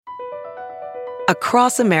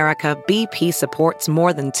Across America, BP supports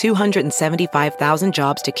more than 275,000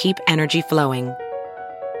 jobs to keep energy flowing.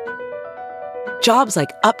 Jobs like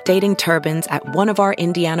updating turbines at one of our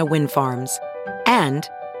Indiana wind farms and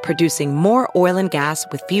producing more oil and gas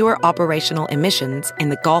with fewer operational emissions in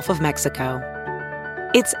the Gulf of Mexico.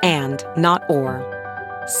 It's and, not or.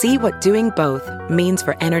 See what doing both means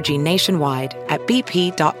for energy nationwide at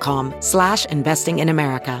bp.com/investing in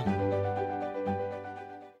America.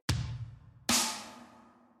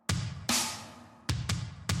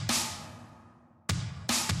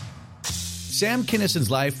 Sam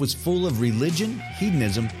Kinison's life was full of religion,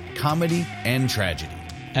 hedonism, comedy, and tragedy.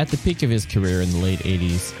 At the peak of his career in the late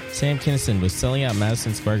 80s, Sam Kinison was selling out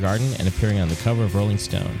Madison Square Garden and appearing on the cover of Rolling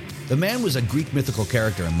Stone. The man was a Greek mythical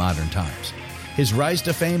character in modern times. His rise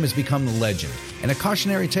to fame has become a legend and a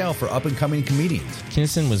cautionary tale for up-and-coming comedians.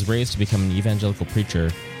 Kinison was raised to become an evangelical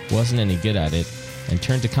preacher, wasn't any good at it, and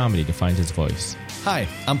turned to comedy to find his voice. Hi,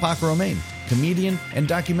 I'm Paco Romain, comedian and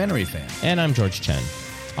documentary fan. And I'm George Chen,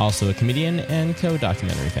 also a comedian and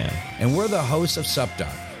co-documentary fan. And we're the hosts of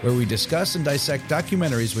SupDoc, where we discuss and dissect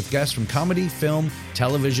documentaries with guests from comedy, film,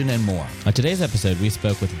 television, and more. On today's episode, we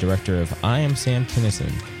spoke with the director of I Am Sam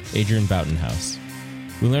Kinison, Adrian Buitenhuis.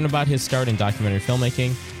 We learn about his start in documentary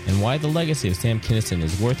filmmaking and why the legacy of Sam Kinison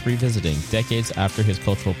is worth revisiting decades after his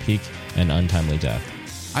cultural peak and untimely death.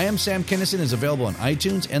 I Am Sam Kinison is available on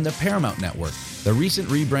iTunes and the Paramount Network, the recent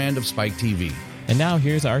rebrand of Spike TV. And now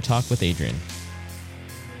here's our talk with Adrian.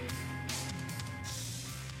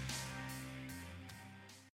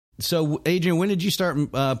 So, Adrian, when did you start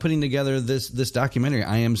putting together this documentary,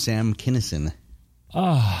 I Am Sam Kinison?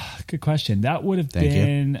 Oh, good question. That would have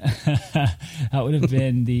been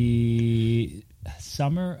the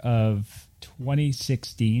summer of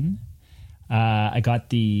 2016. I got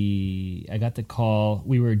the call.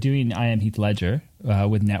 We were doing I Am Heath Ledger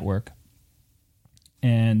with Network,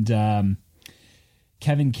 and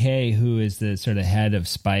Kevin Kay, who is the sort of head of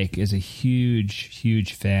Spike, is a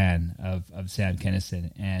huge fan of Sam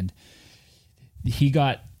Kinison. And he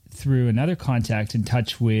got, through another contact, in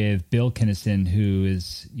touch with Bill Kinison, who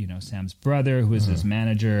is, Sam's brother, who is his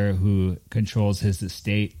manager, who controls his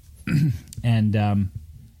estate. And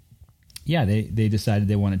they decided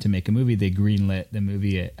they wanted to make a movie. They greenlit the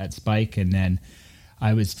movie at Spike. And then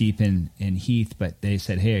I was deep in Heath, but they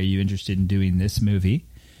said, "Hey, are you interested in doing this movie?"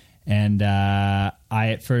 And I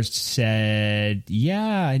at first said,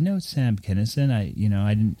 "Yeah, I know Sam Kinison. I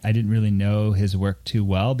didn't really know his work too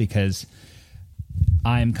well because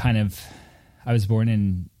I was born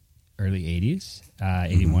in early 80s,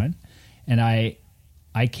 81, and I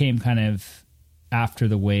came kind of after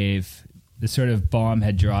the wave. The sort of bomb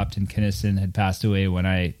had dropped and Kinison had passed away when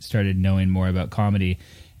I started knowing more about comedy,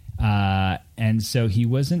 and so he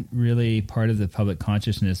wasn't really part of the public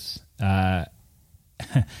consciousness."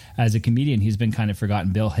 As a comedian, he's been kind of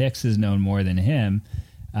forgotten. Bill Hicks is known more than him.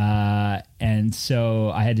 And so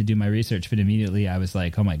I had to do my research, but immediately I was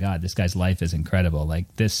like, oh my God, this guy's life is incredible.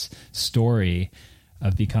 Like, this story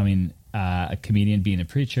of becoming a comedian, being a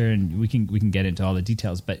preacher, and we can get into all the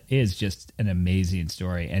details, but is just an amazing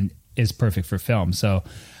story and is perfect for film. So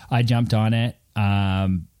I jumped on it.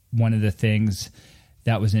 One of the things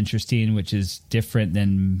that was interesting, which is different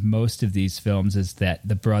than most of these films, is that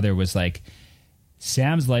the brother was like,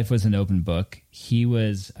 Sam's life was an open book. He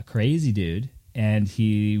was a crazy dude, and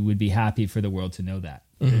he would be happy for the world to know that.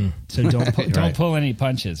 Mm-hmm. So don't pull any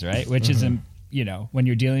punches, right? Which is, when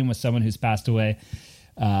you're dealing with someone who's passed away,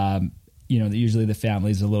 usually the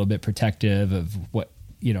family's a little bit protective of what,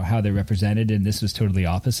 how they're represented, and this was totally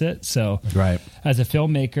opposite. So as a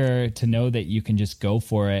filmmaker, to know that you can just go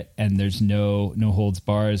for it and there's no holds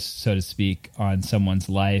bars, so to speak, on someone's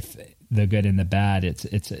life, the good and the bad,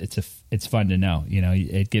 it's fun to know.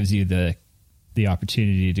 It gives you the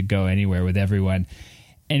opportunity to go anywhere with everyone.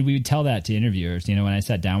 And we would tell that to interviewers. When I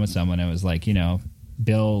sat down with someone, I was like,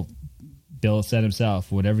 Bill said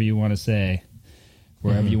himself, whatever you want to say,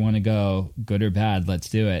 wherever you want to go, good or bad, let's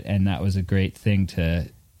do it. And that was a great thing to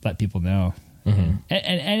let people know. Mm-hmm.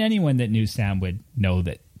 And anyone that knew Sam would know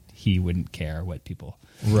that he wouldn't care what people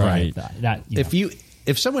thought.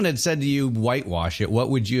 If someone had said to you, whitewash it, what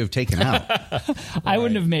would you have taken out? I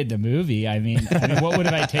wouldn't have made the movie. I mean, what would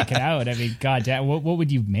have I taken out? I mean, God damn, what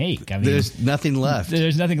would you make? I mean, there's nothing left.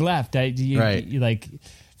 There's nothing left. You like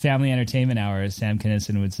Family Entertainment Hour, as Sam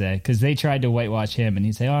Kinison would say, because they tried to whitewash him, and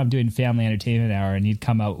he'd say, "Oh, I'm doing Family Entertainment Hour," and he'd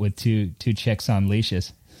come out with two chicks on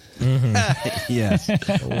leashes. Mm-hmm. Yes,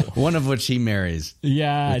 one of which he marries.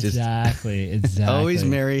 Yeah, exactly. Always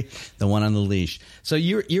marry the one on the leash. So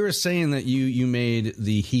you were saying that you made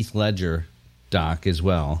the Heath Ledger doc as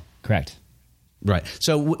well, correct? Right.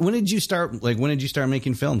 So when did you start? Like, when did you start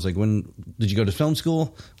making films? Like, when did you go to film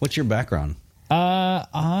school? What's your background?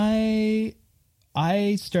 I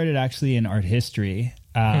started actually in art history.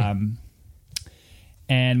 And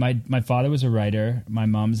my father was a writer. My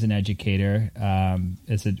mom's an educator.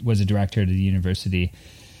 Was a director at the university.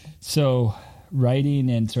 So writing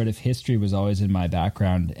and sort of history was always in my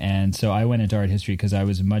background. And so I went into art history because I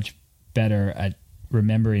was much better at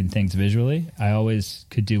remembering things visually. I always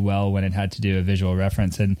could do well when it had to do a visual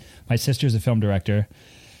reference. And my sister's a film director.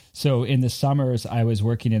 So in the summers, I was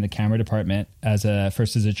working in the camera department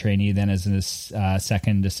first as a trainee, then as a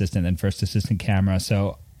second assistant, then first assistant camera.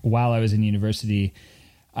 So while I was in university,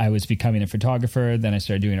 I was becoming a photographer. Then I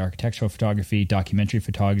started doing architectural photography, documentary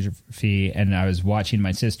photography, and I was watching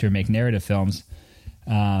my sister make narrative films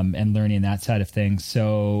and learning that side of things.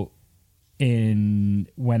 So when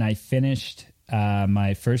I finished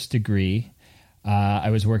my first degree, I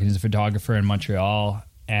was working as a photographer in Montreal,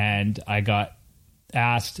 and I got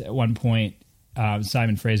asked at one point,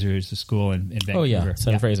 Simon Fraser, who's a school in Vancouver. Oh yeah,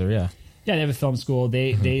 Simon Fraser, yeah. Yeah, they have a film school.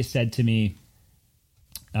 They said to me,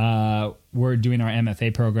 we're doing our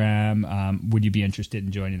MFA program. Would you be interested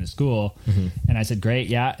in joining the school? And I said, great.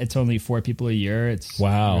 Yeah, it's only 4 people a year. It's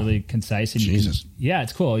really concise. And Jesus.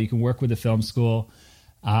 It's cool. You can work with the film school.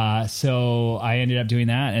 So I ended up doing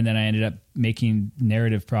that, and then I ended up making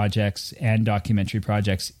narrative projects and documentary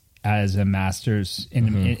projects as a master's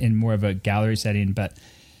in more of a gallery setting. But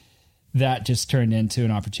that just turned into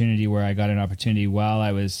an opportunity where I got an opportunity while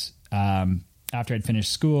I was, after I'd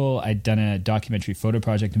finished school, I'd done a documentary photo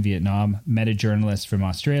project in Vietnam, met a journalist from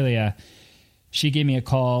Australia. She gave me a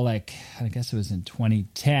call, I guess it was in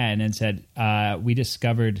 2010, and said, we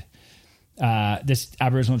discovered this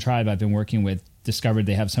Aboriginal tribe I've been working with discovered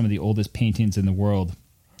they have some of the oldest paintings in the world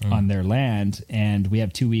on their land, and we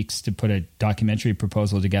have 2 weeks to put a documentary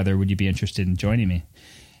proposal together. Would you be interested in joining me?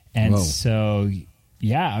 And so,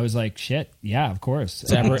 yeah, I was like, shit, yeah, of course.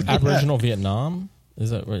 Is Aboriginal Vietnam? Is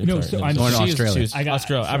that right? No, so I'm Australia.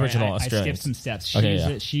 Aboriginal Australia. I skipped some steps.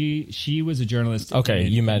 Okay, she was a journalist. Okay,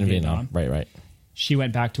 you met in Vietnam. Right. She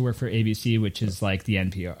went back to work for ABC, which is like the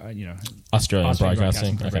NPR, Australian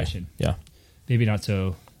Broadcasting Corporation. Okay. Yeah. Maybe not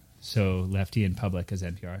so lefty in public as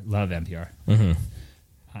NPR. Love NPR.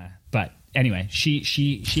 But anyway,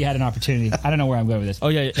 she had an opportunity. I don't know where I'm going with this. Oh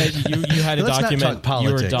yeah, you had a document.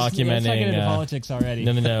 You were documenting. Let's not get into politics already.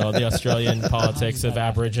 No. The Australian politics of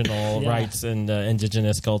Aboriginal rights and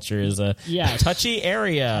Indigenous culture is a touchy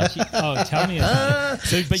area. Tell me about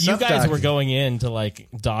it. But you guys were going in to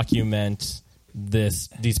document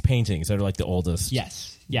these paintings that are like the oldest.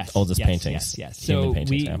 Yes. Oldest paintings. Yes. So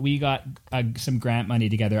we got some grant money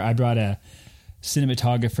together. I brought a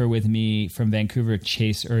cinematographer with me from Vancouver,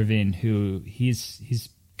 Chase Irving, who he's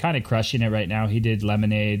kind of crushing it right now. He did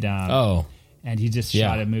Lemonade. And he just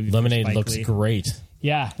shot a movie. Lemonade for Spike looks Lee. great.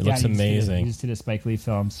 Yeah, it looks amazing. He just did a Spike Lee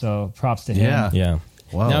film, so props to him. Yeah.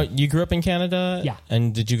 Wow. Now you grew up in Canada. Yeah.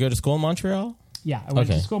 And did you go to school in Montreal? Yeah, I went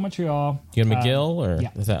to school in Montreal. You go to McGill, or yeah.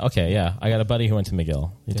 is that okay? Yeah, I got a buddy who went to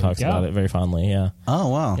McGill. He talks about it very fondly. Yeah. Oh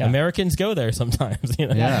wow. Yeah. Americans go there sometimes.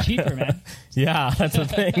 Yeah, cheaper, man. Yeah, that's a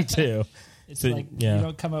thing too. It's you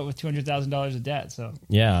don't come out with $200,000 of debt. So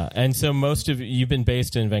yeah, and so you've been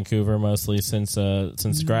based in Vancouver mostly since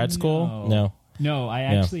grad school. No, I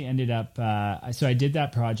actually ended up. So I did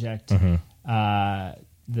that project,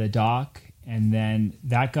 the doc, and then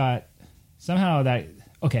that got somehow that.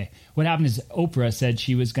 Okay, what happened is Oprah said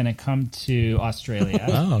she was going to come to Australia.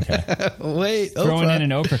 Oh, okay. Wait, throwing Oprah. in an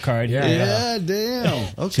Oprah card. Yeah, damn.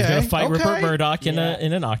 Okay. She's going to fight Rupert Murdoch in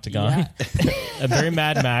an octagon. Yeah. A very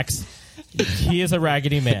Mad Max. He is a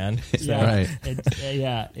raggedy man. So. Right.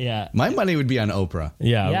 Yeah. My money would be on Oprah.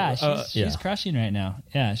 Yeah. She's crushing right now.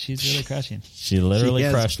 Yeah, she's really crushing. She literally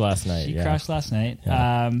crushed last night. She crushed last night.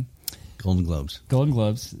 Yeah. Golden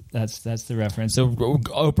Globes. That's the reference. So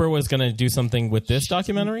Oprah was going to do something with this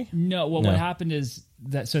documentary? No. What happened is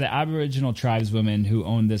that the Aboriginal tribeswoman who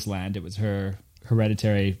owned this land, it was her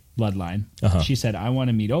hereditary bloodline. She said, "I want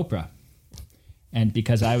to meet Oprah." And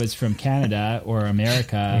because I was from Canada or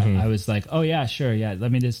America, I was like, "Oh yeah, sure, yeah.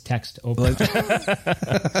 Let me just text Oprah."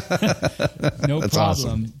 No That's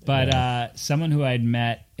problem. Awesome. But someone who I'd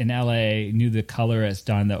met in LA knew the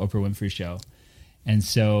colorist on the Oprah Winfrey Show. And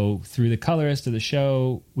so through the colorist of the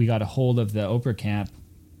show, we got a hold of the Oprah camp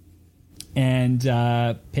and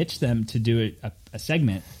pitched them to do a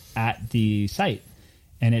segment at the site.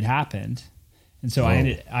 And it happened. And so I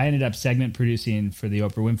ended up segment producing for the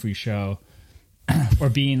Oprah Winfrey Show, or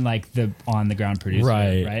being like the on the ground producer,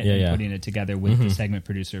 right? Yeah, and putting it together with the segment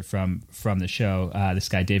producer from the show, this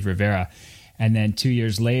guy Dave Rivera. And then 2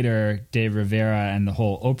 years later, Dave Rivera and the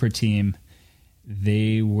whole Oprah team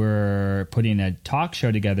they were putting a talk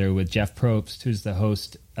show together with Jeff Probst, who's the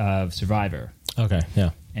host of Survivor. Okay,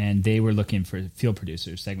 yeah. And they were looking for field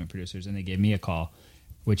producers, segment producers, and they gave me a call,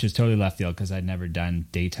 which was totally left field because I'd never done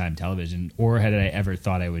daytime television, or had I ever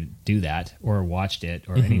thought I would do that, or watched it,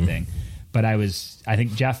 or anything. But I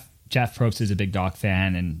think Jeff Probst is a big doc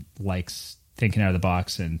fan and likes thinking out of the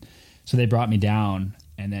box, and so they brought me down,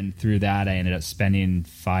 and then through that I ended up spending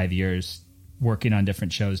 5 years working on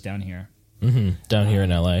different shows down here. Down here in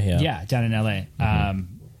LA, yeah. Yeah, down in LA.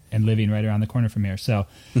 And living right around the corner from here. So,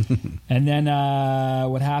 and then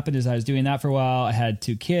what happened is I was doing that for a while. I had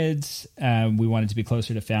 2 kids. We wanted to be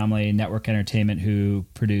closer to family. Network Entertainment, who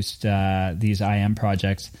produced these I AM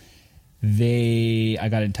projects, I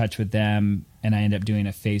got in touch with them, and I ended up doing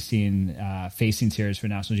a facing series for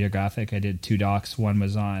National Geographic. I did 2 docs. One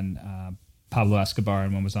was on Pablo Escobar,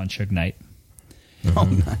 and one was on Suge Knight. Oh,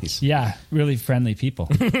 nice. Yeah, really friendly people.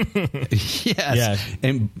 Yes. Yeah.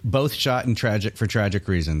 And both shot in for tragic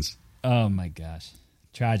reasons. Oh, my gosh.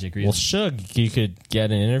 Tragic reasons. Well, Suge, you could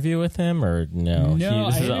get an interview with him, or no?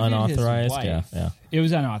 No, this is unauthorized. Yeah. It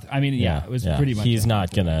was unauthorized. I mean, yeah, it was pretty much. He's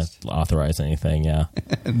not going to authorize anything. Yeah.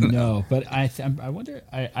 No, but I wonder.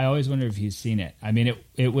 I always wonder if he's seen it. I mean,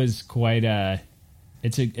 it was quite a.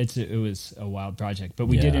 It was a wild project, but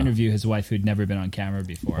we did interview his wife, who'd never been on camera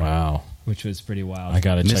before. Wow, which was pretty wild. I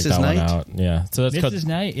got to check Mrs. that Knight? one out. Yeah, so that's Mrs.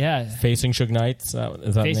 Knight. Yeah, Facing Suge Knight. Is that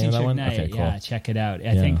Facing the name of that Suge one? Knight. Okay, cool. Yeah, check it out.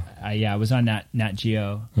 I think. I was on Nat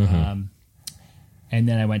Geo, and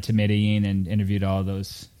then I went to Medellin and interviewed all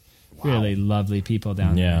those really lovely people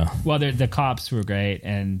down there. Well, the cops were great,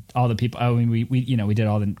 and all the people. I mean, we did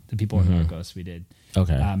all the people in Narcos. We did.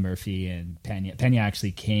 Okay. Murphy and Pena. Pena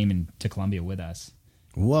actually came to Colombia with us.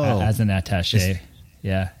 Whoa! As an attaché.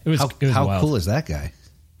 Yeah, it was. How wild. cool is that guy?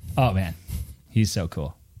 Oh man, he's so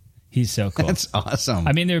cool. That's awesome.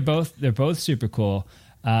 I mean, they're both super cool.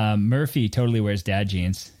 Murphy totally wears dad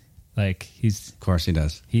jeans. Like of course he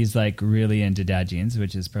does. He's like really into dad jeans,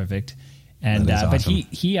 which is perfect. And awesome. But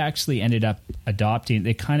he actually ended up adopting.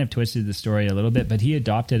 They kind of twisted the story a little bit, but he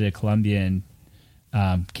adopted a Colombian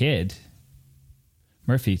kid.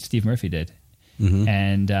 Steve Murphy did.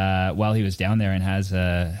 And while he was down there, and has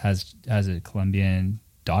a Colombian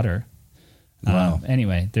daughter. Wow.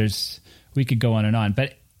 Anyway, we could go on and on,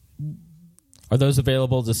 but are those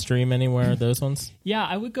available to stream anywhere? Those ones? Yeah,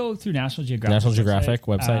 I would go through National Geographic. National Geographic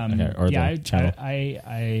website, okay, or the channel.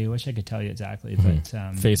 I wish I could tell you exactly,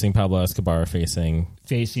 but Facing Pablo Escobar, facing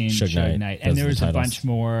Suge Knight, and there was a bunch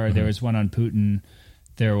more. There was one on Putin.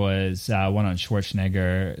 There was one on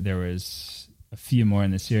Schwarzenegger. There was a few more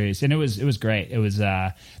in the series, and it was great. It was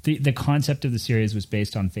the concept of the series was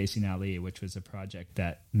based on Facing Ali, which was a project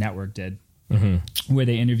that Network did, where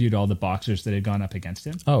they interviewed all the boxers that had gone up against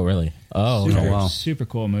him. Oh, really? Oh, okay. Super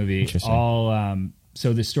cool movie. Interesting. All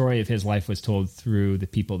so the story of his life was told through the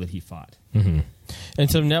people that he fought. And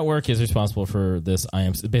so Network is responsible for this I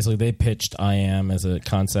AM. Basically, they pitched I AM as a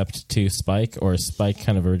concept to Spike, or Spike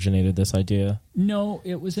kind of originated this idea? No,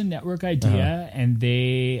 it was a Network idea, and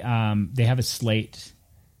they have a slate.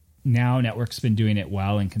 Now Network's been doing it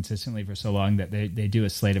well and consistently for so long that they do a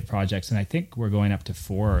slate of projects, and I think we're going up to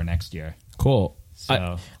 4 next year. Cool.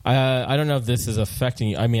 So I don't know if this is affecting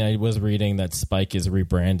you. I mean, I was reading that Spike is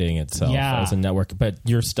rebranding itself as a network, but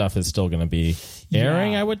your stuff is still going to be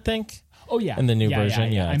airing, I would think. Oh yeah, in the new version,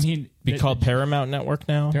 I mean, be called Paramount Network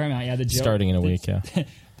now. Paramount, yeah. The joke, starting in a week, yeah.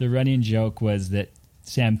 The running joke was that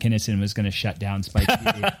Sam Kinison was going to shut down Spike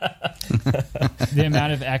TV. The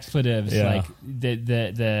amount of expletives, like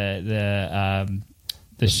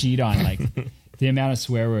the sheet on, like the amount of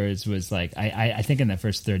swear words was like I think in the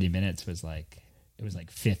first 30 minutes was like. It was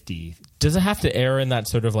like 50. Does it have to air in that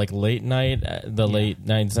sort of like late night, late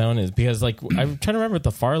night zone? Is because like I'm trying to remember with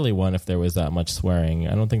the Farley one if there was that much swearing.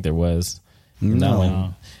 I don't think there was.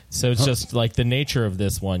 No. So it's just like the nature of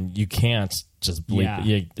this one. You can't just bleep.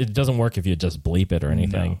 Yeah. It doesn't work if you just bleep it or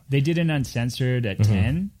anything. No. They did an uncensored at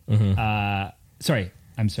 10. I'm sorry.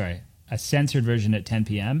 A censored version at 10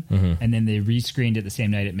 p.m. And then they rescreened it the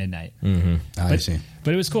same night at midnight. I see.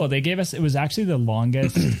 But it was cool. They gave us, it was actually the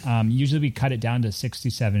longest. Usually we cut it down to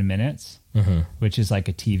 67 minutes, which is like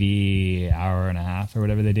a TV hour and a half or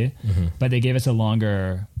whatever they do. But they gave us a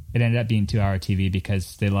longer, it ended up being 2-hour TV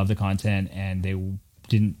because they love the content and they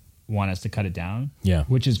didn't want us to cut it down. Yeah.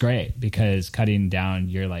 Which is great because cutting down,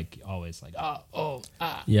 you're like always like,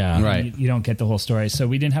 Yeah. Right. You don't get the whole story. So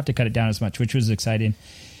we didn't have to cut it down as much, which was exciting.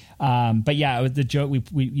 But yeah, it was the joke. We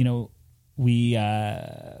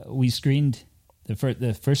screened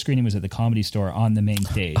the first screening was at the Comedy Store on the main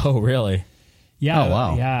stage. Oh, really? Yeah. Oh,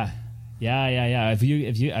 wow. Yeah. If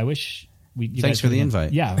you, I wish Thanks for the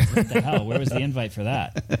invite. Yeah, what the hell? Where was the invite for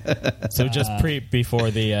that? So just before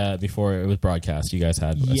it was broadcast, you guys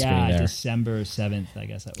had a screening there. December 7th, I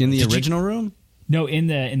guess. In the original room? No, in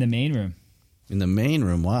the main room. In the main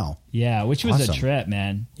room, wow. Yeah, which was a trip,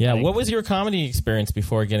 man. Yeah, like, what was your comedy experience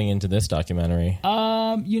before getting into this documentary?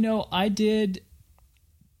 I did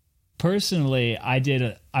personally.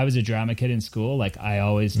 I was a drama kid in school. Like I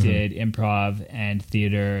always did improv and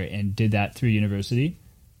theater, and did that through university.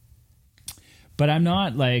 But I'm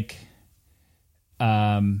not like, so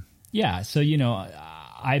I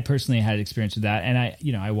personally had experience with that,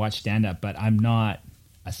 and I watch stand up, but I'm not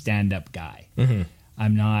a stand up guy. Mm-hmm.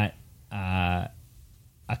 I'm not a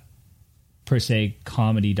per se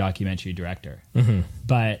comedy documentary director,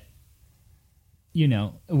 but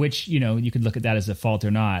which you could look at that as a fault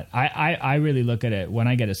or not. I really look at it when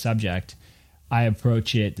I get a subject, I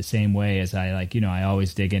approach it the same way as I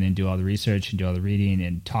always dig in and do all the research and do all the reading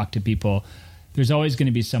and talk to people. There's always going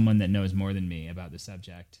to be someone that knows more than me about the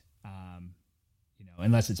subject,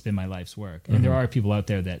 unless it's been my life's work. And there are people out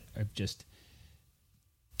there that have just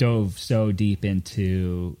dove so deep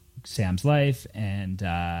into Sam's life and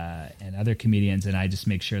other comedians, and I just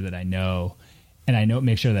make sure that I know, and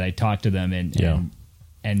make sure that I talk to them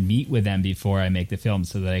and meet with them before I make the film,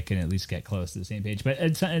 so that I can at least get close to the same page. But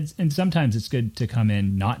and sometimes it's good to come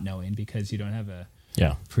in not knowing, because you don't have a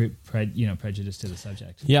prejudice to the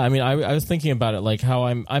subject. Yeah, I mean, I was thinking about it, like how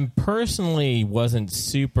I'm personally wasn't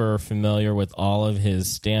super familiar with all of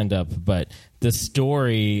his stand-up, but the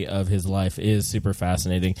story of his life is super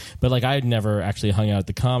fascinating. But like, I had never actually hung out at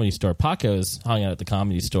the Comedy Store. Paco's hung out at the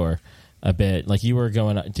Comedy Store a bit. Like, you were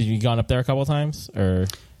did you gone up there a couple times, or?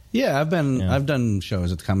 Yeah, I've done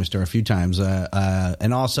shows at the Comedy Store a few times,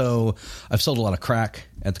 and also I've sold a lot of crack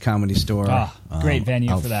at the Comedy Store. Great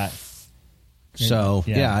venue for that. So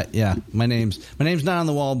yeah. My name's not on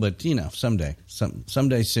the wall, but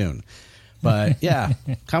someday soon. But yeah,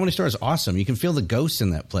 Comedy Store is awesome. You can feel the ghosts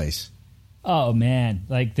in that place. Oh man,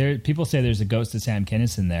 like people say there's a ghost of Sam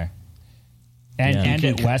Kinison there, and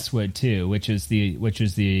at Westwood too, which was the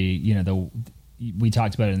we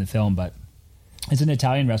talked about it in the film, but it's an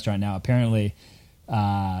Italian restaurant now. Apparently,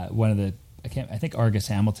 I think Argus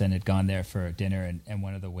Hamilton had gone there for dinner, and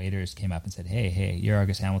one of the waiters came up and said, "Hey, you're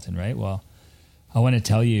Argus Hamilton, right? Well, I want to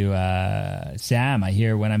tell you, Sam, I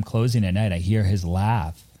hear when I'm closing at night, I hear his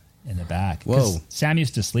laugh in the back." Whoa. Sam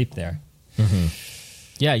used to sleep there. Mm-hmm.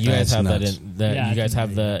 Yeah, you guys have nuts. you guys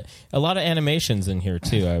have a lot of animations in here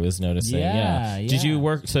too, I was noticing. Yeah. Did you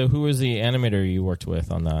work, so who was the animator you worked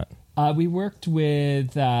with on that? We worked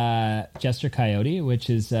with Jester Coyote,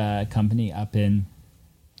 which is a company up in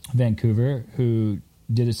Vancouver who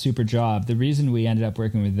did a super job. The reason we ended up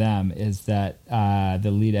working with them is that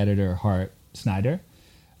the lead editor, Hart Snyder,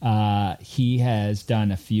 he has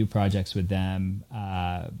done a few projects with them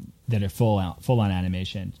that are full on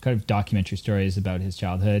animation, kind of documentary stories about his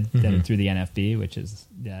childhood that are through the NFB, which is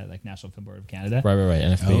like National Film Board of Canada. Right,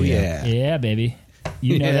 NFB. Oh yeah, baby.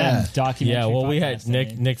 You know that documentary. Yeah, well, we had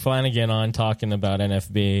Nick Flanagan on talking about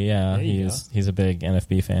NFB. Yeah, he's a big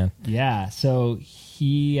NFB fan. Yeah, so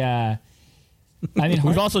he.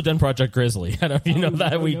 We've also done Project Grizzly. I don't know if you know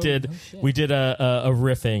that. We did a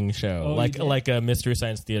riffing show, like a Mystery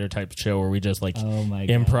Science Theater type show where we just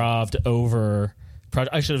improved over.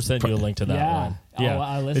 I should have sent you a link to that one. Yeah,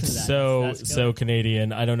 I'll listen it's to that. so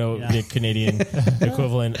Canadian. I don't know what the Canadian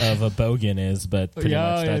equivalent of a bogan is, but pretty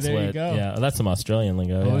much that's what. You go. Yeah, that's some Australian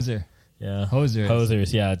lingo. Hoser. Yeah,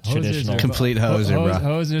 hosers. Yeah, traditional complete hoser, bro.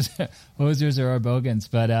 Hosers are our bogans,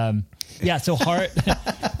 but so Hart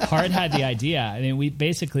had the idea. I mean, we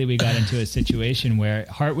got into a situation where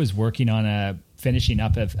Hart was working on finishing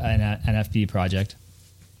up an NFB project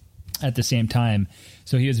at the same time,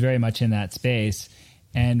 so he was very much in that space,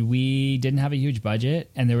 and we didn't have a huge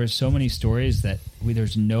budget, and there were so many stories that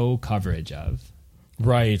there's no coverage of.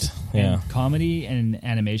 Right. Yeah. And comedy and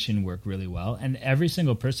animation work really well, and every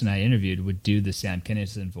single person I interviewed would do the Sam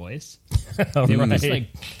Kinison voice.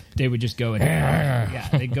 They would just go and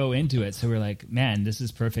they'd go into it. So we're like, man, this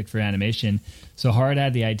is perfect for animation. So Hart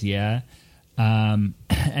had the idea, and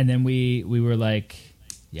then we were like,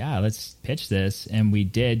 yeah, let's pitch this, and we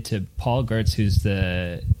did to Paul Gertz, who's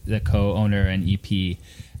the co-owner and EP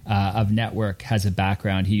of Network, has a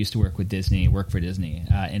background. He used to work for Disney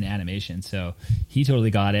in animation, so he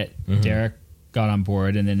totally got it. Mm-hmm. Derek got on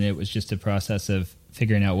board, and then it was just a process of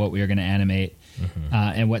figuring out what we were going to animate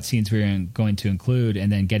and what scenes we were going to include, and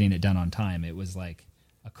then getting it done on time. It was like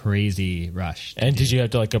a crazy rush. And did you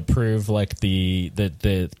have to approve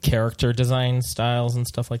the character design styles and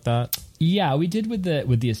stuff like that? Yeah, we did with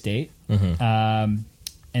the estate.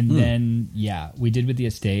 And then, we did with the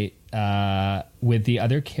estate. With the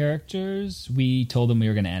other characters, we told them we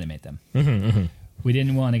were going to animate them. We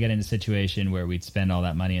didn't want to get in a situation where we'd spend all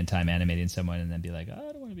that money and time animating someone and then be like, oh,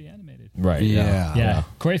 I don't want to be animated. Right. Yeah.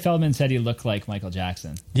 Corey Feldman said he looked like Michael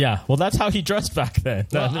Jackson. Yeah. Well, that's how he dressed back then.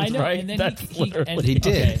 Well, I know. Right? And then that's what he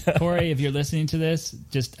did. Okay, Corey, if you're listening to this,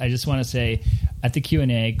 I just want to say, at the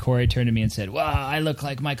Q&A, Corey turned to me and said, wow, I look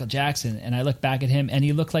like Michael Jackson. And I looked back at him, and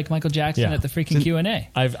he looked like Michael Jackson at the freaking Q&A.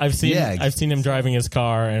 I've seen him driving his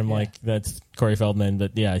car, and I'm like, that's Corey Feldman.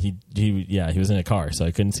 But he was in a car, so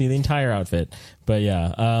I couldn't see the entire outfit. But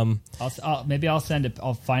I'll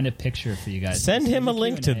find a picture for you guys. Send him a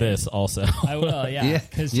link to this also. I will,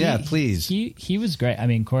 please. He was great. I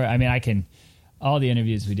mean, Corey, all the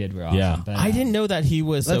interviews we did were awesome. Yeah. But, I didn't know that he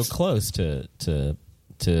was so close to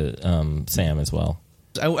Sam as well.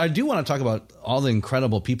 I do want to talk about all the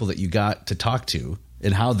incredible people that you got to talk to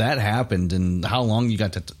and how that happened and how long you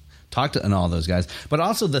got to talk to and all those guys, but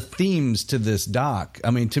also the themes to this doc.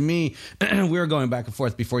 I mean, to me, we were going back and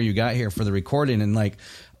forth before you got here for the recording, and like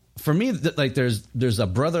for me, like there's a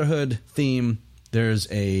brotherhood theme, there's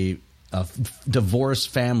a divorce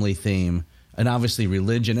family theme, and obviously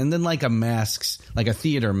religion, and then like a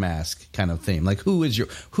theater mask kind of theme, like who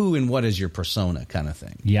and what is your persona kind of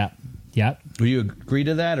thing. Yeah. Will you agree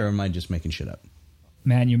to that, or am I just making shit up?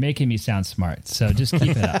 Man, you're making me sound smart, so just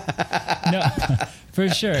keep it up. No, for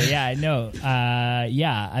sure. Yeah, no.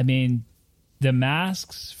 I mean, the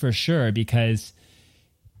masks for sure, because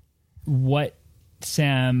what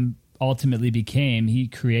Sam ultimately became, he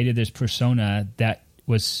created this persona that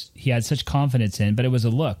he had such confidence in, but it was a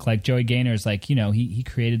look. Like Joey Gaynor's like, he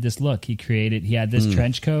created this look. He had this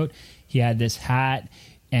trench coat, he had this hat,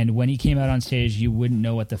 and when he came out on stage, you wouldn't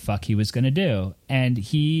know what the fuck he was going to do. And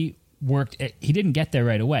he didn't get there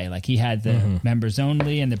right away. Like he had the members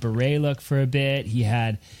only and the beret look for a bit.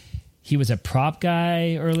 He was a prop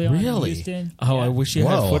guy early on in Houston. Oh, yeah. I wish you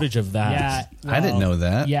had footage of that. Yeah, well, I didn't know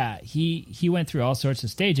that. Yeah, he went through all sorts of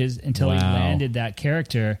stages until he landed that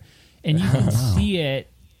character, and you can see it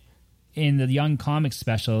in the Young Comics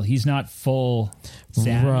special. He's not full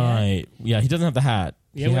Sam right? Yet. Yeah, he doesn't have the hat.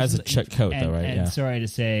 He has a check coat, though, right? And sorry to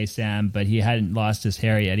say, Sam, but he hadn't lost his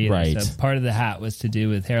hair yet either. Right. So part of the hat was to do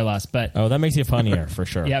with hair loss. But that makes it funnier for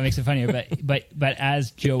sure. Yeah, it makes it funnier. But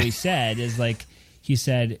as Joey said, is like he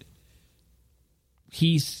said,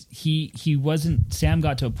 he wasn't. Sam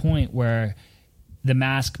got to a point where the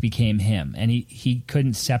mask became him, and he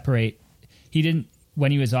couldn't separate. He didn't,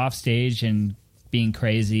 when he was off stage and being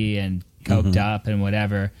crazy and coked up and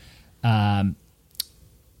whatever.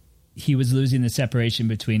 He was losing the separation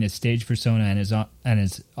between his stage persona and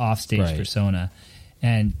his offstage persona.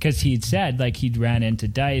 And because he'd said, like, he'd ran into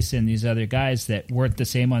Dice and these other guys that weren't the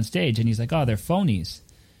same on stage, and he's like, oh, they're phonies.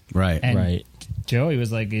 Right. And Joey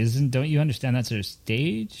was like, don't you understand that's their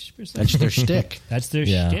stage persona? That's their shtick. That's their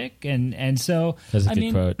shtick. And so, that's a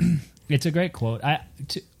good quote. It's a great quote.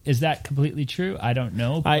 Is that completely true? I don't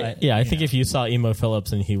know. But, I think if you saw Emo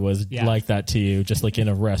Phillips and he was like that to you, just like in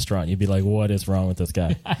a restaurant, you'd be like, what is wrong with this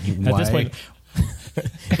guy? At this point,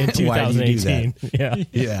 in 2018.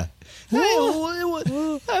 Yeah. Hey,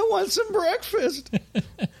 I want some breakfast.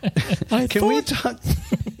 Can we talk?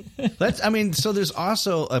 So there's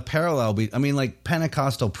also a parallel. Like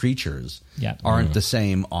Pentecostal preachers aren't the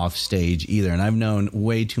same off stage either. And I've known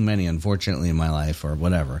way too many, unfortunately, in my life or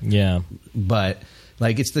whatever. Yeah. But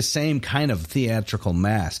like it's the same kind of theatrical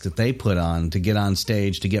mask that they put on to get on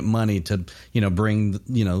stage, to get money, to, bring,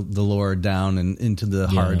 the Lord down and into the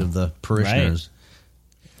heart of the parishioners.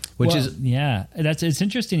 Right. It's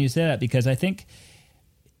interesting you say that, because I think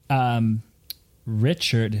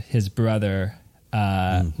Richard, his brother,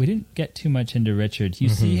 we didn't get too much into Richard. You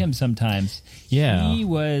see him sometimes. Yeah. He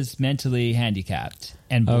was mentally handicapped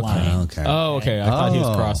and blind. Okay. Oh, okay. I thought he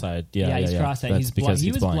was cross-eyed. Yeah, he's cross-eyed. That's because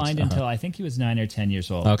he was blind until I think he was 9 or 10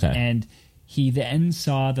 years old. Okay. And he then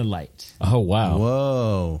saw the light. Oh, wow.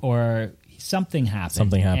 Whoa. Or something happened.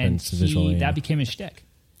 Something happened visually. That became his shtick.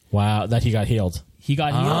 Wow. That he got healed. He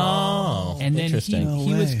got healed. Oh, and then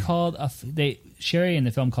he was called Sherry in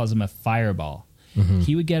the film calls him a fireball.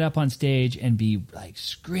 He would get up on stage and be like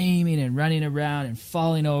screaming and running around and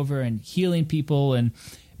falling over and healing people. And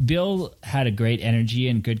Bill had a great energy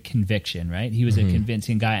and good conviction, right? He was a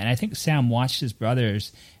convincing guy. And I think Sam watched his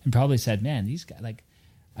brothers and probably said, man, these guys, like,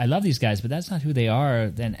 I love these guys, but that's not who they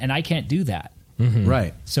are. And I can't do that.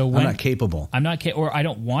 Right. So I'm not capable. I'm not, or I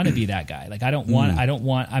don't want to be that guy. Like,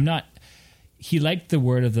 he liked the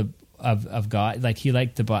word of God. Like, he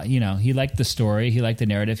liked he liked the story, he liked the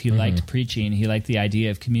narrative, he liked preaching, he liked the idea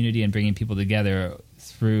of community and bringing people together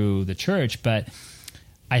through the church. But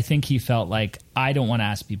I think he felt like, I don't want to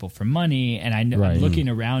ask people for money, and I'm looking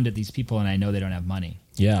around at these people, and I know they don't have money.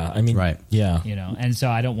 Yeah, I mean, yeah, you know, and so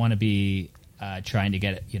I don't want to be trying to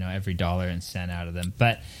get, you know, every dollar and cent out of them.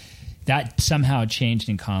 But that somehow changed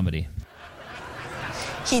in comedy.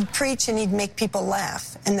 He'd preach and he'd make people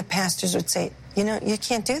laugh, and the pastors would say, you know, you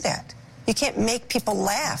can't do that. You can't make people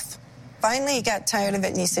laugh. Finally, he got tired of it,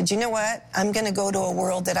 and he said, you know what? I'm going to go to a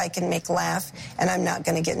world that I can make laugh, and I'm not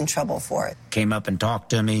going to get in trouble for it. Came up and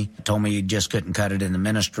talked to me, told me you just couldn't cut it in the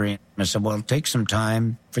ministry. I said, well, take some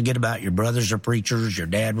time. Forget about your brothers are preachers, your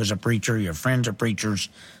dad was a preacher, your friends are preachers.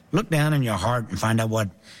 Look down in your heart and find out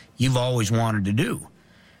what you've always wanted to do.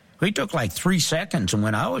 He took like 3 seconds and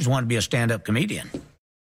went, I always wanted to be a stand-up comedian.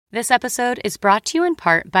 This episode is brought to you in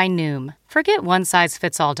part by Noom. Forget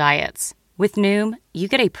one-size-fits-all diets. With Noom, you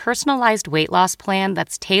get a personalized weight loss plan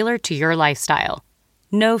that's tailored to your lifestyle.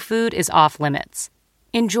 No food is off limits.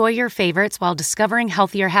 Enjoy your favorites while discovering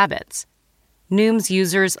healthier habits. Noom's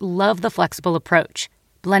users love the flexible approach,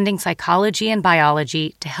 blending psychology and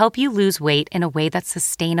biology to help you lose weight in a way that's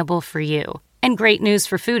sustainable for you. And great news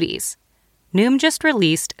for foodies. Noom just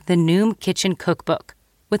released the Noom Kitchen Cookbook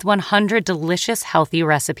with 100 delicious, healthy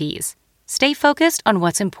recipes. Stay focused on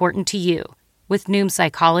what's important to you with Noom's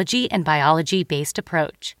psychology and biology-based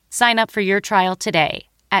approach. Sign up for your trial today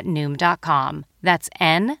at Noom.com. That's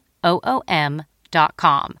Noom.com.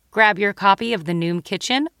 Grab your copy of the Noom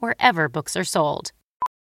Kitchen wherever books are sold.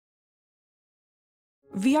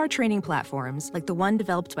 VR training platforms, like the one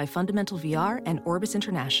developed by Fundamental VR and Orbis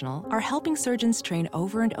International, are helping surgeons train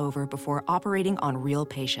over and over before operating on real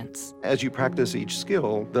patients. As you practice each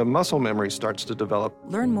skill, the muscle memory starts to develop.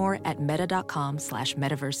 Learn more at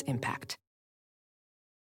meta.com/metaverseimpact.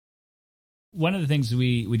 One of the things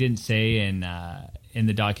we didn't say in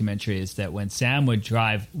the documentary is that when Sam would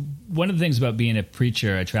drive, one of the things about being a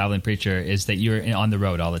preacher, a traveling preacher, is that you're on the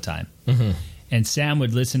road all the time. Mm-hmm. And Sam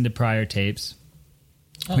would listen to prior tapes.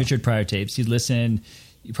 Richard Pryor tapes. He'd listen.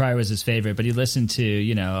 Pryor was his favorite, but he listened to,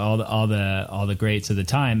 you know, all the greats of the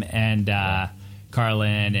time, and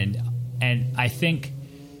Carlin, and I think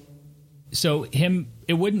so.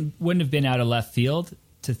 It wouldn't have been out of left field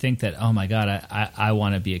to think that, oh my God, I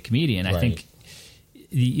want to be a comedian. Right. I think,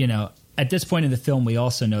 you know, at this point in the film, we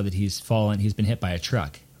also know that he's been hit by a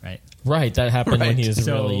truck, right? Right, that happened when he was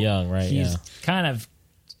really young, right? He's kind of.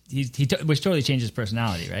 Which totally changed his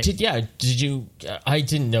personality, right? Did you? I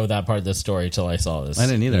didn't know that part of the story till I saw this. I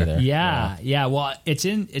didn't either. Yeah. Well, it's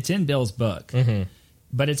in Bill's book, mm-hmm.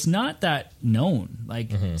 but it's not that known. Like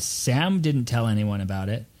mm-hmm. Sam didn't tell anyone about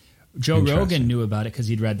it. Joe Rogan knew about it because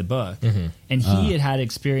he'd read the book, mm-hmm. and he had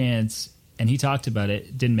experience, and he talked about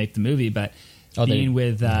it. Didn't make the movie, but being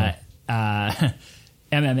with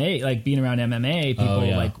MMA, like being around MMA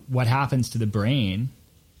people, like what happens to the brain,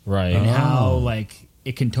 right? And how like.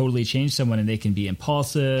 It can totally change someone, and they can be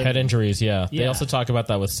impulsive. Head injuries, yeah. They also talk about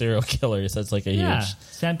that with serial killers. That's like a huge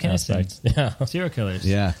Sam Kinison. Yeah, serial killers.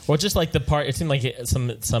 Yeah. Well, just like the part, it seemed like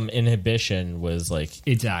some inhibition was like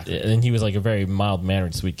exactly. And he was like a very mild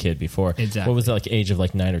mannered, sweet kid before. Exactly. What was it, like age of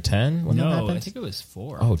like 9 or 10 when that happened? I think it was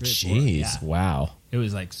 4. Oh, jeez! Wow. It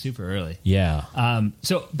was like super early. Yeah.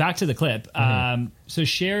 So back to the clip. Mm-hmm. So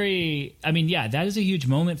Sherry, I mean, that is a huge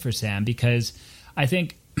moment for Sam because I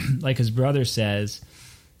think, like his brother says.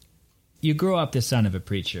 You grow up the son of a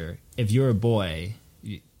preacher. If you're a boy,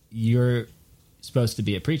 you're supposed to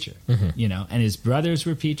be a preacher, mm-hmm. you know. And his brothers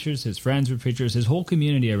were preachers, his friends were preachers, his whole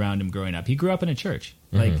community around him growing up. He grew up in a church.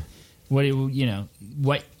 Mm-hmm.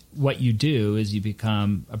 Like what you do is you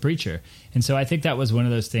become a preacher. And so I think that was one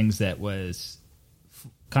of those things that was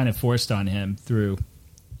kind of forced on him through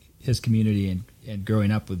his community and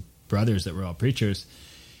growing up with brothers that were all preachers.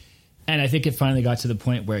 And I think it finally got to the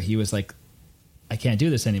point where he was like, I can't do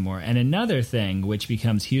this anymore. And another thing which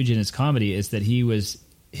becomes huge in his comedy is that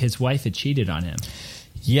his wife had cheated on him.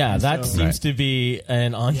 Yeah, and that seems to be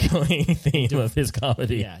an ongoing theme of his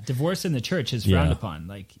comedy. Yeah, divorce in the church is frowned upon.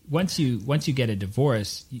 Like once you get a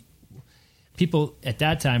divorce, people at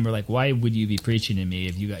that time were like, "Why would you be preaching to me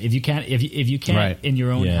if you can't in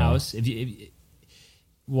your own house?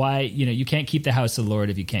 Why you can't keep the house of the Lord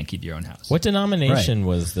if you can't keep your own house?" What denomination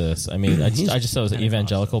was this? I mean, I just saw it was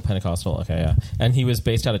evangelical Pentecostal. Okay, yeah, and he was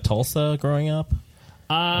based out of Tulsa growing up.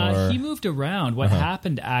 He moved around. What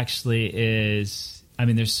happened actually is, I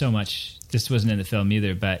mean, there's so much. This wasn't in the film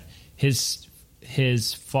either, but his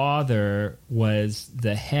father was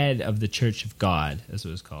the head of the Church of God, as it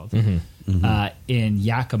was called, in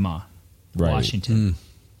Yakima, Washington.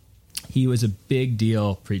 He was a big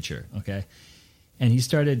deal preacher. Okay. And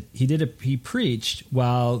he preached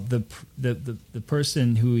while the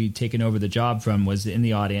person who he'd taken over the job from was in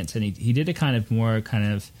the audience, and he did a kind of I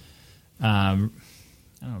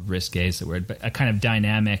don't know if risque is the word, but a kind of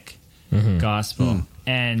dynamic gospel.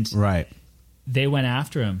 And they went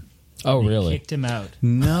after him. Oh, they really? Kicked him out.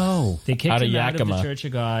 No. They kicked him out of the Church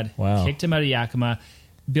of God. Wow. Kicked him out of Yakima.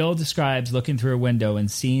 Bill describes looking through a window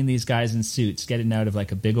and seeing these guys in suits getting out of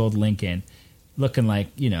like a big old Lincoln, looking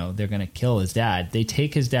like, they're going to kill his dad. They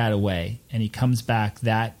take his dad away, and he comes back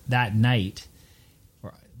that night,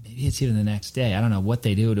 or maybe it's even the next day. I don't know what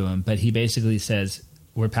they do to him, but he basically says,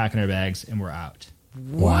 we're packing our bags and we're out.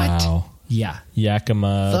 Wow. Yeah.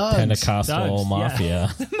 Yakima Thugs. Pentecostal mafia.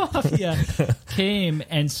 Yeah. The mafia came,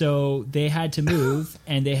 and so they had to move,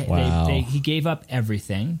 and he gave up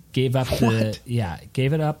everything. Gave up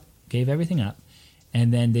gave everything up.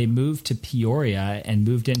 And then they moved to Peoria and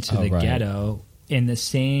moved into the ghetto in the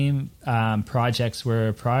same projects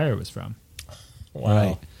where Pryor was from. Wow.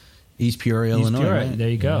 Right. East Peoria, Illinois. Right? There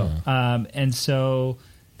you go. Yeah. And so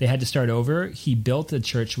they had to start over. He built the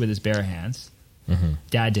church with his bare hands. Mm-hmm.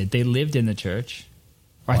 Dad did. They lived in the church.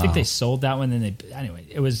 Or I think they sold that one. Anyway,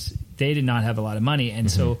 they did not have a lot of money. And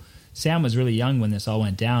so Sam was really young when this all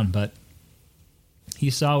went down, but he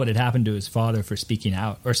saw what had happened to his father for speaking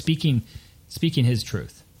out or speaking his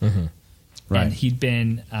truth. Mm-hmm. Right. And he'd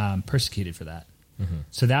been persecuted for that. Mm-hmm.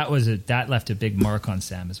 So that left a big mark on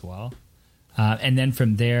Sam as well. And then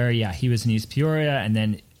from there, he was in East Peoria, and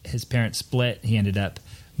then his parents split. He ended up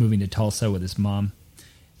moving to Tulsa with his mom.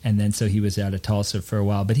 And then so he was out of Tulsa for a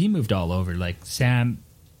while, but he moved all over. Like Sam,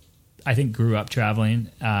 I think, grew up traveling,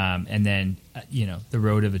 and then, the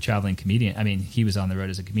road of a traveling comedian. I mean, he was on the road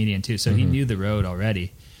as a comedian too, so he knew the road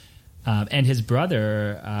already. And his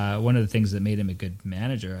brother, one of the things that made him a good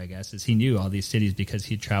manager, I guess, is he knew all these cities because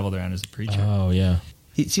he traveled around as a preacher. Oh, yeah.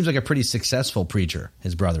 He seems like a pretty successful preacher,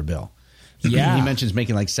 his brother Bill. Yeah. He mentions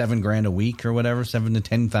making like $7,000 a week or whatever, $7,000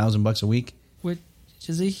 to $10,000 a week. Which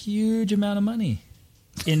is a huge amount of money.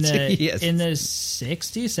 In the Yes. in the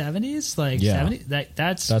 60s, 70s, like 70s,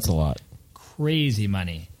 that's a lot. Crazy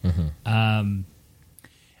money. Mm-hmm. And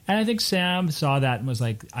I think Sam saw that and was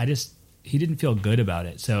like, he didn't feel good about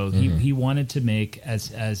it. So he wanted to make,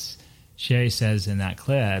 as Sherry says in that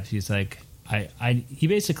clip, he's like, he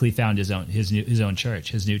basically found his own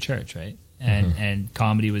church, his new church, right? And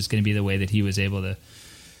comedy was going to be the way that he was able to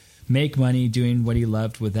make money doing what he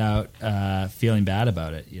loved without feeling bad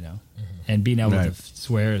about it, and being able to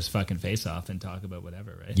swear his fucking face off and talk about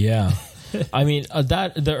whatever, right? Yeah. I mean,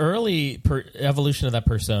 the early evolution of that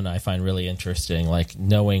persona I find really interesting, like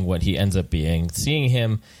knowing what he ends up being, seeing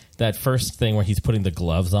him, that first thing where he's putting the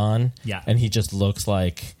gloves on, and he just looks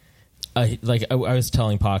like I was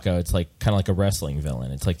telling Paco, it's like kind of like a wrestling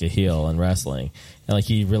villain. It's like a heel in wrestling, and like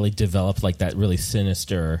he really developed like that really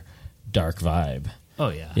sinister, dark vibe. Oh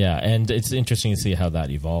yeah, yeah, and it's interesting to see how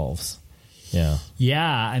that evolves. Yeah,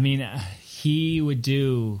 yeah. I mean, he would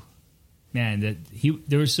do, man.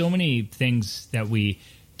 There were so many things that we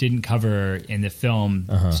didn't cover in the film,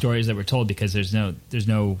 stories that were told because there's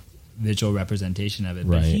no visual representation of it.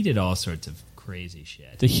 But he did all sorts of crazy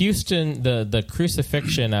shit. The Houston, the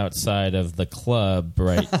crucifixion outside of the club,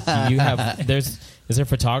 right? You have is there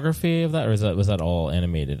photography of that, or was that all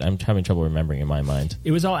animated? I'm having trouble remembering in my mind.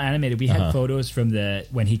 It was all animated. We had photos from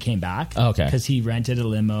when he came back. Oh, okay, because he rented a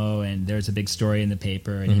limo, and there's a big story in the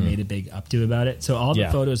paper, and he made a big updo about it. So all the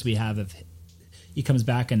photos we have of he comes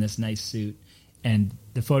back in this nice suit, and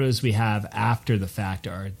the photos we have after the fact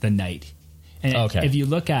are the night. And if you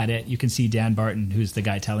look at it, you can see Dan Barton, who's the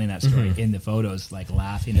guy telling that story, in the photos, like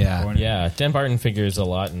laughing in the corner. Yeah, Dan Barton figures a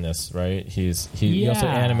lot in this, right? He also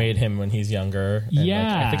animated him when he's younger. And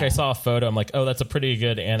I think I saw a photo. I'm like, oh, that's a pretty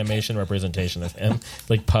good animation representation of him,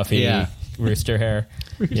 like puffy rooster hair.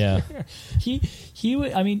 He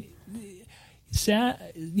would. I mean, Dan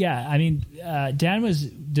was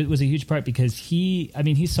a huge part because he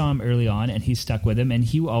saw him early on and he stuck with him, and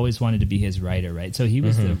he always wanted to be his writer, right? So he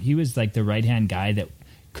was like the right hand guy that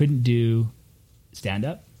couldn't do stand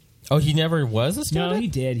up. Oh, he never was a stand up? No, he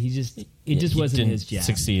did. He just wasn't his jam.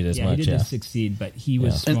 Succeed as much. He didn't succeed, but he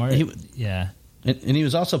was smart. And he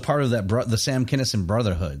was also part of that the Sam Kinison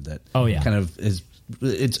Brotherhood. That kind of is.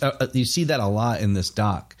 It's you see that a lot in this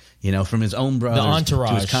doc. From his own brothers the entourage,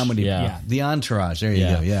 to his comedy. The entourage. There you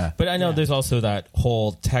go. Yeah. But I know there's also that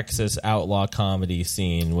whole Texas outlaw comedy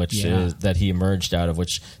scene, which is that he emerged out of,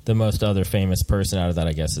 which the most other famous person out of that,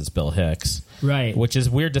 I guess, is Bill Hicks. Right. Which is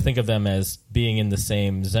weird to think of them as being in the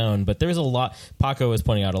same zone, but there's a lot. Paco was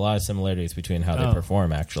pointing out a lot of similarities between how they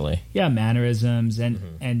perform, actually. Yeah, mannerisms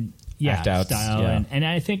and act outs, style. And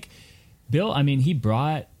I think Bill, he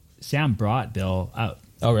brought Sam brought Bill out.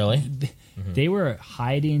 Oh, really? They were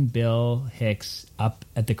hiding Bill Hicks up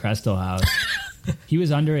at the Crestel house. He was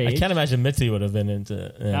underage. I can't imagine Mitzi would have been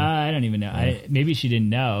into. I don't even know. Maybe she didn't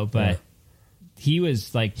know, but he was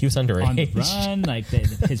underage on the run. Like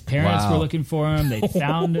his parents were looking for him. They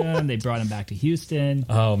found him. They brought him back to Houston.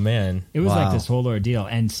 Oh man, it was like this whole ordeal.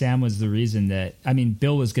 And Sam was the reason that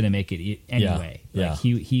Bill was going to make it anyway. Yeah.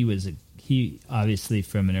 He obviously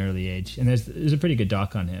from an early age, and there's a pretty good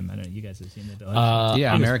doc on him. I don't know, you guys have seen the doc?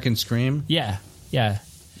 American Scream. Yeah,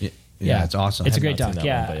 it's awesome. It's a great doc.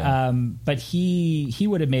 But he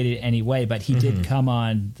would have made it anyway. But he did come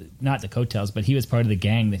on, not the coattails, but he was part of the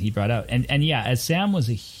gang that he brought out. And as Sam was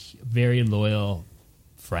a very loyal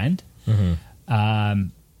friend.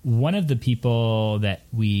 One of the people that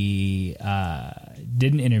we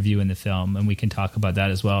didn't interview in the film, and we can talk about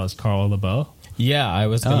that as well, is Carl LeBeau. Yeah, I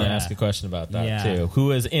was going to ask a question about that too. Who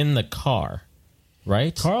was in the car,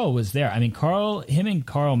 right? Carl was there. Him and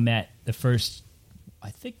Carl met the first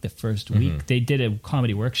week. They did a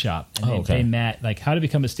comedy workshop, and they met like how to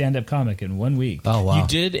become a stand-up comic in 1 week. Oh, wow. You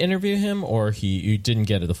did interview him, or you didn't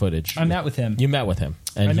get the footage? I met with him. You met with him,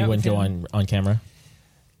 and he wouldn't go on camera?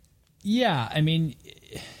 Yeah,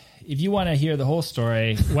 if you want to hear the whole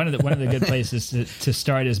story, one of the good places to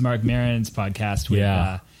start is Mark Maron's podcast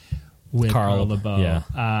with Carl LeBeau.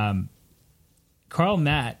 Yeah. Carl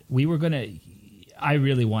met. I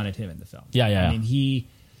really wanted him in the film. Yeah.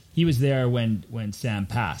 He was there when Sam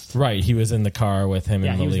passed. Right. He was in the car with him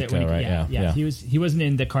and Malika, right? Yeah. He wasn't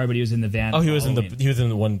in the car, but he was in the van. Oh, he was in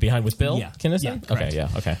the one behind with Bill Kinison? Yeah, okay, yeah,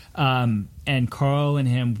 okay. And Carl and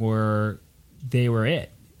him were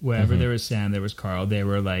it. Wherever there was Sam, there was Carl. They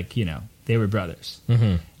were they were brothers.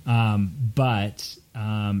 But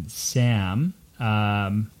Sam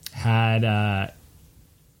had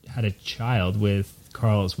a child with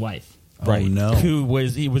Carl's wife. Right. Oh, no.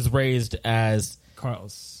 He was raised as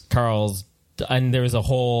Carl's, and there was a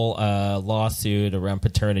whole lawsuit around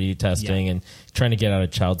paternity testing and trying to get out of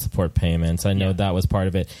child support payments. I know that was part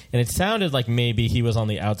of it. And it sounded like maybe he was on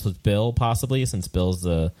the outs with Bill, possibly, since Bill's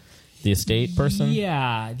the estate person.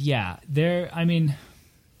 Yeah.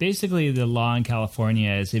 Basically the law in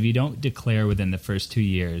California is if you don't declare within the first 2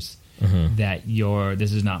 years that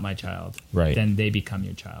this is not my child, right, then they become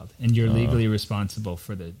your child, and you're legally responsible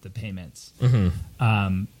for the payments.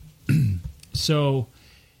 So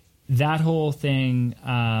that whole thing,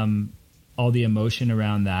 all the emotion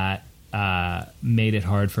around that made it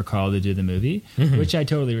hard for Carl to do the movie, which I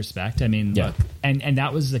totally respect. Look, and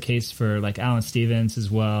that was the case for like Alan Stevens as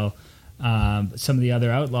well. Some of the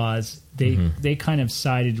other outlaws, they kind of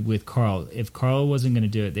sided with Carl. If Carl wasn't going to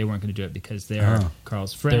do it, they weren't going to do it because they're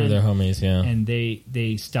Carl's friend. They're their homies, yeah. And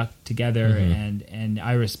they stuck together, and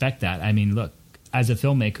I respect that. Look, as a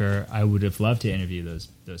filmmaker, I would have loved to interview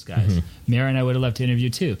those guys. Maron, I would have loved to interview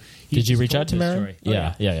too. Did you reach out to Maron?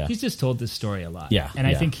 Yeah. He's just told this story a lot. Yeah, and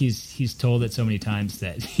I think he's told it so many times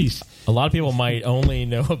that he's. A lot of people might only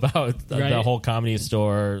know about the whole Comedy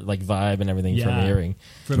Store like vibe and everything from hearing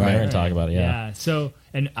Maron talk about it. Yeah. So,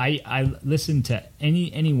 and I listened to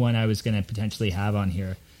anyone I was going to potentially have on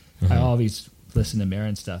here. I always listen to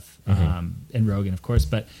Maron stuff and Rogan, of course,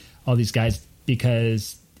 but all these guys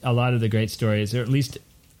because. A lot of the great stories, or at least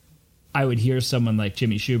I would hear someone like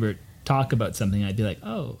Jimmy Schubert talk about something. I'd be like,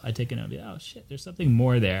 I'd take it and I'd be like, oh shit, there's something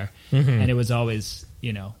more there. And it was always,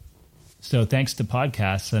 so thanks to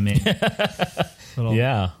podcasts.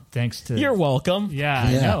 Thanks to. You're welcome. Yeah.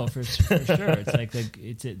 I know for sure. It's like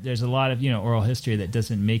there's a lot of, oral history that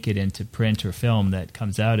doesn't make it into print or film that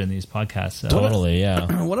comes out in these podcasts. So. Totally.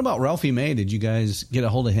 Yeah. What about Ralphie May? Did you guys get a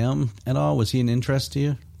hold of him at all? Was he an interest to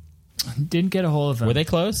you? Didn't get a hold of him. Were they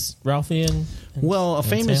close, Ralphie and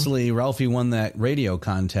famously, Sam? Ralphie won that radio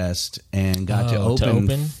contest and got to open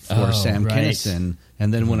for Sam Kinison,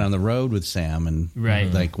 and then went on the road with Sam and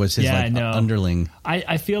was his underling.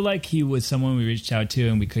 I feel like he was someone we reached out to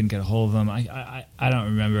and we couldn't get a hold of him. I don't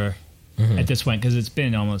remember at this point because it's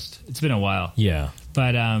been a while. Yeah,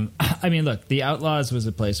 but look, the Outlaws was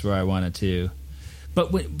a place where I wanted to,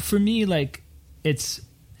 but for me, it's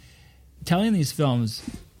telling these films.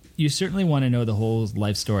 You certainly want to know the whole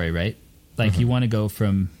life story, right? You want to go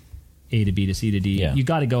from A to B to C to D. Yeah. You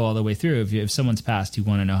got to go all the way through. If someone's passed, you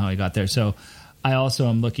want to know how he got there. So I also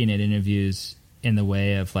am looking at interviews in the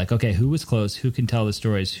way of okay, who was close? Who can tell the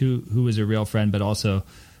stories? Who was a real friend? But also,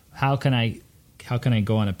 how can I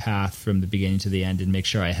go on a path from the beginning to the end and make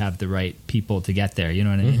sure I have the right people to get there? You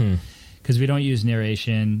know what I mean? Because we don't use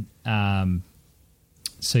narration.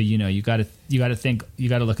 So, you got to think, you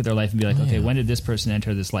got to look at their life and be like, okay, when did this person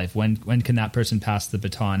enter this life? When can that person pass the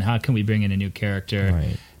baton? How can we bring in a new character?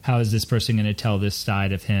 Right. How is this person going to tell this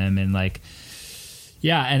side of him? And like,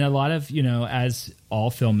 yeah. And a lot of, as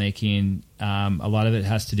all filmmaking, a lot of it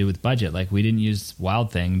has to do with budget. Like we didn't use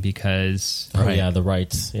Wild Thing because the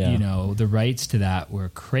rights, the rights to that were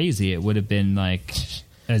crazy. It would have been like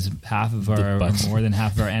as half of our, or more than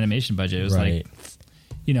half of our animation budget. It was like,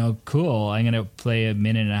 cool. I'm going to play a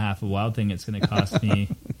minute and a half of Wild Thing. It's going to cost me.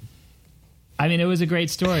 I mean, it was a great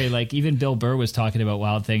story. Like even Bill Burr was talking about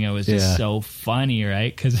Wild Thing. It was just so funny,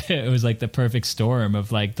 right? Because it was like the perfect storm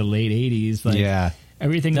of like the late 80s. Like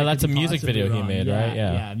everything. No, that's a music video he made, right?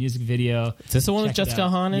 Yeah, music video. Is this the one with Jessica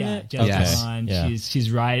Hahn in it? Jessica Hahn. Yeah.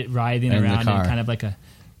 She's writhing around in kind of like a.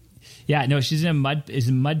 Yeah, no, she's in a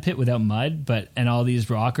mud pit without mud, and all these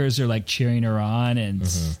rockers are like cheering her on, and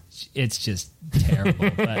it's just terrible.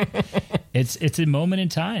 But it's a moment in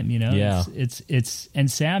time, Yeah, it's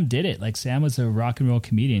and Sam did it. Like Sam was a rock and roll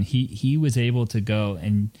comedian. He was able to go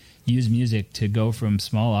and use music to go from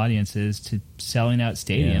small audiences to selling out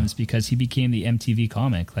stadiums because he became the MTV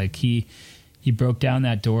comic. Like he broke down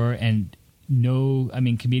that door and.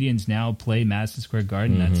 Comedians now play Madison Square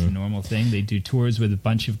Garden. That's the normal thing. They do tours with a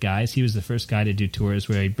bunch of guys. He was the first guy to do tours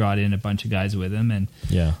where he brought in a bunch of guys with him. And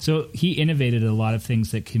so he innovated a lot of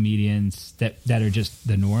things that comedians that are just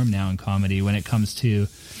the norm now in comedy when it comes to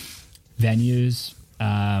venues,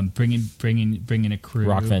 bringing a crew.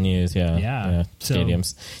 Rock venues,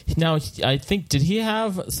 stadiums. So, now, I think, did he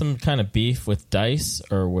have some kind of beef with Dice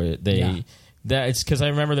or were they... Yeah. That it's because I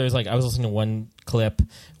remember there was I was listening to one clip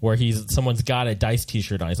where someone's got a Dice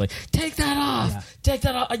t-shirt on. He's like, take that off, take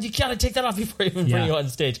that off. You gotta take that off before you even bring you on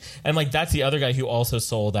stage. And like that's the other guy who also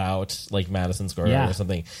sold out like Madison Square or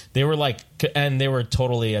something. They were and they were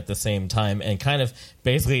totally at the same time and kind of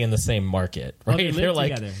basically in the same market, right?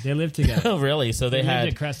 They lived together. Oh, really? So they had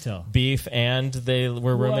lived at Crest Hill beef and they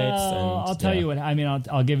were roommates. Well, I'll tell you what. I mean,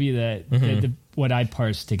 I'll give you the what I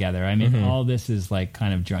parsed together. I mean, all this is like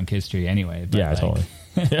kind of drunk history any but totally.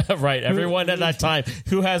 Yeah, right. Everyone at that time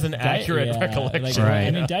who has an accurate recollection. Right.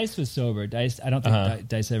 I mean, Dice was sober. Dice, I don't think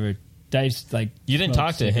Dice ever. Dice like you didn't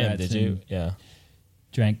talk to him, did you? Yeah.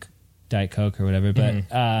 Drank Diet Coke or whatever, but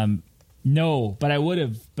no. But I would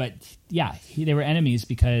have. But yeah, they were enemies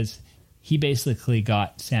because he basically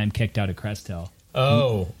got Sam kicked out of Crest Hill.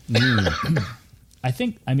 Oh. I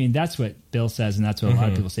think. I mean, that's what Bill says, and that's what a lot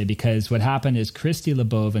of people say. Because what happened is Christy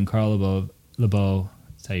LeBeau and Carl LeBeau.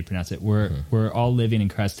 That's how you pronounce it. We're all living in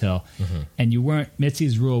Crest Hill, and you weren't.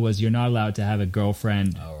 Mitzi's rule was you're not allowed to have a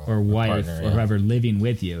girlfriend or wife partner, or whoever living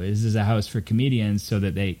with you. This is a house for comedians, so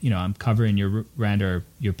that they, I'm covering your rent or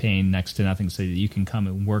you're paying next to nothing, so that you can come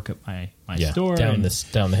and work at my store down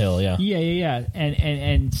the hill. Yeah.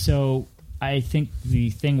 And so I think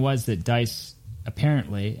the thing was that Dice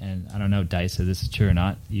apparently, and I don't know Dice if this is true or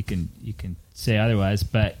not. You can say otherwise,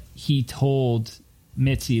 but he told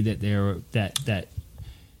Mitzi that that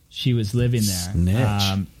she was living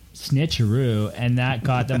there. Snitcheroo, and that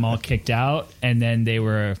got them all kicked out, and then they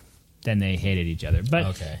hated each other.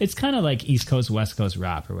 But it's kind of like East Coast, West Coast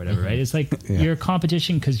rap or whatever, right? It's like you're a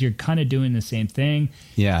competition because you're kind of doing the same thing.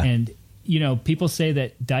 Yeah. And, people say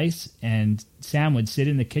that Dice and Sam would sit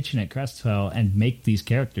in the kitchen at Crest Hill and make these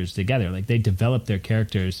characters together. Like they developed their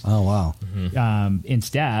characters. Oh, wow. In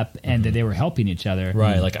step, and that they were helping each other.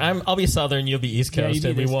 Right. Like I'll be Southern, you'll be East Coast,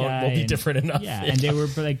 and we'll be different enough. Yeah. And they were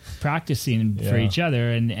like practicing for each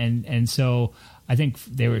other. And so I think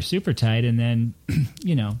they were super tight. And then,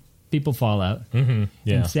 people fall out. Yeah.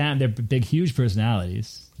 And Sam, they're big, huge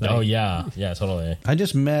personalities. Like, oh, yeah. Yeah, totally. I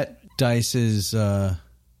just met Dice's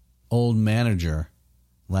old manager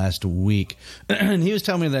last week, and he was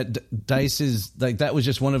telling me that Dice is like that was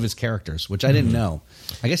just one of his characters, which I didn't know.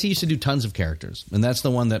 I guess he used to do tons of characters, and that's the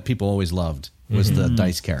one that people always loved was the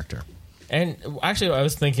Dice character. And actually, I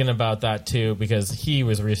was thinking about that too because he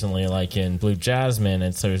was recently like in Blue Jasmine,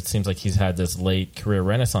 and so it seems like he's had this late career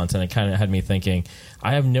renaissance, and it kind of had me thinking,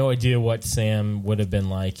 I have no idea what Sam would have been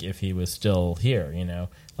like if he was still here.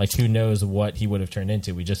 Like who knows what he would have turned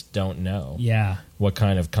into? We just don't know. Yeah. What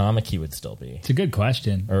kind of comic he would still be. It's a good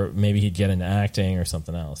question. Or maybe he'd get into acting or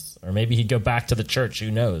something else. Or maybe he'd go back to the church. Who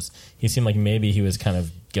knows? He seemed like maybe he was kind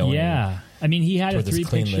of going. Yeah. I mean, he had a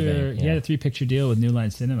 3-picture. He had a 3-picture deal with New Line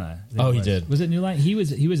Cinema. He did. Was it New Line? He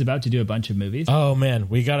was about to do a bunch of movies. Oh man,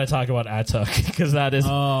 we got to talk about Atuk because that is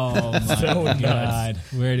so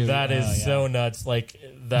nuts. Where do that is so nuts. Like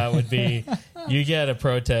that would be You get a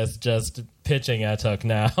protest just pitching Etuk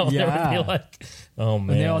now. Yeah. They would be like, oh, man.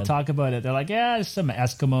 When they all talk about it, they're like, yeah, it's some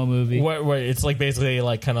Eskimo movie. What, it's like basically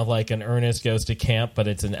like kind of like an Ernest Goes to Camp, but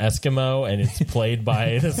it's an Eskimo, and it's played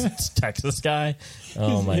by this Texas guy.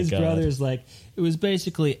 Oh, my God. His brother's like, it was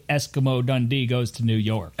basically Eskimo Dundee goes to New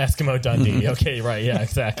York. Eskimo Dundee. Okay, right. Yeah,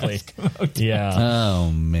 exactly. Yeah.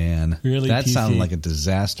 Oh, man. Really that PC. sounded like a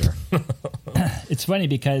disaster. It's funny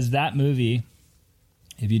because that movie,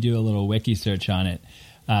 if you do a little wiki search on it,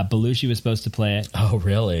 Belushi was supposed to play it. Oh,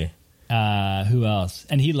 really? Who else?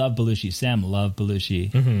 And he loved Belushi. Sam loved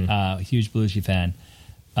Belushi. Huge Belushi fan.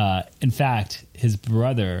 In fact, his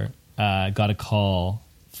brother got a call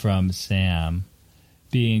from Sam,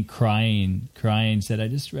 crying. Said, "I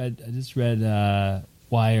just read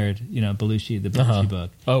Wired. Belushi, the Belushi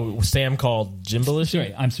book." Oh, Sam called Jim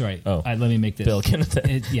Belushi. I'm sorry. Oh, let me make this. Bill,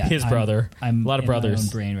 his brother. I'm a lot of brothers. In my own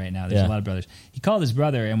brain right now. There's a lot of brothers. He called his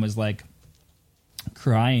brother and was like,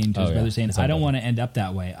 crying to his brother saying, I don't want to end up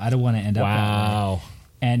that way. I don't want to end up that way.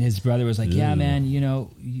 And his brother was like, yeah, man, you don't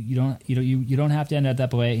have to end up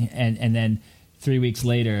that way. And then 3 weeks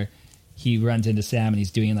later, he runs into Sam and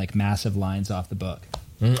he's doing like massive lines off the book.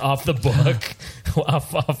 Off the book.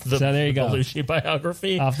 off the so there you go. Belushi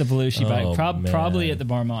biography. Off the Belushi biography. Probably at the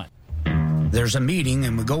Marmont. There's a meeting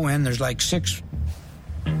and we go in, there's like six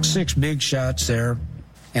big shots there.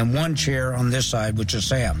 And one chair on this side, which is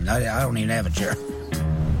Sam. I don't even have a chair.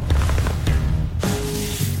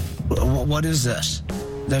 What is this?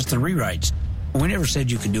 That's the rewrites. We never said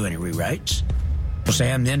you could do any rewrites. Well,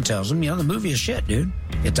 Sam then tells him, the movie is shit, dude.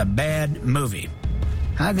 It's a bad movie.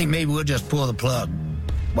 I think maybe we'll just pull the plug.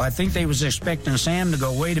 Well, I think they was expecting Sam to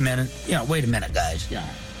go, wait a minute, guys. Yeah.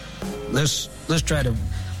 Let's try to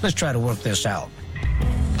work this out.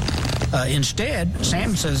 Instead,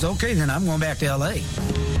 Sam says, okay, then I'm going back to L.A.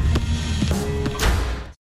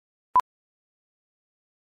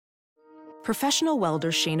 Professional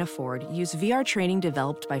welder Shayna Ford used VR training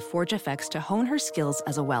developed by ForgeFX to hone her skills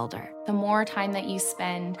as a welder. The more time that you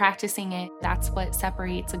spend practicing it, that's what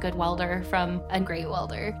separates a good welder from a great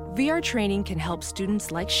welder. VR training can help students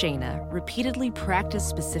like Shayna repeatedly practice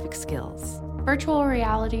specific skills. Virtual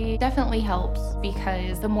reality definitely helps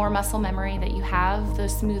because the more muscle memory that you have, the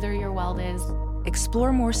smoother your weld is.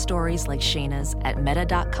 Explore more stories like Shayna's at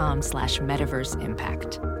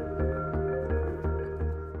meta.com/metaverseimpact.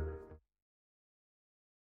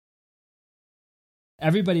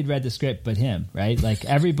 Everybody read the script but him, right? Like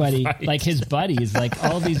everybody, right. Like his buddies, like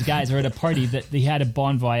all these guys were at a party that he had a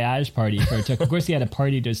bon voyage party for. Of course, he had a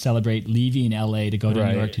party to celebrate leaving LA to go to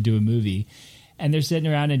New York to do a movie. And they're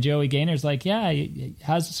sitting around and Joey Gaynor's like, yeah,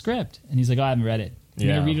 how's the script? And he's like, oh, I haven't read it. I'm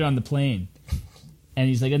going to read it on the plane. And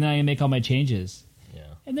he's like, and then I'm going to make all my changes. Yeah.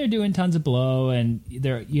 And they're doing tons of blow and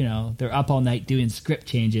they're up all night doing script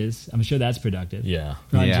changes. I'm sure that's productive. Yeah.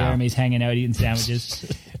 Ron Jeremy's hanging out eating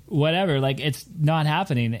sandwiches. Whatever, like it's not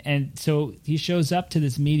happening. And so he shows up to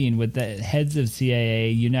this meeting with the heads of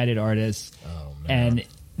CAA, United Artists, and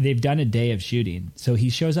they've done a day of shooting. So he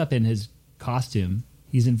shows up in his costume.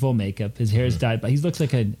 He's in full makeup. His hair's dyed, but he looks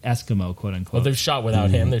like an Eskimo, quote unquote. Well, they've shot without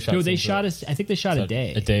him. They shot us. I think they shot a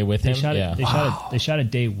day. A day with him. They shot a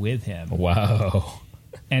day with him. Wow.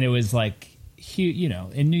 And it was like,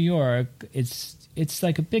 in New York, it's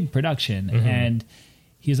like a big production, and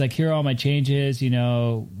he's like, here are all my changes.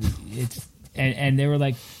 It's and they were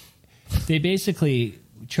like, they basically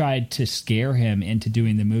tried to scare him into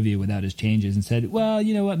doing the movie without his changes, and said, well,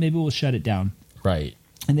 you know what, maybe we'll shut it down. Right.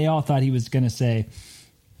 And they all thought he was going to say,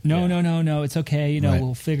 no, it's okay.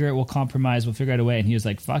 We'll figure it. We'll compromise. We'll figure out a way. And he was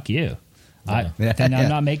like, fuck you. Then I'm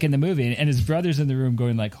not making the movie. And his brother's in the room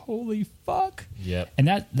going like, holy fuck. Yep.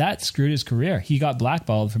 And that screwed his career. He got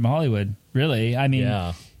blackballed from Hollywood. Really. I mean,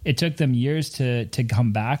 it took them years to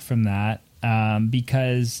come back from that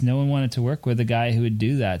because no one wanted to work with a guy who would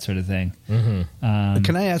do that sort of thing.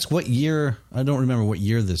 Can I ask what year? I don't remember what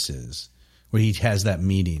year this is where he has that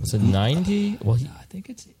meeting. Is it 90? Well, I think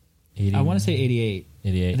it's 80. I want to say 88.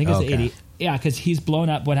 88. I think it's 80. Yeah, because he's blown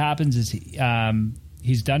up. What happens is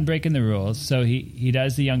he's done breaking the rules. So he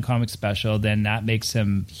does the Young Comics special. Then that makes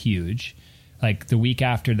him huge. Like the week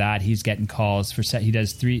after that, he's getting calls for set. He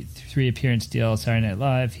does three appearance deals, Saturday Night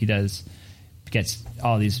Live. He gets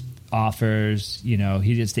all these offers. He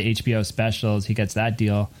does the HBO specials. He gets that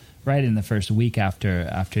deal right in the first week after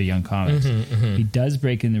Young Comics. He does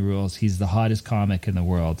breaking the rules. He's the hottest comic in the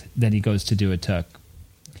world. Then he goes to do a Took.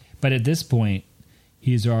 But at this point,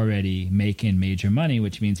 he's already making major money,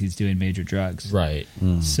 which means he's doing major drugs. Right.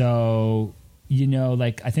 So,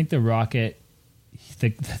 I think the rocket,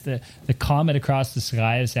 the comet across the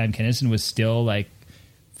sky of Sam Kinison was still like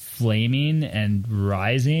flaming and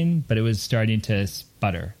rising, but it was starting to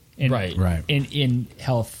sputter in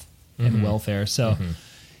health and welfare. So,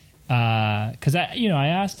 because I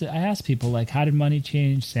asked people like, how did money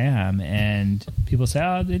change Sam? And people say,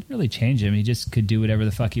 oh, it didn't really change him. He just could do whatever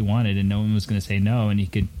the fuck he wanted, and no one was going to say no, and he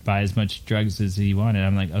could buy as much drugs as he wanted.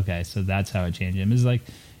 I'm like, okay, so that's how it changed him. It's like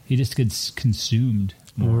he just consumed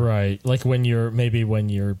more. Right, like when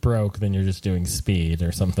you're broke, then you're just doing speed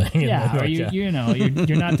or something. Yeah, or you're not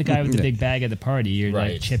the guy with the big bag at the party. You're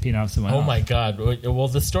like chipping off someone. Oh my god! Well,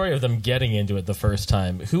 the story of them getting into it the first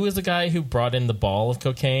time. Who was the guy who brought in the ball of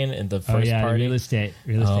cocaine in the first party? Real estate.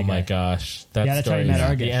 Oh my gosh, that story!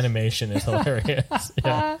 The animation is hilarious.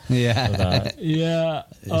 Yeah.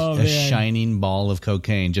 Oh a shining ball of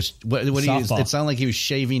cocaine. Just what he used, it sounded like he was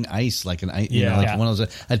shaving ice, like one of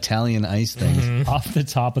those Italian ice things off the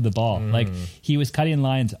top of the ball. Like he was cutting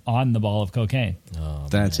lines on the ball of cocaine. Oh,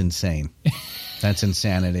 that's insane. That's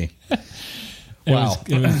insanity. Wow.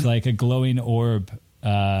 It was like a glowing orb.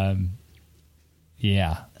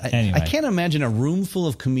 Anyway. I can't imagine a room full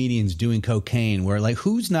of comedians doing cocaine where, like,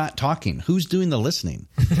 who's not talking? Who's doing the listening?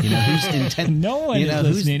 Who's intent? No one is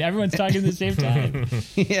listening. Everyone's talking at the same time.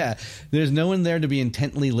 Yeah. There's no one there to be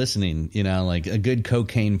intently listening, like a good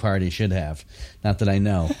cocaine party should have. Not that I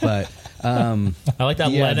know, but... I like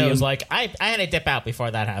that Leno's like, I had to dip out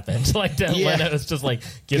before that happened. Like, Leno's just like,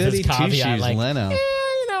 gives his caveat, like, Leno.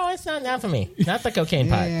 It's not for me. Not the cocaine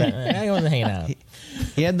part, but I wasn't hanging out.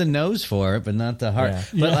 He had the nose for it, but not the heart.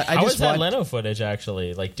 Yeah. But How was that Leno footage,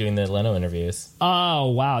 actually, like doing the Leno interviews? Oh,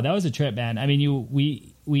 wow. That was a trip, man. I mean, I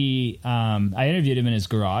interviewed him in his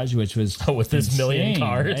garage, which was with his million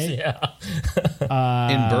cars, right? Yeah.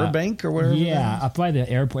 In Burbank or wherever? Yeah, up by the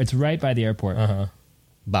airport. It's right by the airport.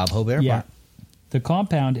 Bob Hope Airport? Yeah. The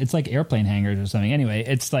compound, it's like airplane hangars or something. Anyway,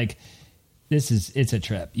 it's like, it's a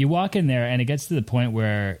trip. You walk in there and it gets to the point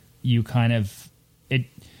where you kind of,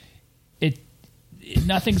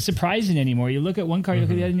 nothing's surprising anymore. You look at one car, you look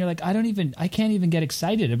at the other, and you're like, I can't even get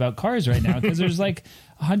excited about cars right now because there's like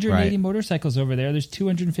 180 motorcycles over there. There's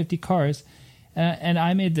 250 cars. And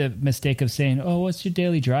I made the mistake of saying, oh, what's your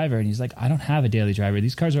daily driver? And he's like, I don't have a daily driver.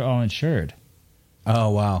 These cars are all insured. Oh,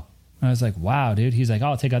 wow. I was like, wow, dude. He's like,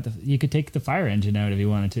 oh, you could take the fire engine out if you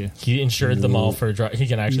wanted to. He insured them all for he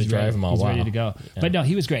can actually drive them all. He's ready to go. Yeah. But no,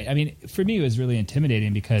 he was great. I mean, for me, it was really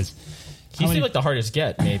intimidating because he seemed like the hardest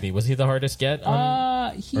get. Maybe was he the hardest get?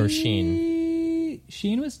 Or Sheen?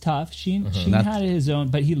 Sheen was tough. Sheen had his own,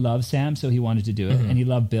 but he loved Sam, so he wanted to do it, and he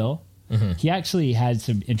loved Bill. He actually had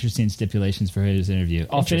some interesting stipulations for his interview.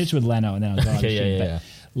 I'll finish with Leno, and then I'll go on to Sheen. But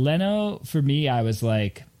Leno, for me, I was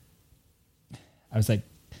like. I'm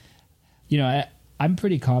a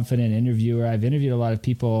pretty confident interviewer. I've interviewed a lot of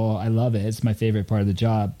people. I love it. It's my favorite part of the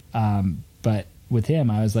job. But with him,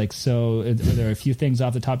 I was like, so are there a few things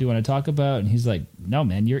off the top you want to talk about? And he's like, no,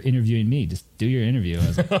 man, you're interviewing me. Just do your interview. I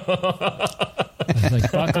was like,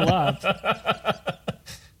 buckle up.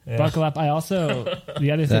 Yeah. Buckle up. I also,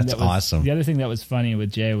 the other thing awesome. The other thing that was funny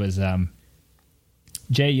with Jay was,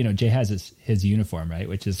 Jay has his uniform, right?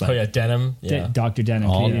 Which is like denim, Dr. Denim,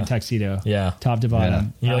 Canadian tuxedo, top to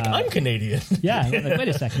bottom. You're like, I'm Canadian. I'm like, wait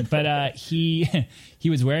a second, but he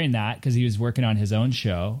was wearing that because he was working on his own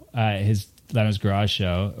show, his Leno's Garage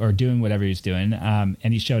show, or doing whatever he was doing, and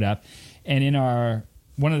he showed up. And in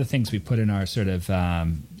one of the things we put in our sort of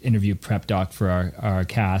interview prep doc for our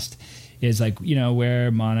cast is like,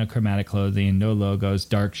 wear monochromatic clothing, no logos,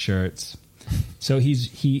 dark shirts. So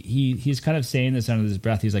he's kind of saying this under his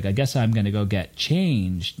breath. He's like, I guess I'm going to go get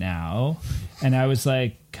changed now. And I was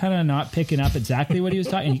like, kind of not picking up exactly what he was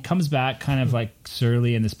talking. And he comes back kind of like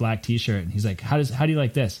surly in this black t-shirt. And he's like, how do you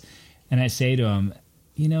like this? And I say to him,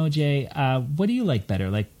 Jay, what do you like better?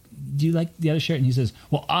 Like, do you like the other shirt? And he says,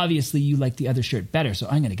 well, obviously you like the other shirt better. So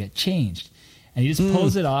I'm going to get changed. And he just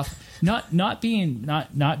pulls it off, not being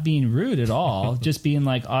rude at all, just being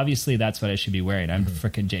like, obviously that's what I should be wearing. I'm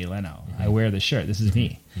frickin' Jay Leno. I wear the shirt. This is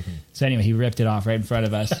me. So anyway, he ripped it off right in front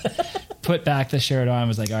of us, put back the shirt on,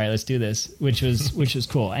 was like, all right, let's do this, which was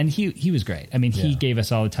cool. And he was great. I mean, he gave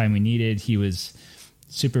us all the time we needed. He was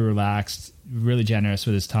super relaxed, really generous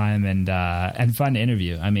with his time, and fun to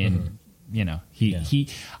interview. I mean,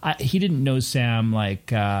 he didn't know Sam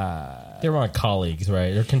like they were like colleagues,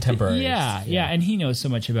 right? Or contemporaries. Yeah, and he knows so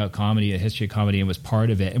much about comedy, the history of comedy, and was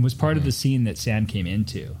part of it, and was part of the scene that Sam came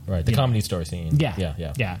into. Right, the Comedy Store scene.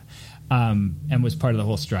 Yeah. And was part of the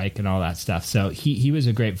whole strike and all that stuff. So he was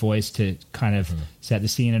a great voice to kind of set the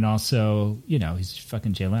scene, and also, he's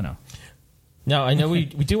fucking Jay Leno. Now, I know we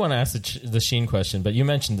do want to ask the Sheen question, but you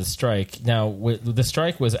mentioned the strike. Now, the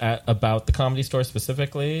strike was about the Comedy Store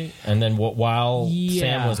specifically, and then while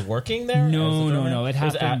Sam was working there? No. It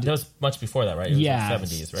happened. That was much before that, right? It was like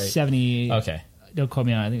 70s, right? 70. Okay. Don't quote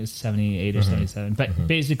me on it. I think it was 78 or 77. But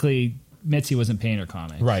basically, Mitzi wasn't paying her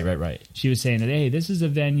comics. Right. She was saying that, hey, this is a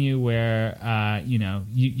venue where,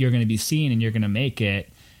 you're going to be seen and you're going to make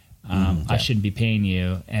it. I shouldn't be paying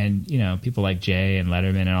you. And, people like Jay and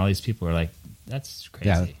Letterman and all these people were like, that's crazy.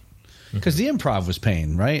 Yeah. Because the Improv was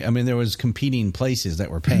paying, right? I mean, there was competing places that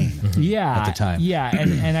were paying at the time. Yeah,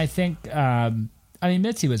 and I think,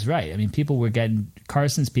 Mitzi was right. I mean,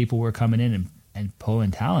 Carson's people were coming in and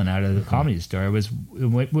pulling talent out of the Comedy Store. It was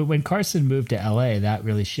when Carson moved to LA, that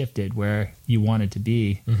really shifted where you wanted to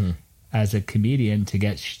be as a comedian to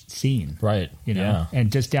get seen. Right. And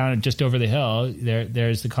just over the hill,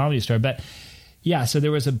 there's the Comedy Store. But yeah, so there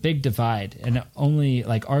was a big divide, and only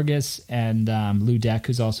like Argus and Lou Deck,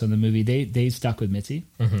 who's also in the movie, they stuck with Mitzi.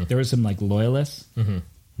 There were some like loyalists,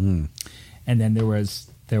 and then there was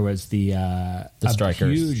the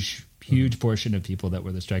strikers, huge portion of people that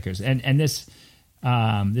were the strikers, and this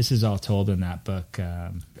is all told in that book.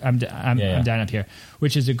 I'm down up here,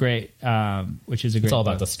 which is a great. It's all book.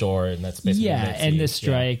 about the store, and that's basically Mitzi, and the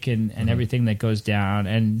strike and everything that goes down,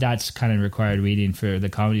 and that's kind of required reading for the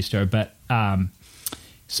Comedy Store, but.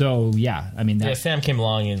 Sam came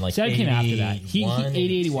along in like 80, came after that. He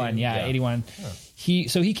 81, 81. Huh.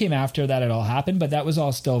 He came after that it all happened, but that was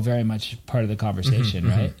all still very much part of the conversation,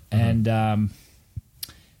 right? And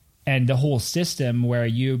the whole system where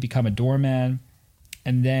you become a doorman,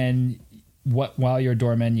 and then while you're a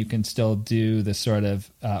doorman, you can still do the sort of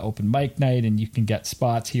open mic night, and you can get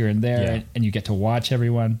spots here and there, and you get to watch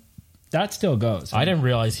everyone. That still goes. I didn't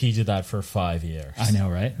realize he did that for 5 years. I know,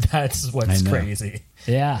 right? That's what's crazy.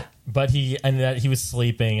 Yeah. But he was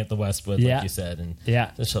sleeping at the Westwood, like you said, and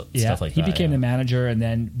stuff like that. He became the manager, and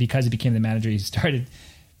then because he became the manager, he started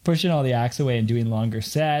pushing all the acts away and doing longer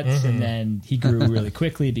sets, and then he grew really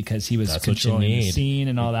quickly because he was controlling the scene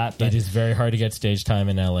and all that. But it is very hard to get stage time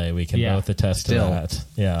in LA. We can both attest to that.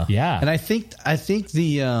 Yeah. And I think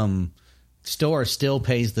the store still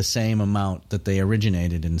pays the same amount that they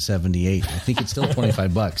originated in 78. I think it's still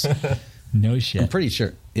 $25. No shit. I'm pretty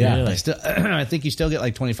sure. Yeah. Really? I think you still get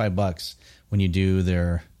like $25 when you do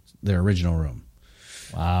their original room.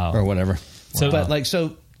 Wow. Or whatever. So, but like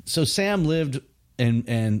so Sam lived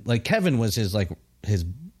and like Kevin was his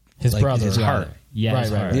brother, his heart. Yeah.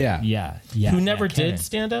 Right. Yeah. Who never did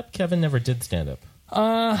stand up? Kevin never did stand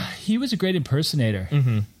up. He was a great impersonator.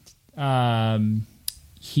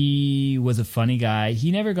 He was a funny guy.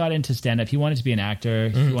 He never got into stand up. He wanted to be an actor.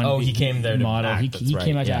 He came there to model. act. He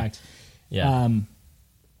came out to act. Yeah.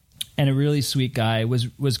 And a really sweet guy.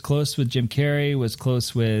 Was close with Jim Carrey.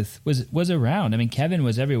 Was around. I mean, Kevin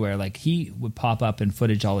was everywhere. Like he would pop up in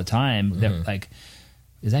footage all the time. That like,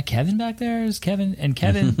 is that Kevin back there? Is Kevin? And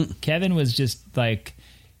Kevin was just like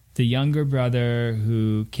the younger brother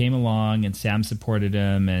who came along, and Sam supported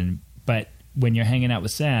him. But when you're hanging out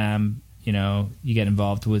with Sam, you get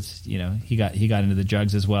involved with, he got into the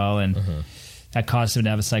drugs as well, and that caused him to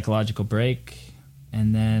have a psychological break.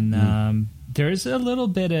 And then there's a little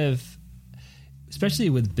bit of, especially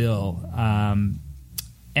with Bill and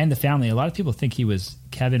the family, a lot of people think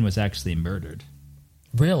Kevin was actually murdered.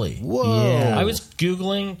 Really? Whoa. Yeah. I was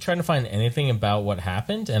Googling, trying to find anything about what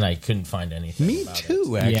happened, and I couldn't find anything. Me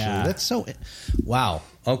too, actually. Yeah. That's so... Wow.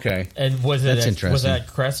 Okay. And That's interesting. Was that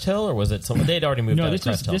Crest Hill, or was it someone? They'd already moved out of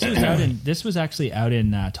Crest Hill. This was actually out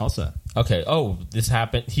in Tulsa. Okay. Oh, this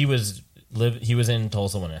happened. He was in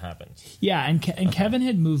Tulsa when it happened. Yeah, and Kevin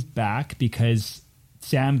had moved back because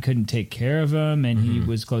Sam couldn't take care of him, and he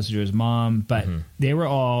was closer to his mom. But they were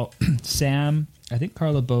all... Sam, I think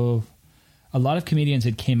Carla Bow... A lot of comedians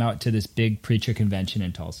had came out to this big preacher convention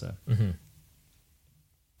in Tulsa.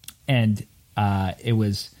 And it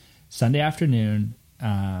was Sunday afternoon.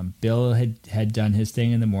 Bill had done his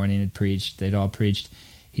thing in the morning, had preached. They'd all preached.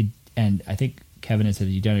 And I think Kevin had said,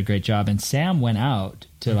 "You've done a great job." And Sam went out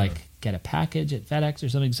to like get a package at FedEx or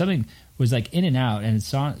something. Something was like in and out, and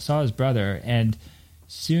saw his brother. And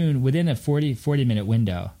soon, within a 40-minute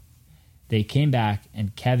window, they came back,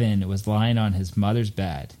 and Kevin was lying on his mother's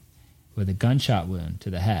bed with a gunshot wound to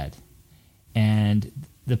the head. And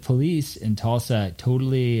the police in Tulsa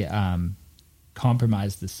totally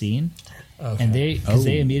compromised the scene. Okay. And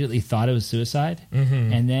they immediately thought it was suicide.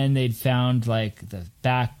 And then they'd found like the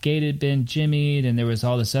back gate had been jimmied, and there was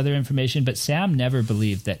all this other information. But Sam never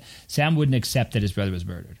believed that. Sam wouldn't accept that his brother was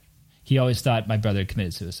murdered. He always thought my brother had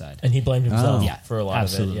committed suicide. And he blamed himself for a lot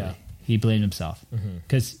absolutely. of it. Yeah. He blamed himself.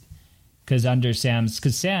 Because under Sam...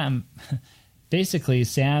 basically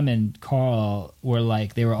Sam and Carl were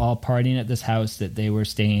like, they were all partying at this house that they were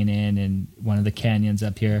staying in one of the canyons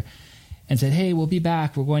up here, and said, hey, we'll be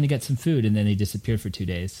back. We're going to get some food. And then they disappeared for 2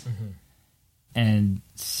 days. And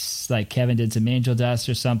like Kevin did some angel dust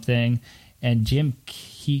or something. And Jim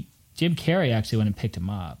Carrey actually went and picked him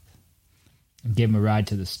up and gave him a ride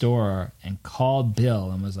to the store and called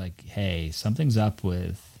Bill and was like, hey, something's up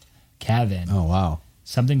with Kevin. Oh, wow.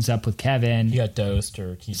 Something's up with Kevin. He got dosed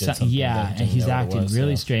or he did something. Yeah, and he's acting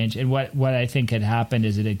really strange. And what I think had happened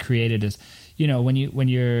is it had created this, you know, when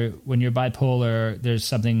you're bipolar, there's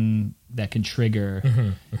something that can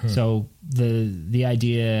trigger. So the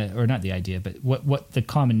idea, or not the idea, but what the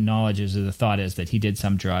common knowledge is, or the thought is, that he did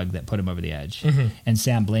some drug that put him over the edge, and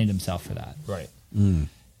Sam blamed himself for that. Right.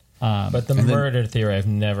 But the murder theory, I've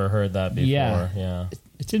never heard that before. Yeah.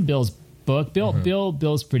 It's in Bill's book.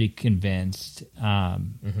 Bill's pretty convinced.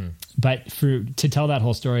 But to tell that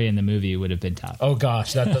whole story in the movie would have been tough. Oh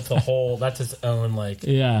gosh, that's his own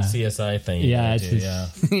CSI thing.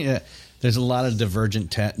 Yeah. There's a lot of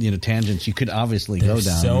divergent tangents you could obviously go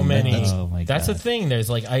down. So many. That's the thing.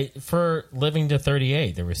 There's for living to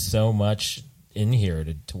 38, there was so much in here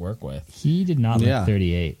to work with. He did not live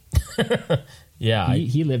 38. Yeah,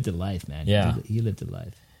 he lived a life, man. Yeah, he lived a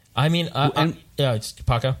life. I mean,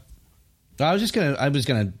 Paco. I was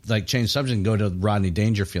gonna like change subject and go to Rodney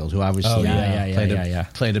Dangerfield, who obviously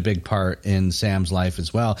played a big part in Sam's life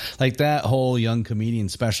as well. Like that whole young comedian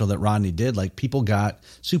special that Rodney did, like people got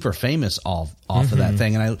super famous off of that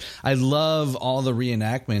thing. And I love all the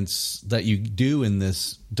reenactments that you do in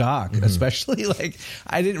this doc, especially like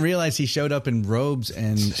I didn't realize he showed up in robes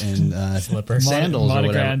and slippers, sandals, or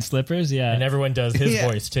whatever. Slippers, yeah. And everyone does his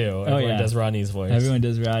voice too. Everyone does Rodney's voice. Everyone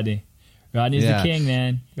does Rodney. Rodney's the king,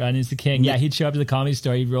 man. Rodney's the king. Yeah, he'd show up to the Comedy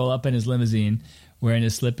Store. He'd roll up in his limousine, wearing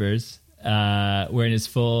his slippers, wearing his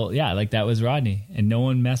full... Yeah, like that was Rodney. And no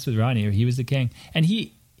one messed with Rodney. He was the king. And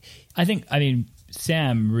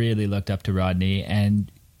Sam really looked up to Rodney. And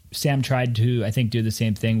Sam tried to, I think, do the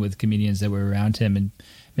same thing with comedians that were around him and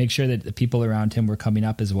make sure that the people around him were coming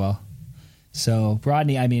up as well. So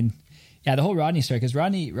Rodney, the whole Rodney story, because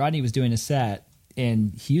Rodney was doing a set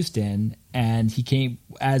in Houston, and he came,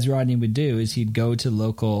 as Rodney would do, is he'd go to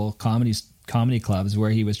local comedy clubs where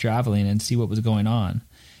he was traveling and see what was going on.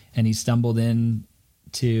 And he stumbled in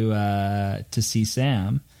to see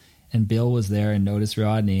Sam, and Bill was there and noticed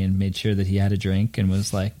Rodney and made sure that he had a drink and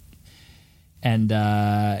was like, and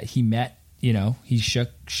he met, he shook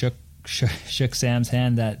Sam's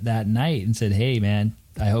hand that night and said, hey man,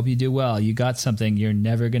 I hope you do well. You got something. You're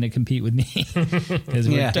never going to compete with me, because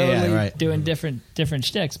we're totally doing different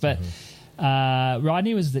shticks. But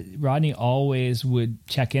Rodney always would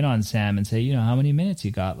check in on Sam and say, how many minutes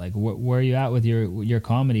you got? Like, where are you at with your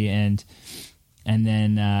comedy? And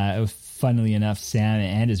then funnily enough, Sam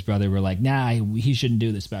and his brother were like, nah, he shouldn't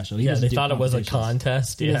do the special. They thought it was a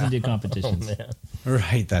contest. He doesn't do competitions. Oh,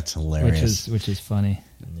 right, that's hilarious. Which is funny.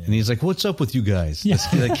 Yeah. And he's like, what's up with you guys? Yeah.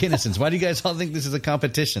 The Kinisons. Why do you guys all think this is a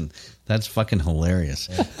competition? That's fucking hilarious.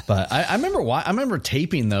 Yeah. But I remember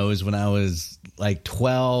taping those when I was like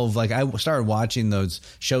 12. Like I started watching those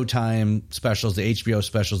Showtime specials, the HBO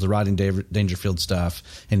specials, the Rodney Dangerfield stuff,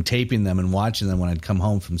 and taping them and watching them when I'd come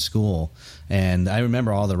home from school. And I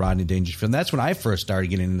remember all the Rodney Dangerfield. And that's when I first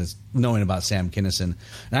started getting into knowing about Sam Kinison.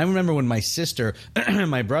 And I remember when my sister,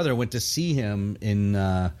 my brother, went to see him in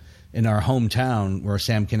our hometown where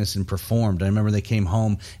Sam Kinison performed. I remember they came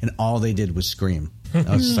home and all they did was scream.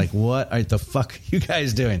 I was just like, what the fuck are you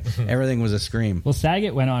guys doing? Everything was a scream. Well,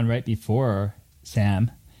 Saget went on right before Sam,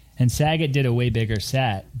 and Saget did a way bigger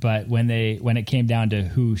set, but when it came down to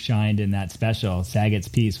who shined in that special, Saget's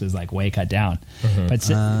piece was like way cut down. But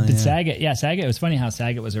Saget, it was funny how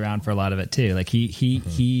Saget was around for a lot of it too. Like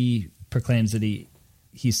he proclaims that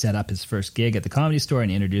he set up his first gig at the Comedy Store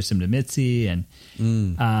and introduced him to Mitzi, and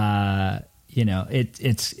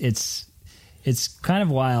it's kind of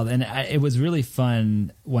wild, and it was really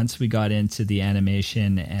fun once we got into the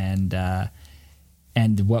animation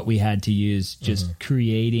and what we had to use, just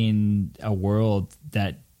creating a world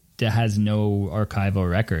that has no archival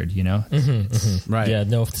record, Right? Yeah,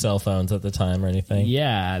 no cell phones at the time or anything.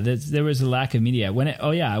 Yeah, there was a lack of media.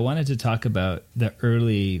 I wanted to talk about the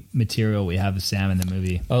early material we have of Sam in the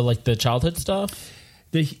movie. Oh, like the childhood stuff.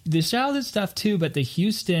 The childhood stuff too, but the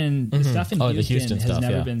Houston stuff in Houston has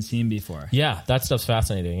never been seen before. Yeah, that stuff's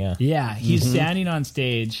fascinating. Yeah, he's standing on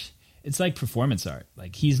stage. It's like performance art.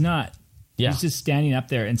 Like he's not. Yeah. He's just standing up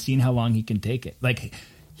there and seeing how long he can take it. Like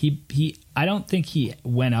he I don't think he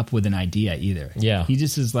went up with an idea either. Yeah. He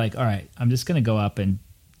just is like, all right, I'm just going to go up and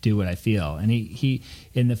do what I feel. And he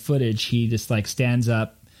in the footage, he just like stands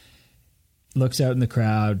up looks out in the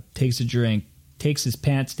crowd, takes a drink, takes his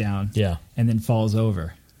pants down, and then falls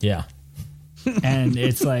over. Yeah. And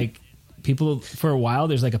it's like people, for a while,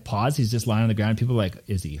 there's like a pause. He's just lying on the ground. People are like,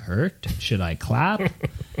 is he hurt? Should I clap?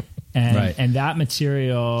 And that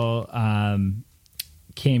material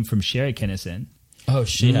came from Sherry Kinison. Oh,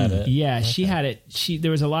 she had it. Yeah, okay. She had it.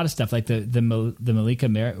 There was a lot of stuff like the Malika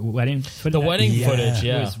wedding footage. The wedding footage,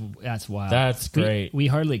 that's wild. That's great. We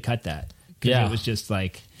hardly cut that. Yeah, it was just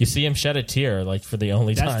like you see him shed a tear, like for the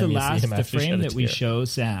only time. That's the frame that we show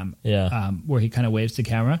Sam. Yeah, where he kind of waves to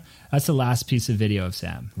camera. That's the last piece of video of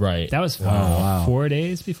Sam. Right. That was 4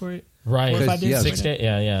 days before. Right. 4 or 5 days. 6 days.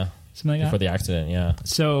 Yeah. Something like that before the accident. Yeah.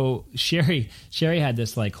 So Sherry had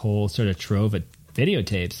this like whole sort of trove of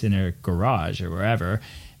videotapes in her garage or wherever.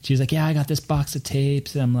 She's like, yeah, I got this box of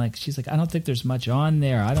tapes. And I'm like, she's like, I don't think there's much on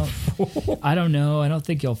there. I don't know. I don't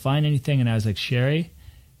think you'll find anything. And I was like, Sherry,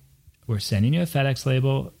 we're sending you a FedEx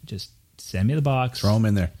label. Just send me the box. Throw them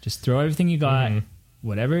in there. Just throw everything you got,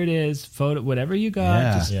 whatever it is, photo, whatever you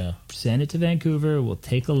got. Send it to Vancouver. We'll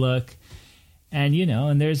take a look. And,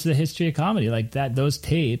 and there's the history of comedy like that. Those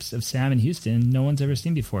tapes of Sam in Houston, no one's ever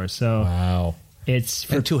seen before. So wow. It's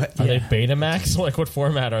for are they Betamax? Like what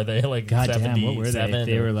format are they? Like goddamn, what were they?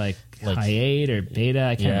 They were like high 8 or beta.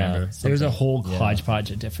 I can't remember. There was a whole hodgepodge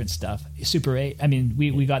of different stuff. Super 8. I mean,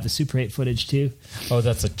 we got the Super 8 footage too. Oh,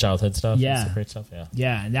 that's like childhood stuff. Yeah, Super 8 stuff.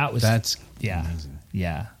 Yeah, and that's amazing.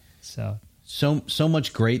 Yeah. So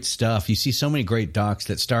much great stuff. You see so many great docs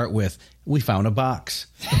that start with, we found a box.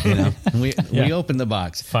 We opened the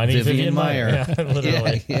box. Finding Vivian Meyer. Yeah,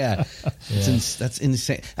 literally. Yeah. That's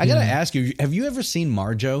insane. I got to ask you, have you ever seen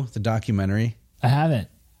Marjo, the documentary? I haven't.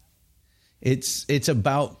 It's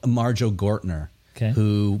about Marjo Gortner,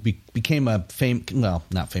 who became not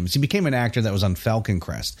famous. He became an actor that was on Falcon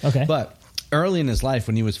Crest. Okay. But early in his life,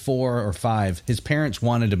 when he was 4 or 5, his parents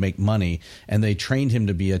wanted to make money, and they trained him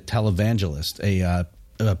to be a televangelist,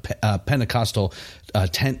 a Pentecostal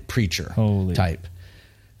tent preacher type.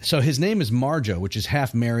 So his name is Marjo, which is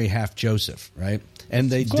half Mary, half Joseph, right? And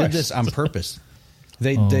they did this on purpose.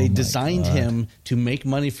 They designed him to make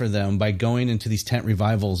money for them by going into these tent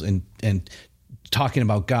revivals and talking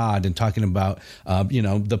about God and talking about,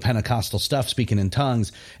 the Pentecostal stuff, speaking in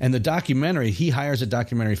tongues. And the documentary, he hires a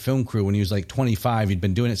documentary film crew when he was like 25. He'd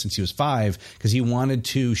been doing it since he was 5 because he wanted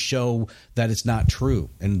to show that it's not true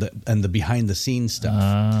and the behind the scenes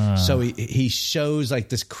stuff. So he shows like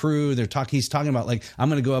this crew. He's talking about like, I'm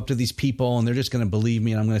going to go up to these people and they're just going to believe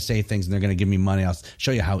me and I'm going to say things and they're going to give me money. I'll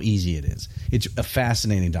show you how easy it is. It's a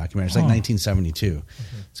fascinating documentary. It's like 1972.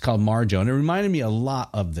 It's called Marjo. And it reminded me a lot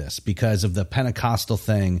of this because of the Pentecostal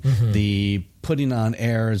thing, the putting on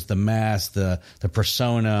airs, the mask, the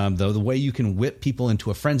persona, the way you can whip people into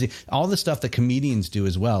a frenzy, all the stuff that comedians do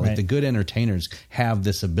as well. Right. Like the good entertainers have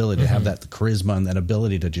this ability to have that charisma and that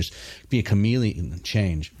ability to just be a chameleon and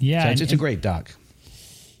change. Yeah. So it's a great doc.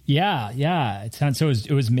 Yeah. It sounds, so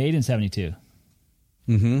it was made in 72.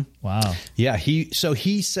 Wow. Yeah.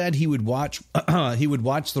 He said he would watch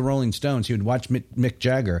the Rolling Stones. He would watch Mick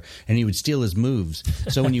Jagger and he would steal his moves.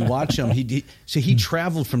 So when you watch him, he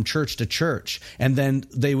traveled from church to church and then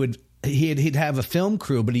he'd have a film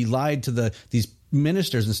crew, but he lied to these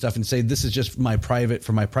ministers and stuff and say, this is just for my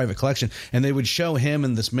private collection. And they would show him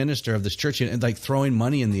and this minister of this church and like throwing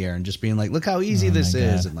money in the air and just being like, look how easy this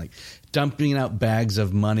is. And like dumping out bags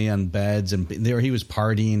of money on beds and there he was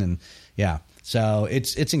partying and yeah. So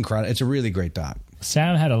it's incredible. It's a really great doc.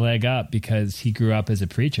 Sam had a leg up because he grew up as a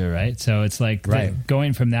preacher, right? So it's like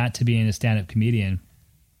going from that to being a stand-up comedian.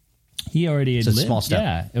 He already had lived. A small step.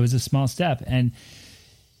 Yeah, it was a small step, and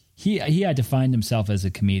he had to find himself as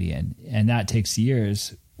a comedian, and that takes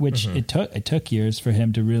years. Which it took years for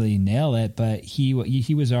him to really nail it, but he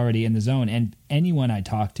was already in the zone. And anyone I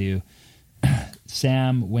talked to,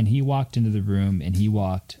 Sam, when he walked into the room and he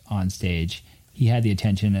walked on stage, he had the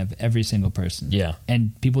attention of every single person. Yeah.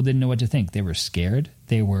 And people didn't know what to think. They were scared.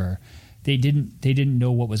 They didn't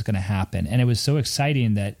know what was going to happen. And it was so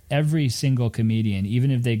exciting that every single comedian, even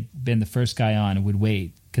if they'd been the first guy on, would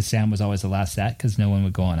wait because Sam was always the last set because no one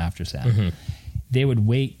would go on after Sam. They would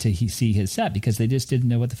wait to see his set because they just didn't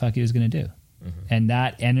know what the fuck he was going to do. And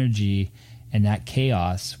that energy and that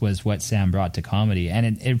chaos was what Sam brought to comedy.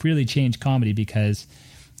 And it really changed comedy because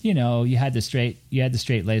you had the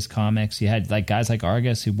straight laced comics. You had like guys like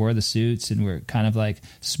Argus who wore the suits and were kind of like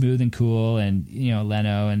smooth and cool, and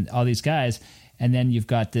Leno and all these guys. And then you've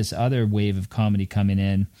got this other wave of comedy coming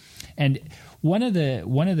in. And one of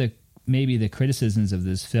the maybe the criticisms of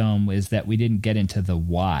this film is that we didn't get into the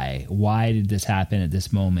why. Why did this happen at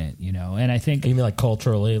this moment? You know, and I think you mean like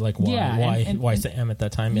culturally, like why? Yeah, why Sam at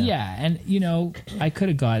that time? Yeah, and you know, I could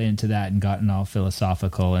have got into that and gotten all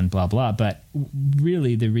philosophical and blah blah, but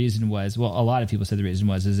really the reason was, well, a lot of people said the reason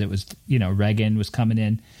was it was, you know, Reagan was coming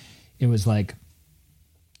in. It was like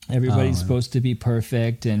everybody's supposed to be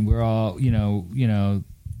perfect, and we're all,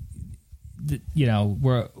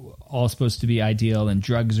 we're all supposed to be ideal, and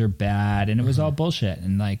drugs are bad, and it was all bullshit.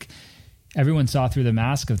 And like everyone saw through the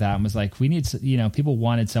mask of that and was like, we need, people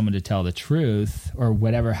wanted someone to tell the truth or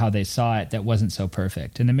whatever, how they saw it, that wasn't so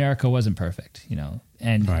perfect. And America wasn't perfect,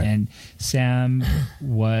 and Sam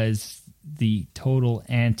was the total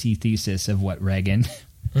antithesis of what Reagan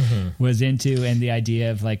was into, and the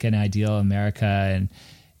idea of like an ideal America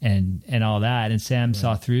and all that. And Sam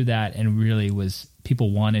saw through that, and really was,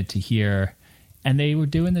 people wanted to hear. And they were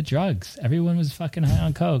doing the drugs. Everyone was fucking high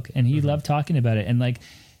on coke, and he loved talking about it. And like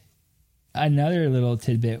another little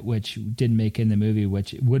tidbit, which didn't make it in the movie,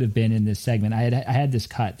 which would have been in this segment. I had this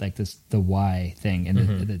cut, like the why thing,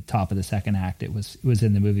 in the top of the second act. It was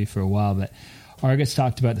in the movie for a while, but Argus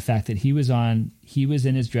talked about the fact that he was in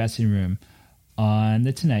his dressing room on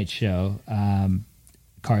the Tonight Show,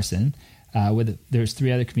 Carson, there's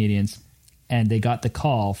 3 other comedians, and they got the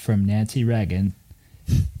call from Nancy Reagan.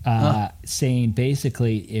 Saying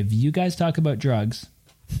basically, if you guys talk about drugs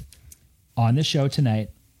on the show tonight,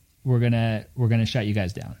 we're gonna shut you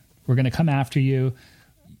guys down. We're gonna come after you.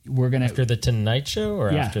 We're gonna after the Tonight Show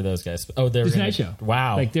or after those guys. Oh, they're the Tonight Show.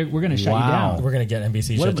 Wow, like we're gonna shut you down. We're gonna get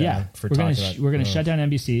NBC shut down for talking about. We're gonna shut down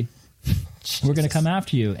NBC. We're gonna come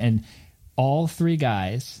after you. And all 3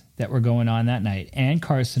 guys that were going on that night and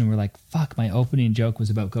Carson were like, "Fuck, my opening joke was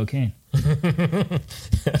about cocaine."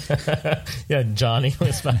 Yeah, Johnny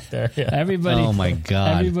was back there. Yeah. Everybody, oh my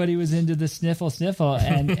god, everybody was into the sniffle,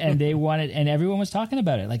 and they wanted, and everyone was talking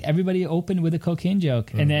about it. Like everybody opened with a cocaine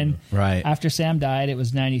joke, and then after Sam died, it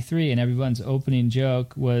was 93, and everyone's opening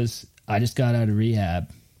joke was, "I just got out of rehab."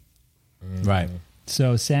 Right.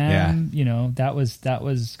 So Sam, that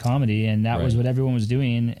was comedy, and that was what everyone was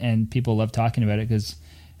doing, and people loved talking about it because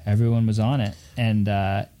everyone was on it. And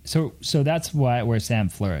so that's where Sam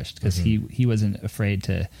flourished, because he wasn't afraid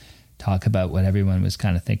to talk about what everyone was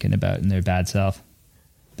kind of thinking about in their bad self.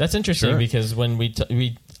 That's interesting because when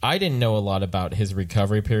I didn't know a lot about his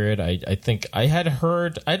recovery period. I think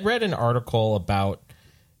I'd read an article about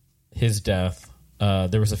his death.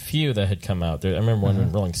 There was a few that had come out there. I remember one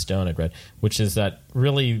in Rolling Stone I'd read, which is that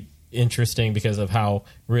really interesting because of how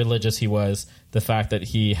religious he was. The fact that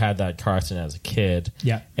he had that car accident as a kid.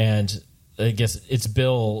 Yeah. And I guess it's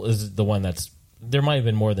Bill is the one that's, there might have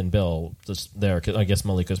been more than Bill just there. Cause I guess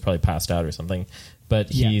Malika's probably passed out or something, but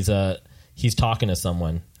he's talking to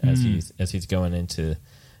someone as he's going into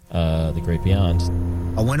the great beyond.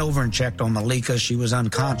 I went over and checked on Malika. She was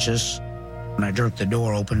unconscious. When I jerked the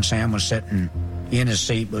door open, Sam was sitting in his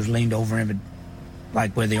seat, was leaned over him,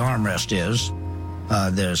 like where the armrest is.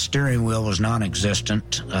 The steering wheel was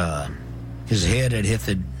non-existent. His head had hit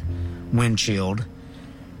the windshield.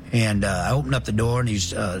 And I opened up the door, and he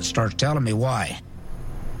starts telling me why.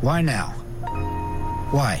 Why now?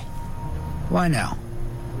 Why? Why now?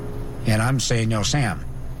 And I'm saying, Sam,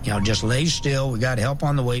 just lay still. We got help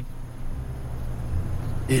on the way.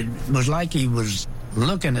 It was like he was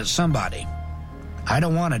looking at somebody. I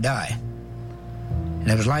don't want to die. And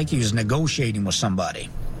it was like he was negotiating with somebody.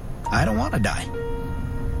 I don't want to die.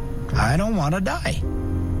 I don't want to die.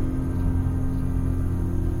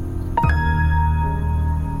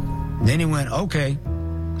 Then he went, okay,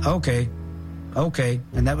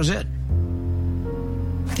 and that was it.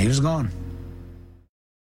 He was gone.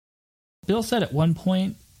 Bill said at one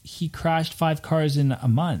point he crashed 5 cars in a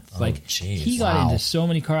month. He got into so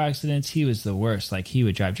many car accidents. He was the worst. Like, he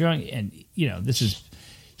would drive drunk, and this is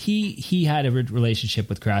he had a relationship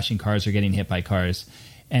with crashing cars or getting hit by cars.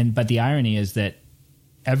 But the irony is that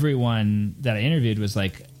everyone that I interviewed was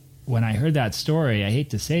like, when I heard that story, I hate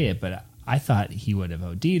to say it, but I thought he would have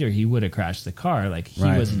OD'd or he would have crashed the car. Like,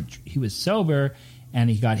 he was sober and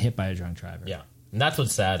he got hit by a drunk driver. Yeah. And that's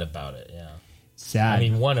what's sad about it. Yeah. Sad. I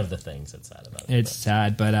mean, one of the things that's sad about it. It's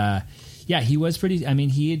sad, but he was pretty,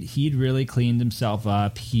 he'd really cleaned himself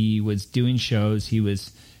up. He was doing shows. He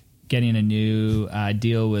was getting a new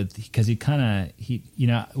deal with, because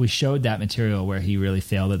we showed that material where he really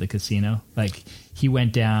failed at the casino. Like, he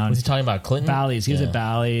went down. Was he talking about Clinton? Bally's. He was at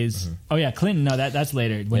Bally's. Mm-hmm. Oh yeah, Clinton. No, that's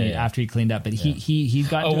later after he cleaned up. But he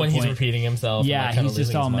got to a point, he's repeating himself. Yeah, he's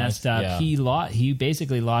just all messed up. Yeah. He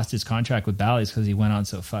basically lost his contract with Bally's because he went on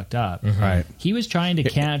so fucked up. Mm-hmm. Right. He was trying to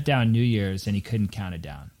count down New Year's and he couldn't count it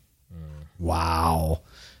down. Wow.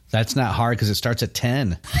 That's not hard because it starts at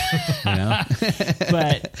 10. You know?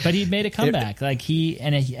 but he'd made a comeback. Like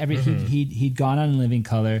he'd gone on Living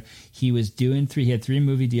Color. He was doing he had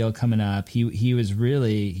 3-movie deal coming up.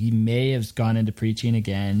 He may have gone into preaching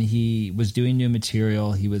again. He was doing new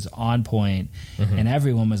material. He was on point, and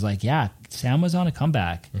everyone was like, "Yeah, Sam was on a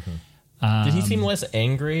comeback." Did he seem less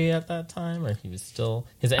angry at that time, or he was still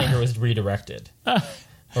his anger was redirected,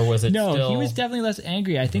 or was it? No, still... he was definitely less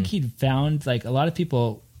angry. I think he'd found like a lot of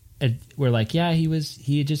people were like, yeah,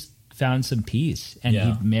 he had just found some peace, and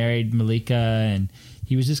he married Malika, and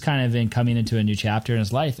he was just kind of coming into a new chapter in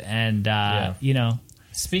his life. And you know,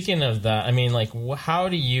 speaking of that, I mean, like, how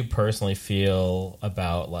do you personally feel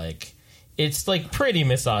about like? It's like pretty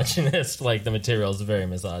misogynist. Like the material is very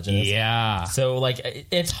misogynist. Yeah. So like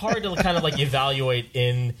it's hard to kind of like evaluate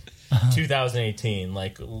in 2018,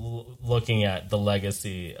 like looking at the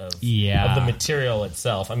legacy of the material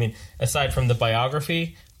itself. I mean, aside from the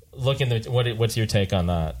biography, what's your take on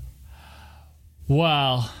that?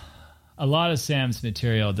 Well, a lot of Sam's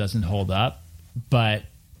material doesn't hold up, but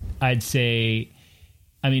I'd say,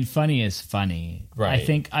 I mean, funny is funny.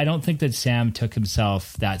 Right. I don't think that Sam took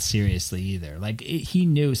himself that seriously either. Like he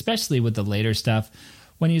knew, especially with the later stuff,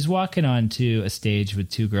 when he's walking onto a stage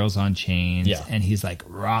with 2 girls on chains and he's like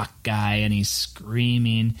rock guy and he's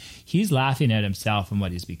screaming, he's laughing at himself and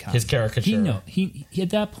what he's become. His caricature. He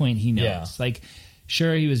at that point he knows. Yeah. Like,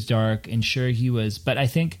 sure, he was dark and sure he was, but I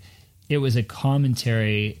think it was a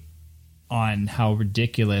commentary on how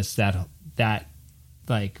ridiculous that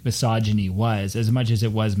like misogyny was, as much as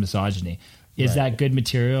it was misogyny. Is that good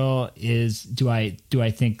material? Do I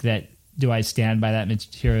stand by that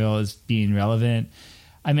material as being relevant?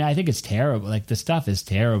 I mean, I think it's terrible. Like the stuff is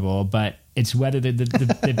terrible, but it's whether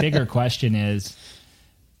the bigger question is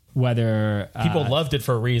whether people loved it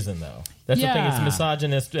for a reason, though. That's the thing. It's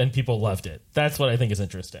misogynist, and people loved it. That's what I think is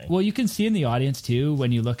interesting. Well, you can see in the audience too,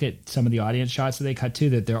 when you look at some of the audience shots that they cut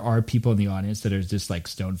to, that there are people in the audience that are just like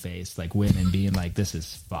stone faced, like women being like, "This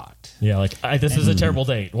is fucked." Yeah, like this is a terrible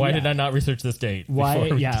date. Why did I not research this date? Why?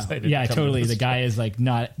 Yeah, totally. The guy is like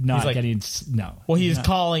not like, getting no. Well, he's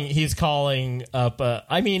calling up.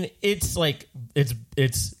 I mean, it's like it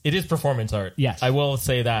is performance art. Yes, I will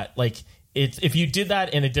say that. Like, if you did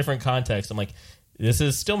that in a different context, I'm like, this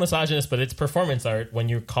is still misogynist, but it's performance art when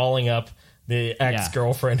you're calling up the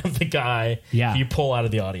ex-girlfriend of the guy you pull out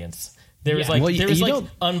of the audience. There's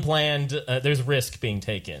unplanned, there's risk being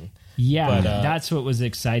taken. Yeah, but, that's what was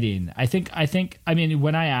exciting. I mean,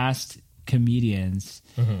 when I asked comedians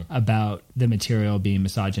about the material being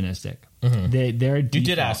misogynistic, you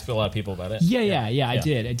did ask a lot of people about it. Yeah, I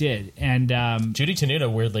did. And Judy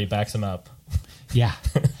Tenuta weirdly backs him up. Yeah.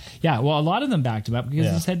 Yeah, well, a lot of them backed him up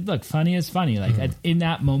because he said, look, funny is funny. Like in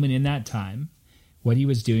that moment, in that time, what he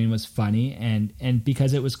was doing was funny. And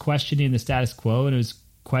because it was questioning the status quo and it was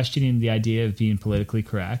questioning the idea of being politically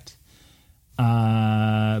correct.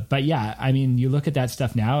 But yeah, I mean, you look at that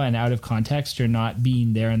stuff now and out of context or not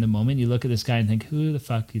being there in the moment, you look at this guy and think, who the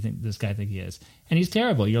fuck do you think this guy think he is? And he's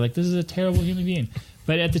terrible. You're like, this is a terrible human being.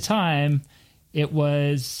 But at the time, it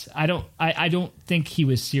was, I don't think he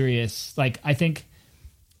was serious. Like, I think,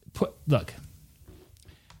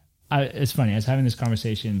 it's funny. I was having this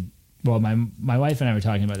conversation. Well, my wife and I were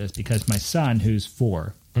talking about this because my son, who's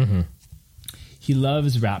 4, he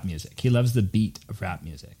loves rap music. He loves the beat of rap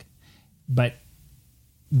music. But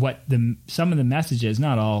some of the messages,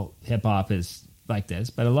 not all hip hop is like this,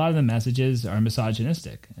 but a lot of the messages are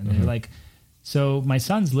misogynistic. And they're like, so my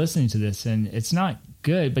son's listening to this and it's not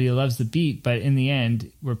good, but he loves the beat. But in the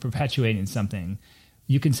end, we're perpetuating something.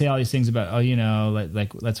 You can say all these things about,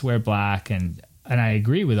 let's wear black. And I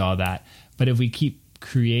agree with all that. But if we keep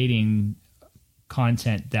creating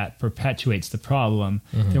content that perpetuates the problem,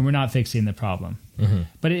 then we're not fixing the problem.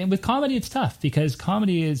 But with comedy, it's tough because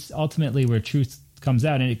comedy is ultimately where truth comes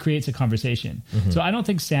out and it creates a conversation. So I don't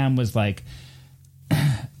think Sam was like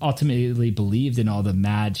ultimately believed in all the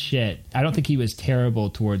mad shit. I don't think he was terrible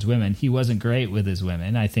towards women. He wasn't great with his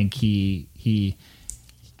women. I think he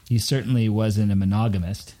certainly wasn't a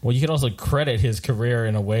monogamist. Well, you could also credit his career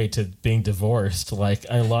in a way to being divorced. Like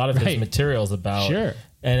a lot of his materials about,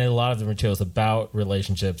 and a lot of the materials about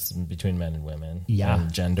relationships between men and women,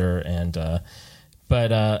 and gender, and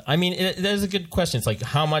but I mean, there's a good question. It's like,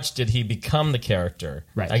 how much did he become the character?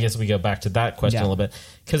 Right. I guess we go back to that question a little bit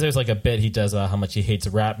because there's like a bit he does how much he hates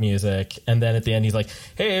rap music, and then at the end he's like,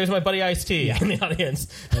 "Hey, here's my buddy Ice-T in the audience."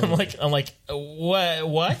 I'm like,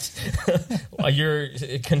 what? You're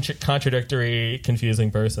a contradictory,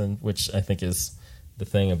 confusing person, which I think is the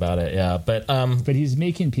thing about it. Yeah, but he's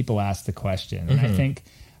making people ask the question, and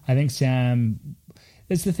I think Sam.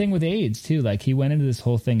 it's the thing with AIDS too. Like he went into this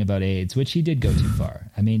whole thing about AIDS, which he did go too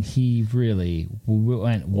far. I mean, he really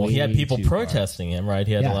went. Well, he had people too protesting him, right?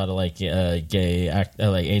 He had a lot of like AIDS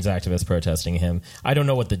activists protesting him. I don't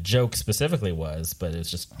know what the joke specifically was, but it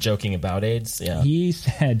was just joking about AIDS. Yeah, he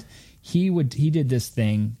said he did this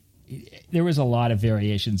thing. There was a lot of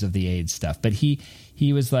variations of the AIDS stuff, but he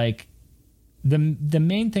was like the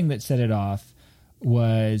main thing that set it off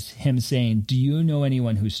was him saying, do you know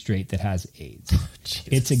anyone who's straight that has AIDS?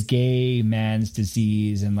 It's a gay man's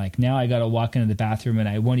disease. And like, now I got to walk into the bathroom and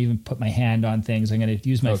I won't even put my hand on things. I'm going to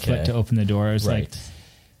use my foot to open the doors. Right. Like,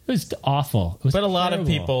 it was awful. It was but a lot of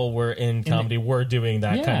people were in comedy were doing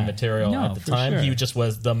that kind of material at the time. Sure. He just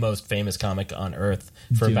was the most famous comic on earth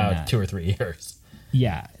for doing about 2 or 3 years.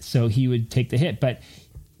 Yeah. So he would take the hit, but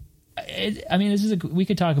we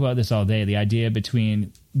could talk about this all day. The idea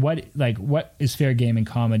between what is fair game in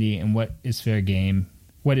comedy and what is fair game.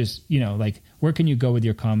 What is, where can you go with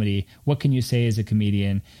your comedy? What can you say as a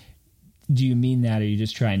comedian? Do you mean that? Or are you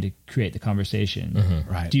just trying to create the conversation?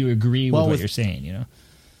 Mm-hmm. Right. Do you agree with what you're saying?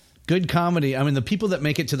 Good comedy. I mean, the people that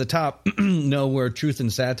make it to the top know where truth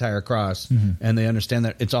and satire cross, and they understand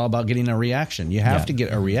that it's all about getting a reaction. You have to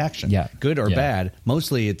get a reaction, good or bad.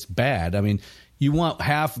 Mostly it's bad. I mean, you want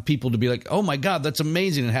half people to be like, oh my God, that's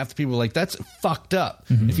amazing. And half the people are like, that's fucked up.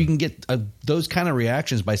 If you can get those kind of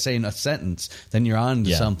reactions by saying a sentence, then you're on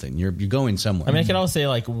to something. You're going somewhere. I mean, I can also say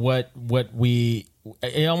like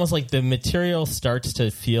it almost like the material starts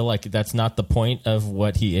to feel like that's not the point of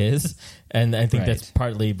what he is. And I think that's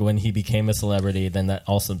partly when he became a celebrity, then that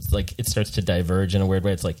also like it starts to diverge in a weird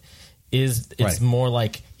way. It's like, it's more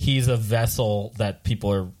like he's a vessel that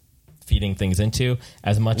people are feeding things into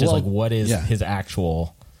as much as like what is his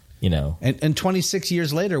actual, And 26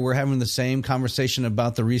 years later, we're having the same conversation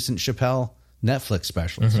about the recent Chappelle Netflix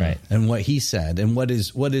specials, and what he said, and what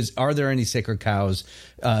is are there any sacred cows?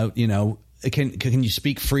 Can you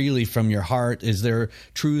speak freely from your heart? Is there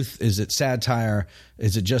truth? Is it satire?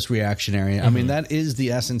 Is it just reactionary? I mean, that is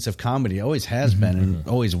the essence of comedy. It always has been and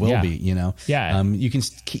always will be.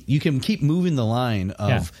 You can keep moving the line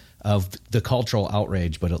of the cultural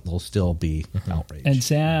outrage, but it will still be outrage. And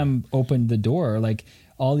Sam opened the door. Like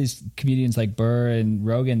all these comedians like Burr and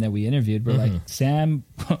Rogan that we interviewed were like, Sam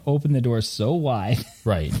opened the door so wide.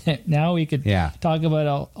 Right. That now we could talk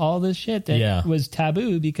about all this shit that was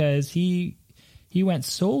taboo because he went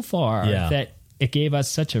so far that it gave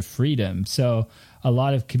us such a freedom. So a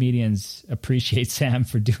lot of comedians appreciate Sam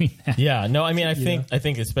for doing that. Yeah. No, I mean, I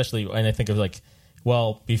think especially, and I think of like,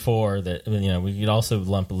 well, before that, we could also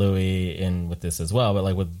lump Louis in with this as well, but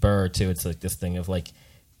like with Burr too, it's like this thing of like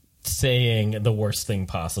saying the worst thing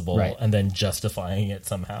possible and then justifying it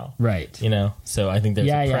somehow. Right. So I think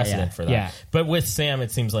there's a precedent for that. Yeah. But with Sam,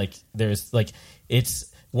 it seems like there's like,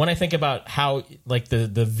 it's when I think about how like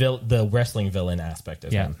the wrestling villain aspect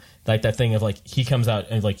of him, like that thing of like, he comes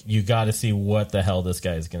out and like, you got to see what the hell this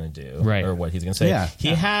guy is going to do or what he's going to say. Yeah. He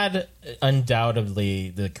had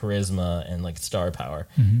undoubtedly the charisma and like star power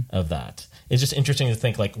of that. It's just interesting to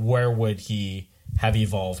think like, where would he have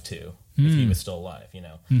evolved to if he was still alive,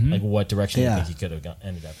 like what direction do you think he could have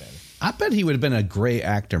ended up in? I bet he would have been a great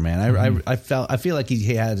actor, man. I feel like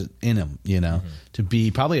he had it in him, to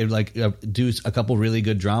be probably like do a couple really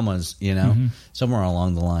good dramas, somewhere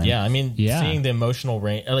along the line. Yeah, I mean, seeing the emotional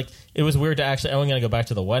range, like it was weird to actually. I'm going to go back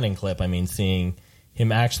to the wedding clip. I mean, seeing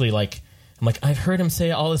him actually like, I'm like, I've heard him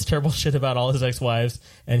say all this terrible shit about all his ex-wives,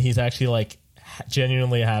 and he's actually like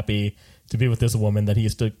genuinely happy to be with this woman that he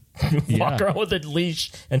used to walk around with a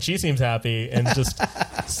leash, and she seems happy, and just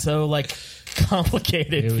so like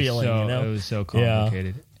complicated feeling. It was so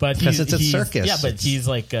complicated. Yeah. But because it's a circus. Yeah, but he's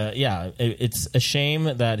like, it's a shame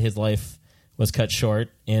that his life was cut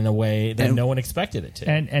short in a way that no one expected it to.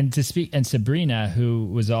 And to speak, and Sabrina, who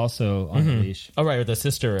was also on the leash. Oh, right, with the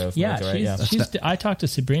sister of I talked to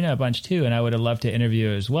Sabrina a bunch too, and I would have loved to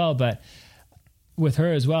interview her as well, but with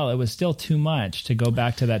her as well, it was still too much to go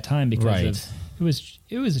back to that time because it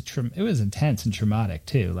was intense and traumatic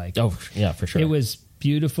too. Like, oh yeah, for sure. It was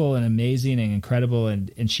beautiful and amazing and incredible,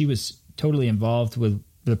 and she was totally involved with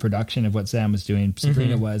the production of what Sam was doing.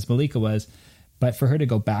 Sabrina was, Malika was, but for her to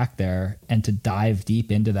go back there and to dive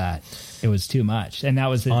deep into that, it was too much. And that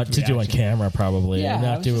was to do on camera, probably,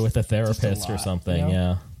 not do it with a therapist or something.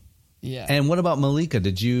 Yeah. And what about Malika?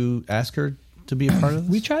 Did you ask her to be a part of this?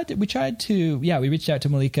 We reached out to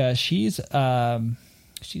Malika. She's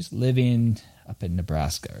living up in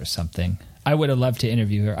Nebraska or something. I would have loved to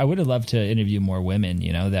interview her. I would have loved to interview more women,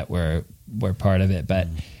 that were part of it. But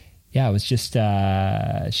it was just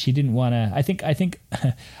she didn't want to. I think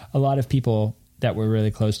a lot of people that were really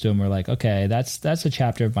close to him were like, okay, that's a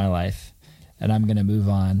chapter of my life. and I'm going to move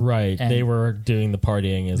on. Right. And they were doing the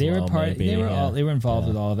partying as well. They were involved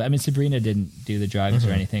with all of it. I mean, Sabrina didn't do the drugs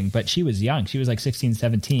or anything, but she was young. She was like 16,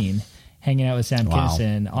 17, hanging out with Sam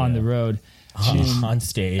Kinison on the road. On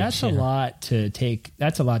stage. That's a lot to take.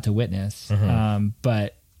 That's a lot to witness.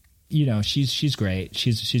 But you know, she's great.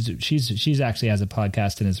 She's actually has a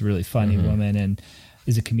podcast and is a really funny woman and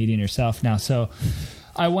is a comedian herself now. So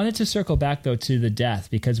I wanted to circle back though to the death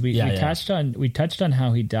because we touched on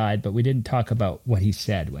how he died, but we didn't talk about what he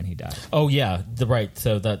said when he died. Oh yeah, right.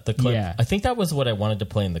 So the clip. Yeah. I think that was what I wanted to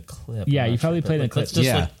play in the clip. Yeah, you probably played the clip. Let's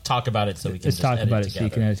just talk about it so we can let's talk about it so you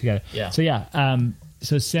can edit together. Yeah. So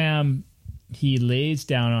so Sam, he lays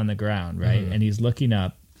down on the ground, right, and he's looking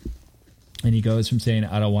up, and he goes from saying,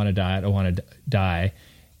 "I don't want to die, I don't want to die,"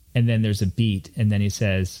 and then there's a beat, and then he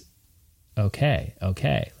says, "Okay, like,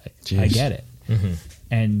 I get it."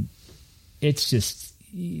 And it's just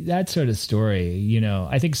that sort of story, you know.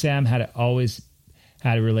 I think Sam always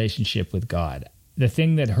had a relationship with God. The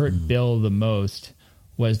thing that hurt Bill the most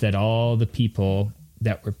was that all the people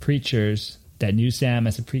that were preachers that knew Sam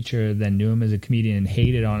as a preacher, then knew him as a comedian and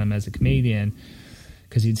hated on him as a comedian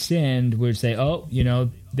because he'd sinned, would say, "Oh, you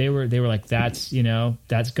know," they were like, "That's, you know,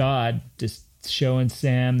 that's God just showing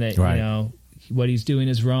Sam that you know what he's doing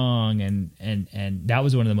is wrong," and that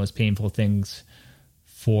was one of the most painful things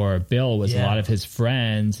for Bill was a lot of his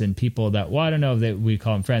friends and people that, well, I don't know if we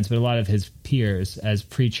call them friends, but a lot of his peers as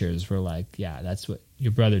preachers were like, "Yeah, that's what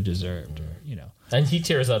your brother deserved," or, you know. And he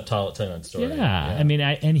tears up telling that story. Yeah, I mean,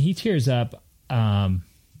 and he tears up.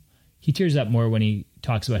 He tears up more when he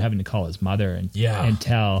talks about having to call his mother and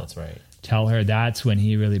tell her. That's when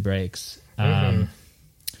he really breaks.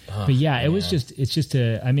 But yeah, it's just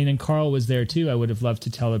I mean, and Carl was there too. I would have loved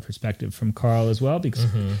to tell a perspective from Carl as well, because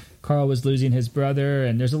Carl was losing his brother,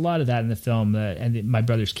 and there's a lot of that in the film. And my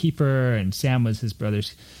brother's keeper, and Sam was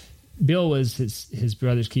Bill was his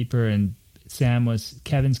brother's keeper, and Sam was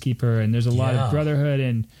Kevin's keeper, and there's a lot of brotherhood,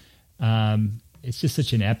 and it's just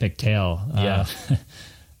such an epic tale.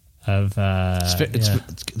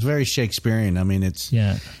 It's very Shakespearean. I mean, it's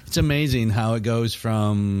amazing how it goes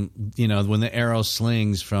from, you know, when the arrow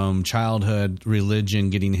slings from childhood religion,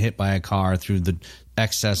 getting hit by a car, through the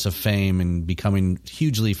excess of fame and becoming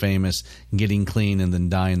hugely famous, getting clean, and then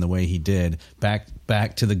dying the way he did,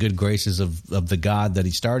 back to the good graces of the God that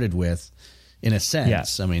he started with, in a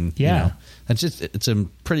sense. I mean, you know, it's a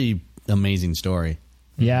pretty amazing story.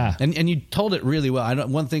 Yeah, and you told it really well.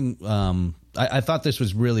 I thought this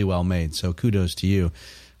was really well made, so kudos to you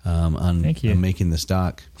on making this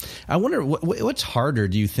doc. I wonder what's harder,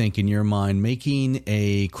 do you think, in your mind, making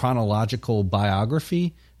a chronological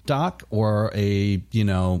biography doc or a, you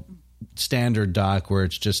know, standard doc where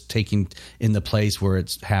it's just taking in the place where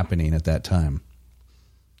it's happening at that time?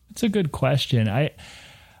 It's a good question.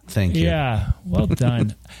 Thank you. Yeah, well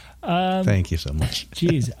done. Thank you so much.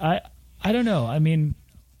 Geez, I don't know. I mean,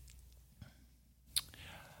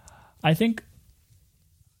 I think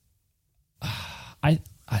I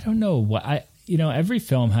don't know what every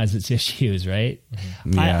film has its issues, right?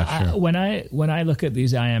 Yeah, sure. When I look at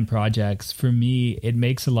these I AM projects, for me, it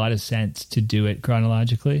makes a lot of sense to do it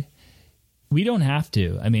chronologically. We don't have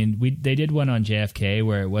to. I mean, they did one on JFK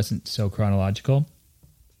where it wasn't so chronological.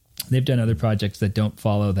 They've done other projects that don't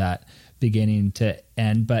follow that beginning to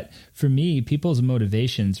end. But for me, people's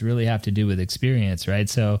motivations really have to do with experience, right?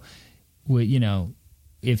 So,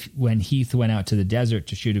 when Heath went out to the desert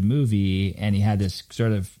to shoot a movie and he had this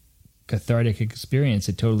sort of cathartic experience,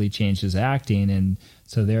 it totally changed his acting. And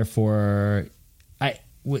so therefore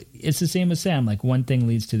it's the same as Sam, like one thing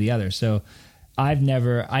leads to the other. So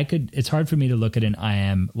it's hard for me to look at an I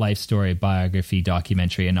AM life story, biography,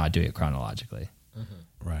 documentary and not do it chronologically.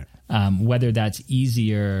 Right. Whether that's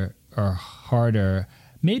easier or harder,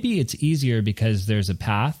 maybe it's easier because there's a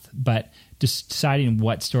path, but just deciding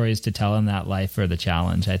what stories to tell in that life are the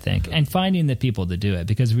challenge, I think, and finding the people to do it,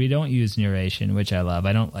 because we don't use narration, which I love.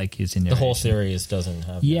 I don't like using narration. The whole series doesn't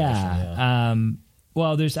have narration. Yeah.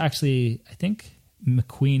 Well, there's actually, I think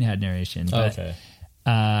McQueen had narration. But, okay.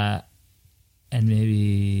 And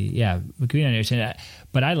maybe, McQueen had narration.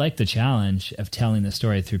 But I like the challenge of telling the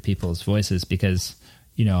story through people's voices because,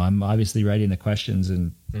 I'm obviously writing the questions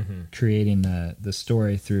and creating the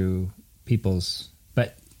story through people's,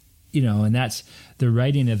 but and that's the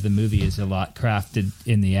writing of the movie is a lot crafted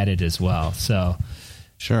in the edit as well. So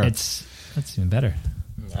sure, that's even better.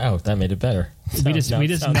 Oh, that made it better. We just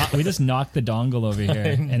knocked the dongle over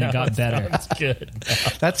here, and it got better. That's good.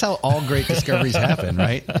 That's how all great discoveries happen,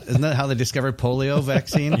 right? Isn't that how they discovered polio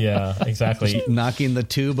vaccine? Yeah, exactly. Just knocking the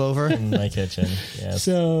tube over in my kitchen. Yes.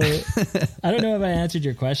 So I don't know if I answered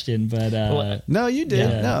your question, but no, you did.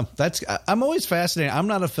 Yeah. No, I'm always fascinated. I'm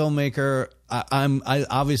not a filmmaker. I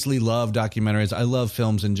obviously love documentaries. I love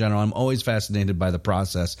films in general. I'm always fascinated by the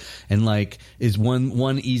process, and like, is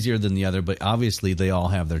one easier than the other? But obviously, they all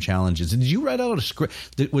have their challenges. Did you write out a script?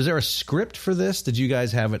 Was there a script for this? Did you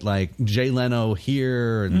guys have it like Jay Leno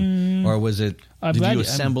here, or was it? Did you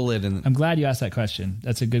assemble it? And I'm glad you asked that question.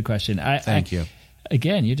 That's a good question. Thank you.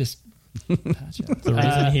 Again, you just. The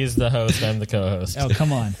reason he's the host, I'm the co-host. Oh,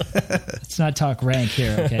 come on. Let's not talk rank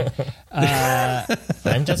here, okay?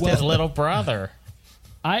 I'm just his little brother.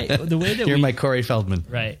 The way that You're my Corey Feldman.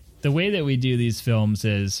 Right. The way that we do these films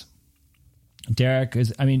is Derek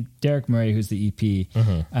Murray, who's the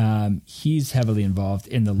EP, he's heavily involved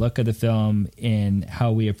in the look of the film, in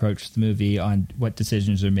how we approach the movie, on what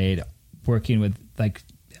decisions are made, working with, like,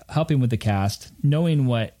 helping with the cast, knowing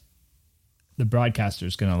what the broadcaster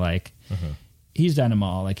is going to like. He's done them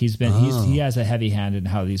all. Like, he has a heavy hand in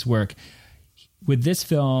how these work. With this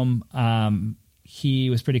film, he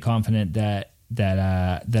was pretty confident that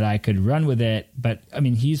I could run with it. But I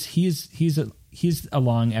mean, he's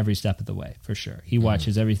along every step of the way, for sure. He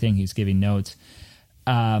watches everything. He's giving notes.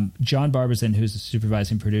 John Barbizon, who's the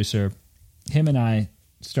supervising producer, him and I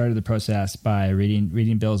started the process by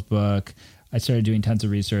reading Bill's book. I started doing tons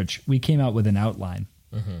of research. We came out with an outline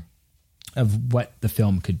of what the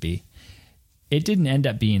film could be. It didn't end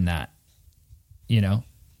up being that,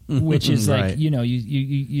 which is right. like,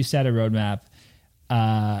 you set a roadmap,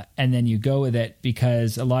 and then you go with it,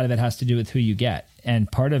 because a lot of it has to do with who you get. And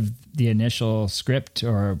part of the initial script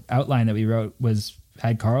or outline that we wrote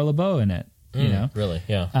had Carl LeBeau in it, Really?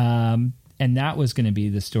 Yeah. And that was going to be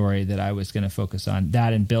the story that I was going to focus on,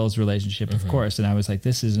 that and Bill's relationship, of course. And I was like,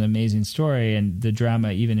 this is an amazing story, and the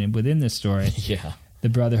drama even within this story. Yeah. The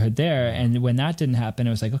brotherhood there. And when that didn't happen, it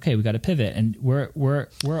was like, okay, we got to pivot. And we're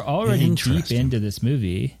already deep into this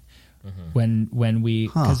movie when we,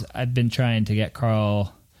 because I've been trying to get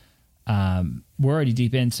Carl, we're already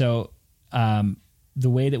deep in. So the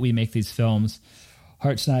way that we make these films,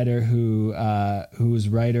 Hart Snyder, who's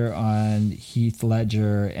writer on Heath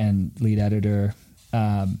Ledger and lead editor,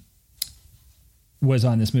 was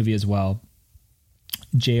on this movie as well.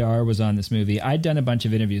 JR was on this movie. I'd done a bunch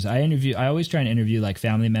of interviews. I always try and interview like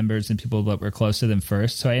family members and people that were close to them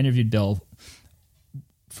first. So I interviewed Bill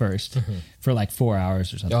first for like 4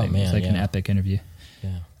 hours or something. Oh, man, it was like an epic interview.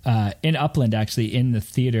 Yeah. In Upland, actually, in the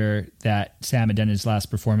theater that Sam had done his last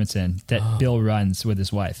performance in, that Bill runs with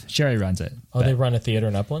his wife. Sherry runs it. Oh, they run a theater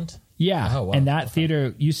in Upland? Yeah. Oh, wow. And that theater,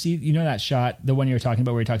 that shot, the one you were talking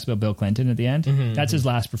about where he talks about Bill Clinton at the end? That's his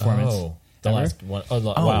last performance. Oh, the last one. Oh,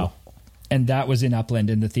 wow. And that was in Upland,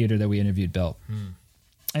 in the theater that we interviewed Bill.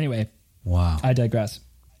 Anyway. Wow. I digress.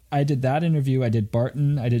 I did that interview. I did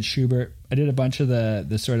Barton. I did Schubert. I did a bunch of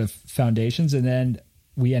the sort of foundations. And then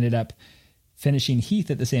we ended up finishing Heath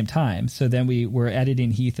at the same time. So then we were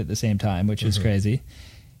editing Heath at the same time, which is crazy.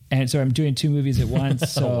 And so I'm doing 2 movies at once.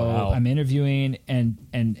 So wow. I'm interviewing and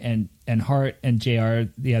Hart and JR,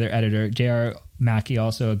 the other editor, JR Mackey,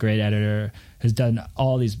 also a great editor, has done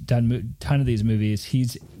ton of these movies.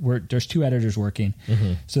 There's 2 editors working.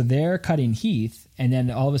 So they're cutting Heath. And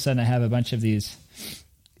then all of a sudden I have a bunch of these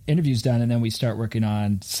interviews done. And then we start working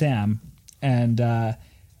on Sam. And a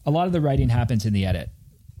lot of the writing happens in the edit.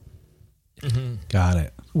 Got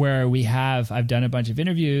it. Where I've done a bunch of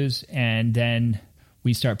interviews, and then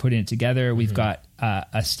we start putting it together. We've got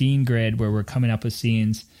a scene grid where we're coming up with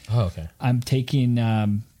scenes. Oh, okay. I'm taking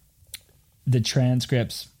the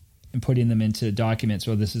transcripts and putting them into documents.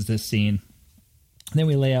 Well, this is this scene. And then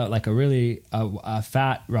we lay out like a really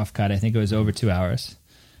fat rough cut. I think it was over 2 hours.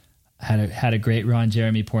 Had a great Ron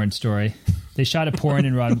Jeremy porn story. They shot a porn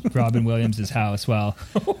in Robin Williams' house. Well,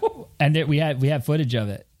 and we have footage of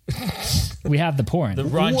it. We have the porn. The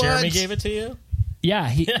Ron Jeremy gave it to you? Yeah,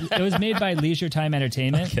 it was made by Leisure Time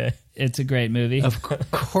Entertainment. Okay. It's a great movie. Of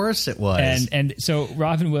course it was. And so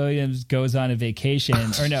Robin Williams goes on a vacation,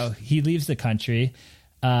 or no, he leaves the country.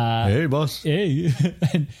 Hey, boss. Hey.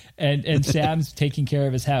 and Sam's taking care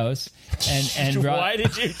of his house. And why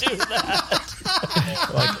did you do that?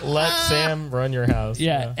 Like, let Sam run your house.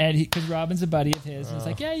 Yeah. And because Robin's a buddy of his, and he's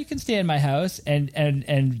like, yeah, you can stay in my house. And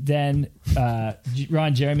then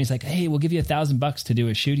Ron Jeremy's like, hey, we'll give you $1,000 to do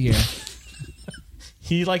a shoot here.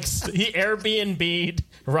 He Airbnb'd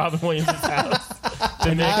Robin Williams' house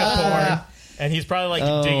to make a porn. And he's probably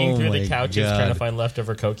like digging through the couches trying to find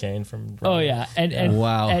leftover cocaine from. Oh yeah, and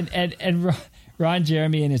wow, and Ron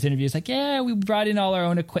Jeremy in his interview is like, yeah, we brought in all our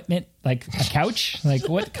own equipment, like a couch. Like,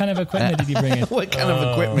 what kind of equipment did you bring in? What kind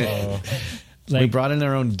of equipment? Like, we brought in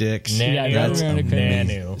our own dicks. Yeah, brought in our own equipment.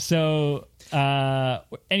 Nanu. So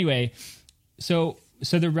anyway, so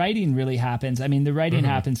the writing really happens. I mean, the writing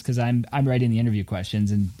happens because I'm writing the interview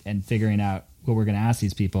questions and figuring out what we're going to ask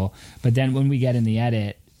these people. But then when we get in the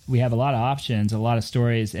edit, we have a lot of options, a lot of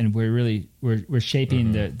stories, and we're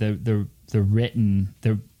shaping the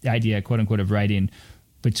idea, quote unquote, of writing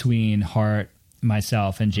between Hart,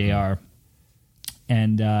 myself, and JR,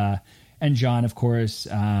 and John, of course,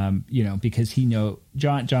 because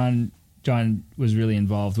John was really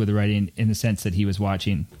involved with the writing in the sense that he was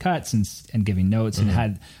watching cuts and giving notes and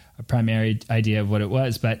had a primary idea of what it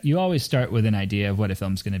was. But you always start with an idea of what a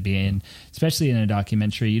film's going to be, and especially in a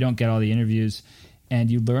documentary, you don't get all the interviews. And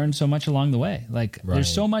you learn so much along the way. Like there's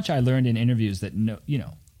so much I learned in interviews that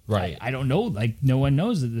I don't know. Like no one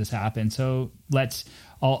knows that this happened. So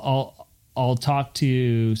I'll talk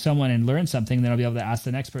to someone and learn something. Then I'll be able to ask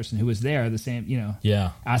the next person who was there the same.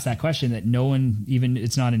 Ask that question that no one even.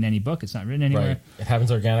 It's not in any book. It's not written anywhere. Right. It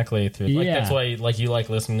happens organically through. That's why you like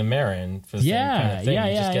listening to Marin for the same kind of thing.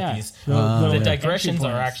 You just get these. The digressions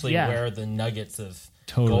are actually where the nuggets of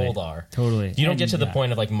gold are. Totally. You don't get to the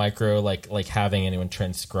point of like micro, like having anyone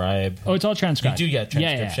transcribe. Oh, it's all transcribed. You do get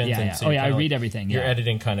transcriptions. Yeah. So I read everything. You're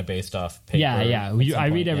editing kind of based off paper. I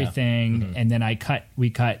read everything, and then we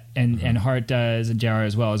cut, and Hart does, and JR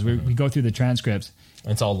as well. As we go through the transcripts.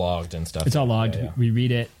 It's all logged and stuff. It's all logged. Yeah. We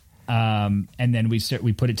read it, and then we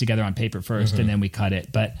put it together on paper first, and then we cut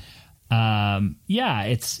it. But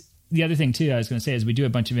it's the other thing too. I was going to say is we do a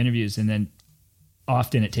bunch of interviews, and then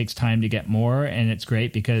often it takes time to get more, and it's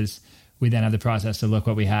great because we then have the process to look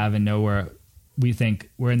what we have and know where we think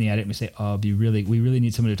we're in the edit, and we say, we really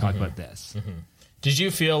need someone to talk about this. Did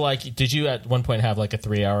you at one point have like a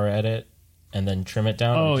 3-hour edit and then trim it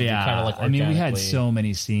down? Oh yeah. Kind of like we had so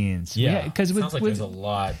many scenes. Yeah. Because sounds like there's a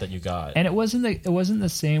lot that you got. And it wasn't the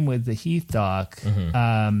same with the Heath doc,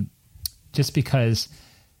 just because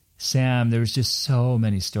Sam, there was just so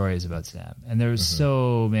many stories about Sam, and there was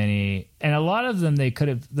so many, and a lot of them they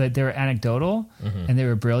were anecdotal, and they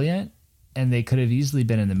were brilliant, and they could have easily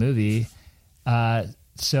been in the movie.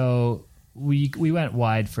 So we went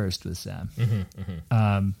wide first with Sam.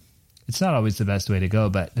 It's not always the best way to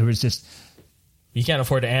go, but there was just you can't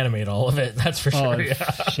afford to animate all of it. That's for sure.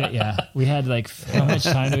 Shit, yeah. We had like how much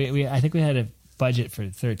time do we? I think we had a budget for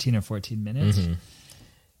 13 or 14 minutes.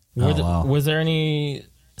 Was there any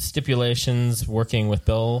stipulations working with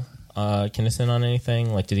Bill Kinison on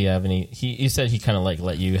anything? Like, did he have any? You said he kind of like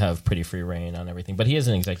let you have pretty free reign on everything, but he is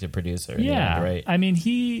an executive producer. Yeah, end, right. I mean,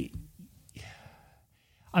 he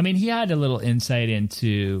had a little insight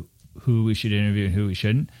into who we should interview and who we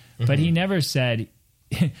shouldn't, but he never said.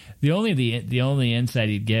 The only insight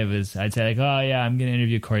he'd give is I'd say like, oh yeah, I'm going to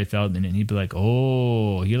interview Corey Feldman, and he'd be like,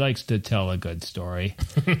 oh, he likes to tell a good story.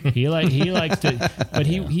 he likes to, but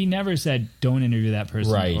he never said don't interview that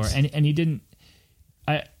person, right? And he didn't.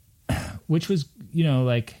 Which was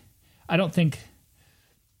like I don't think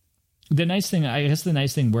the nice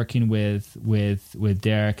thing working with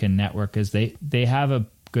Derek and Network is they have a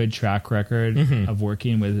good track record of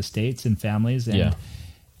working with estates and families, and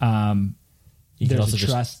there's a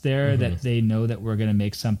trust there that they know that we're going to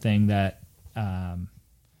make something that,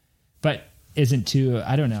 but isn't too,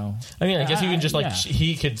 I don't know. I mean, I guess you can just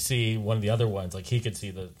he could see one of the other ones, like he could see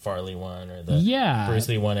the Farley one or the Bruce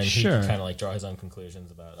Lee one, and he could kind of like draw his own conclusions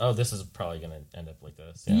about, this is probably going to end up like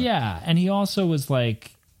this. Yeah. And he also was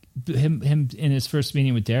like, him in his first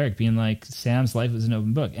meeting with Derek being like, Sam's life was an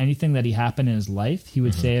open book. Anything that he happened in his life, he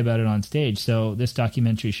would say about it on stage. So this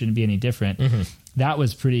documentary shouldn't be any different. That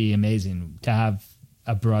was pretty amazing to have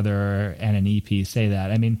a brother and an EP say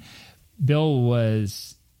that. I mean, Bill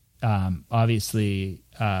was obviously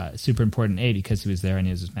super important, A, because he was there and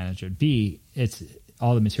he was his manager. B, it's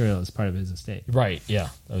all the material is part of his estate. Right, yeah.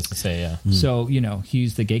 I was to say, yeah. So,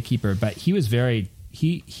 he's the gatekeeper, but he was very...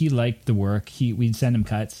 He liked the work. We'd send him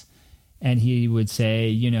cuts, and he would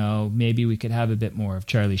say, maybe we could have a bit more of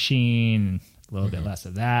Charlie Sheen, a little bit less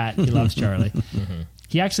of that. He loves Charlie.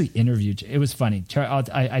 He actually interviewed. It was funny.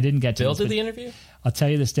 I didn't get to Bill did the interview? I'll tell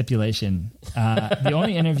you the stipulation. The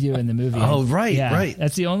only interview in the movie. Oh, right, right.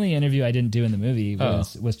 That's the only interview I didn't do in the movie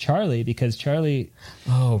was Charlie, because Charlie.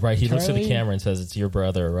 Oh, right. He looks at the camera and says, "It's your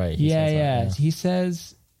brother," right? He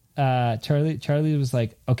says, Charlie was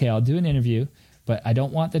like, "Okay, I'll do an interview, but I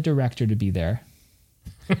don't want the director to be there."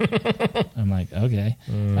 I'm like, okay.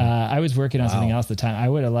 I was working on something else at the time. I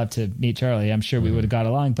would have loved to meet Charlie. I'm sure we would have got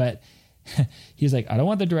along, but he's like, I don't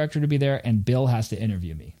want the director to be there, and Bill has to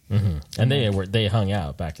interview me. And they hung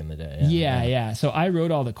out back in the day. Yeah. So I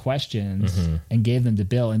wrote all the questions and gave them to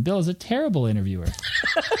Bill, and Bill is a terrible interviewer.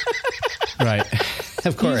 Right.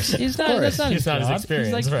 Of course. He's not. That's not his job. His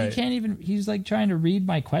experience. He's like, right. he can't even. He's like trying to read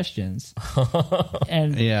my questions.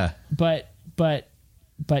 And Yeah. but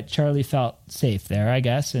Charlie felt safe there, I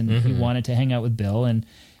guess, and he wanted to hang out with Bill, and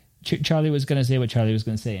Charlie was going to say what Charlie was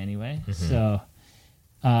going to say anyway. So,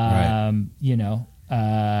 you know,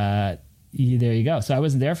 there you go. So I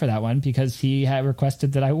wasn't there for that one because he had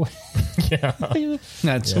requested that I would. That's It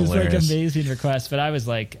was like hilarious. an amazing request, but I was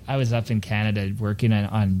up in Canada working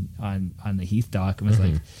on the Heath doc and was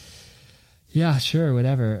like, yeah, sure,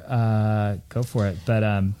 whatever, go for it.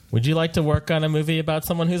 But Would you like to work on a movie about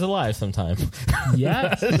someone who's alive sometime?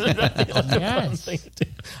 yes, yes. I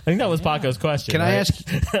think that was Paco's question. Can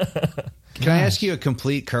I ask you a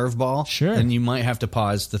complete curveball? Sure. And you might have to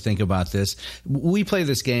pause to think about this. We play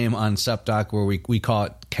this game on SupDoc where we call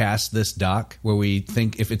it Cast This Doc, where we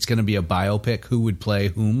think if it's going to be a biopic, who would play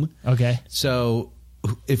whom. Okay. So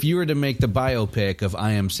if you were to make the biopic of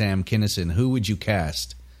I Am Sam Kinison, who would you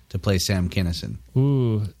cast to play Sam Kinison?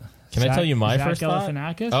 Ooh. Can I tell you my Zach first thought?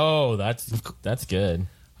 Galifianakis? Oh, that's good.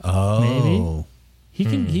 Oh. Maybe. He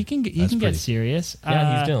can pretty- get serious.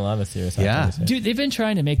 Yeah, he's doing a lot of serious acting. Yeah. Dude, they've been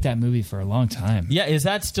trying to make that movie for a long time. Yeah, is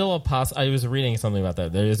that still a I was reading something about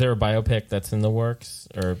that. Is there a biopic that's in the works,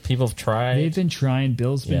 or people have tried? They've been trying.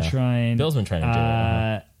 Bill's been trying. Bill's been trying to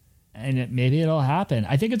do it. And maybe it'll happen.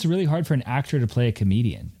 I think it's really hard for an actor to play a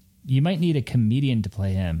comedian. You might need a comedian to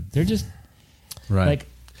play him. They're just Right. like,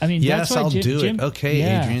 I mean, Yes, that's why I'll Jim, do it. Okay,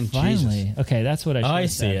 Adrian, finally. Jesus. Okay, that's what I should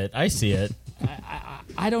have I said. see it.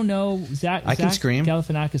 I don't know. I can scream.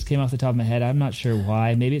 Galifianakis came off the top of my head. I'm not sure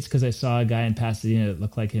why. Maybe it's because I saw a guy in Pasadena that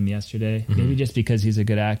looked like him yesterday. Maybe just because he's a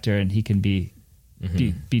good actor and he can be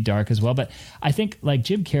dark as well. But I think like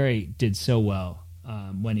Jim Carrey did so well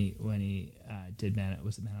when he did Man on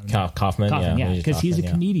the Moon? Kaufman, yeah, because he's a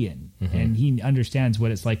comedian and he understands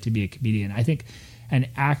what it's like to be a comedian. I think an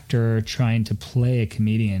actor trying to play a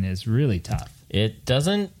comedian is really tough. It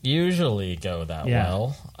doesn't usually go that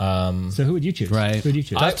well. So who would you choose? Right. Who would you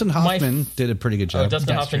choose? Dustin Hoffman did a pretty good job.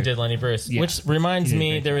 Dustin Hoffman did Lenny Bruce, which reminds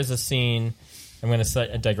me there is a scene. I'm going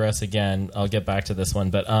to digress again. I'll get back to this one,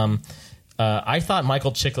 but I thought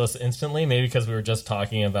Michael Chiklis instantly, maybe because we were just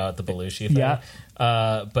talking about the Belushi thing. Yeah.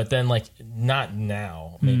 But then, like, not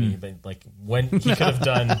now, maybe, but like when he could have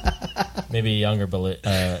done maybe younger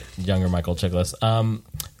Michael Chiklis.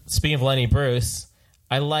 Speaking of Lenny Bruce,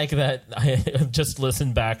 I like that. I just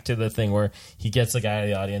listened back to the thing where he gets the guy in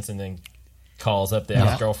the audience and then calls up the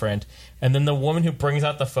ex-girlfriend, and then the woman who brings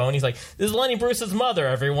out the phone, he's like, "This is Lenny Bruce's mother,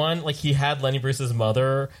 everyone." Like, he had Lenny Bruce's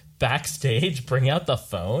mother backstage bring out the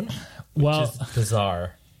phone, which is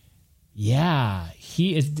bizarre. Yeah,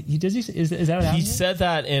 is that what happened? He said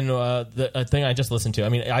that in the thing I just listened to. I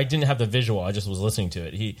mean, I didn't have the visual; I just was listening to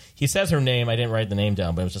it. He says her name. I didn't write the name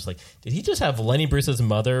down, but it was just like, did he just have Lenny Bruce's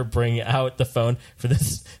mother bring out the phone for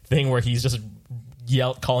this thing where he's just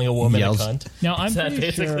calling a woman a cunt? No, I'm is that pretty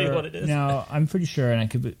basically sure, what it is? No, I'm pretty sure, and I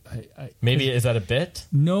could. Maybe is that a bit?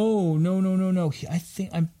 No. I think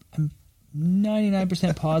I'm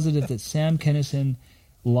 99% positive that Sam Kinison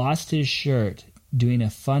lost his shirt doing a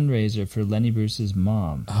fundraiser for Lenny Bruce's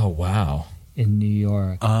mom. Oh wow! In New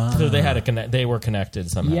York, so they had they were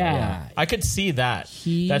connected somehow. Yeah, I could see that.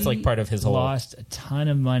 That's like part of his whole. Lost a ton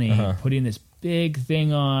of money putting this big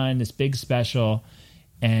thing on, this big special,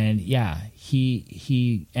 and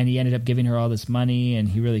he ended up giving her all this money, and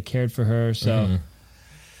he really cared for her. So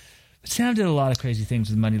Sam did a lot of crazy things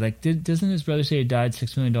with money. Like, doesn't his brother say he died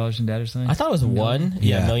 $6 million in debt or something? I thought it was $1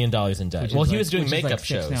 million in debt. Well, he was doing makeup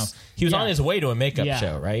shows. Now. He was on his way to a makeup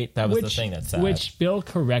show, right? That was the thing that's sad. Which Bill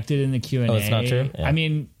corrected in the Q&A. Oh, it's not true? Yeah. I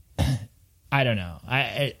mean, I don't know.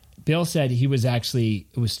 Bill said he was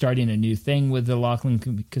starting a new thing with the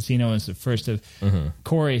Laughlin Casino. It was the first of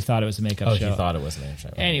Corey thought it was a makeup show. Oh, he thought it was a makeup show.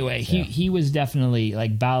 Anyway, he was definitely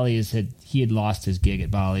like Bally's he had lost his gig at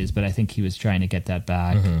Bally's, but I think he was trying to get that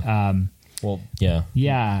back. But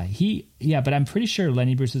I'm pretty sure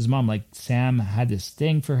Lenny Bruce's mom, like Sam, had this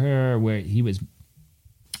thing for her where he was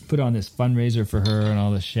put on this fundraiser for her and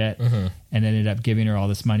all this shit, and ended up giving her all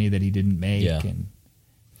this money that he didn't make. Yeah. And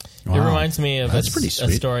It reminds me of a pretty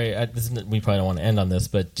sweet. story. We probably don't want to end on this,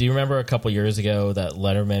 but do you remember a couple years ago that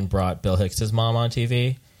Letterman brought Bill Hicks's mom on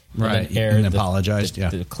TV? Right, and apologized.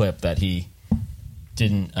 The clip that he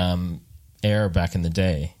didn't air back in the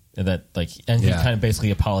day. He kind of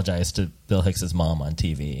basically apologized to Bill Hicks's mom on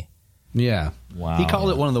TV. Yeah. Wow. He called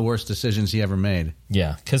it one of the worst decisions he ever made.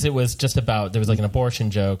 Yeah, because it was just about, there was like an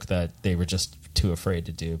abortion joke that they were just too afraid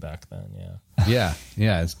to do back then. Yeah,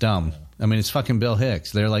 it's dumb. I mean, it's fucking Bill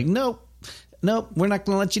Hicks. They're like, nope, we're not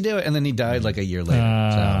going to let you do it. And then he died like a year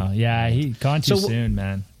later. Yeah, he gone too soon,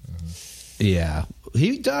 man. Yeah.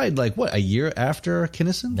 He died like, what, a year after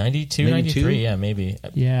Kinison? 92, 93, yeah, maybe.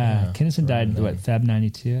 Yeah, Kinison died, Feb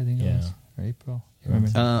 92, I think it was, or April.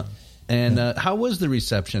 Remember? How was the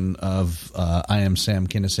reception of I Am Sam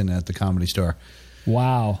Kinison at the Comedy Store?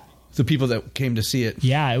 Wow. The people that came to see it.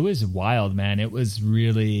 Yeah, it was wild, man. It was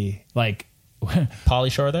really like...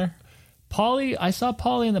 Pauly Shore there? I saw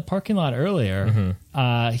Pauly in the parking lot earlier.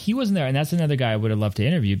 He wasn't there, and that's another guy I would have loved to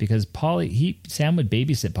interview because Sam would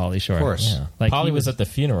babysit Pauly Shore. Of course. Yeah. Like Pauly was at the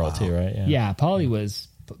funeral too, right? Yeah, Pauly was...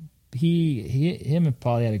 Him and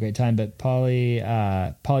Pauly had a great time, but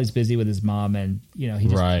Pauly's busy with his mom, and he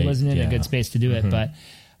just wasn't in a good space to do it.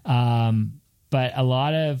 But a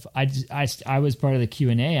lot of I was part of the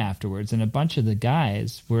Q&A afterwards, and a bunch of the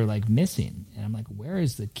guys were like missing, and I'm like, where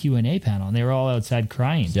is the Q&A panel? And they were all outside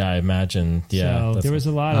crying. Yeah, I imagine. Yeah, so there was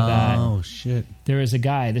a lot of that. Oh shit! There was a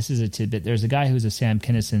guy. This is a tidbit. There's a guy who's a Sam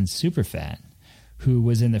Kinison super fan, who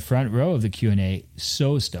was in the front row of the Q&A,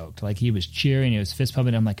 so stoked. Like, he was cheering, he was fist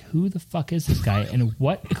pumping. I'm like, who the fuck is this guy, and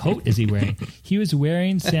what coat is he wearing? He was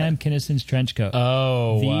wearing Sam Kinison's trench coat.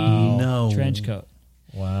 Oh, wow. No. Trench coat.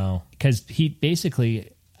 Wow. Because he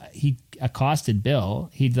accosted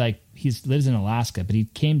Bill. He lives in Alaska, but he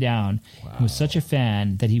came down and was such a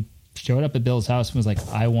fan that he showed up at Bill's house and was like,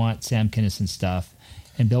 I want Sam Kinison stuff.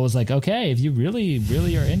 And Bill was like, okay, if you really,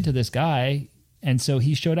 really are into this guy. And so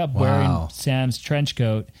he showed up wearing Sam's trench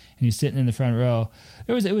coat, and he's sitting in the front row.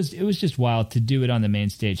 It was just wild to do it on the main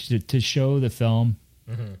stage, to show the film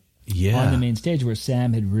on the main stage where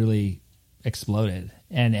Sam had really exploded,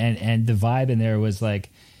 and the vibe in there was like,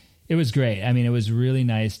 it was great. I mean, it was really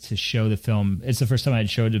nice to show the film. It's the first time I'd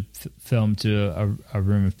showed a film to a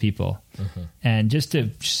room of people, and just to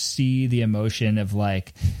see the emotion of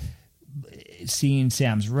like seeing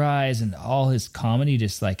Sam's rise and all his comedy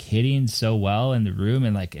just like hitting so well in the room,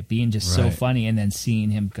 and like it being just so funny, and then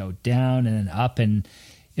seeing him go down and then up, and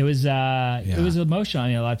it was emotional. I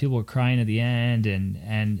mean, a lot of people were crying at the end,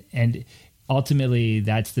 and ultimately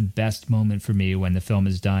that's the best moment for me, when the film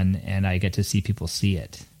is done and I get to see people see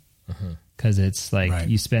it, because it's like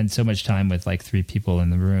you spend so much time with like 3 people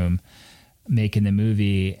in the room making the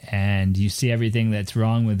movie, and you see everything that's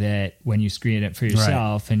wrong with it when you screen it for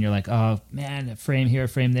yourself, and you're like, oh man, a frame here, a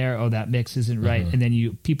frame there, oh that mix isn't right, and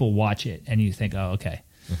then people watch it and you think, oh okay,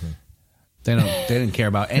 they didn't care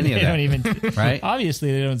about any of that. They don't even right?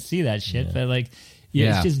 Obviously they don't see that shit, but like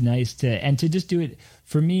it's just nice to just do it.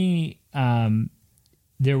 For me,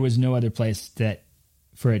 there was no other place that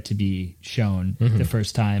for it to be shown the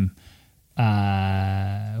first time.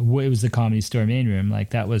 It was the Comedy Store main room. Like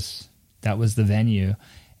that was the venue,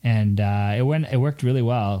 and it worked really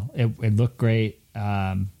well. It looked great.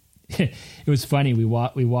 It was funny. We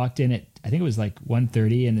walked in at, I think it was like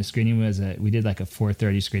 1:30, and the screening was we did like a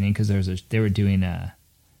 4:30 screening, because they were doing a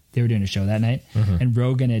show that night, and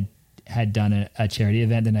Rogan had done a charity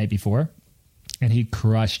event the night before, and he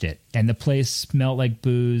crushed it. And the place smelled like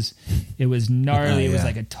booze. It was gnarly. It was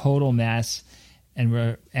like a total mess.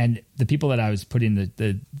 And the people that I was putting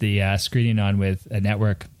the screening on with at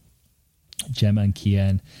Network, Gemma and Kia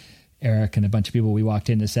and Eric and a bunch of people, we walked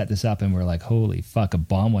in to set this up, and we're like, holy fuck, a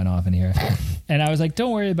bomb went off in here. And I was like,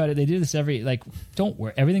 don't worry about it. They do this don't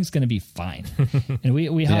worry. Everything's going to be fine. And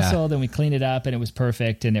we hustled and we cleaned it up, and it was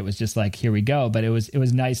perfect. And it was just like, here we go. But it was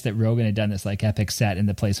nice that Rogan had done this like epic set, and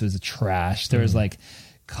the place was trash. There was like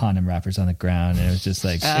condom wrappers on the ground, and it was just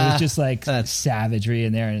like savagery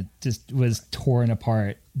in there, and it just was torn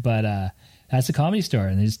apart. But that's a Comedy Store,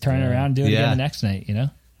 and they just turn it around and do it again the next night,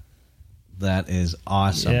 That is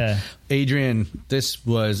awesome. Yeah. Adrian, this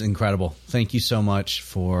was incredible. Thank you so much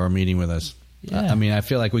for meeting with us. Yeah. I mean, I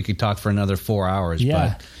feel like we could talk for another 4 hours,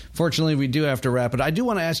 but fortunately we do have to wrap it. I do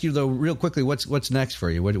want to ask you though, real quickly, what's next for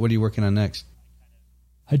you? What are you working on next?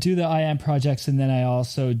 I do the I AM projects, and then I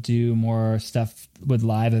also do more stuff with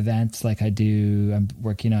live events. Like I'm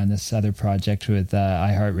working on this other project with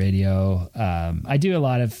iHeartRadio. I do a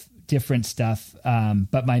lot of different stuff,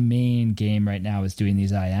 but my main game right now is doing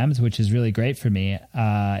these IMs, which is really great for me.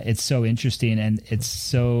 It's so interesting, and it's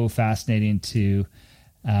so fascinating to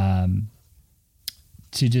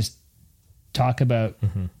just talk about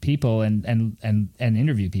people and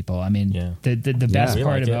interview people. I mean, the best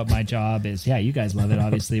part about my job is, you guys love it.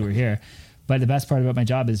 Obviously we're here, but the best part about my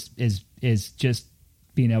job is just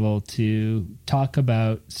being able to talk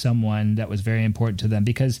about someone that was very important to them,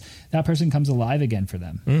 because that person comes alive again for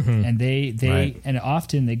them. And they Right. and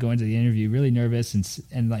often they go into the interview really nervous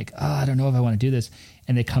and like, oh, I don't know if I want to do this.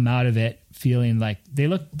 And they come out of it feeling like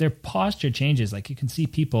their posture changes. Like you can see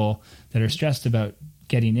people that are stressed about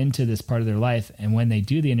getting into this part of their life. And when they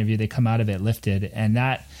do the interview, they come out of it lifted, and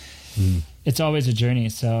that it's always a journey.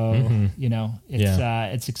 So, you know,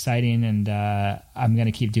 it's exciting, and I'm going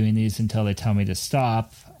to keep doing these until they tell me to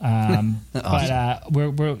stop. But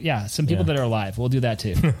we're some people that are alive. We'll do that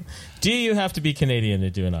too. Do you have to be Canadian to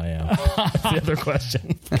do an I Am? That's the other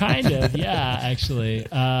question. Kind of, yeah, actually.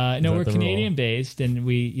 No, we're Canadian based, and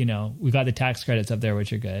we got the tax credits up there,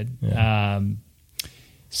 which are good. Yeah.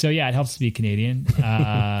 So yeah, it helps to be Canadian.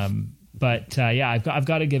 But I've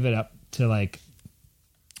got to give it up to, like,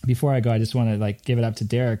 before I go, I just want to like give it up to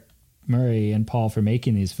Derek Murray and Paul for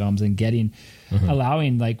making these films and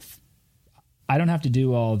allowing, like, I don't have to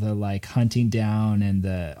do all the like hunting down and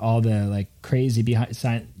all the like crazy behind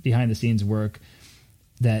the scenes work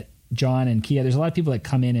that John and Kia. There's a lot of people that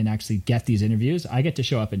come in and actually get these interviews. I get to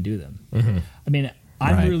show up and do them. I mean,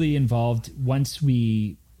 I'm really involved once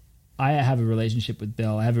I have a relationship with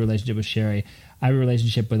Bill. I have a relationship with Sherry. I have a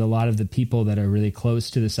relationship with a lot of the people that are really close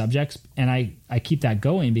to the subjects. And I keep that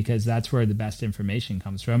going because that's where the best information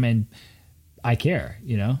comes from. And I care,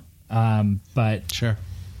 but Sure.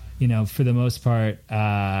 For the most part,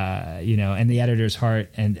 and the editor's heart.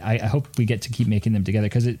 And I hope we get to keep making them together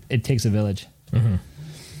because it takes a village.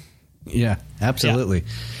 Yeah, absolutely. Yeah.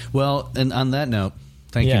 Well, and on that note,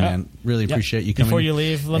 thank you, man. Really appreciate you coming. Before you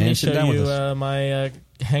leave, let me show you my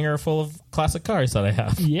hangar full of classic cars that I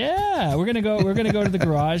have. Yeah, we're gonna go to the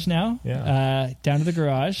garage now. Down to the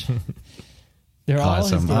garage. They're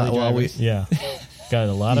awesome. all Got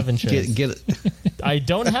a lot of insurance. Get it. I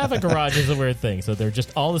don't have a garage is a weird thing, so they're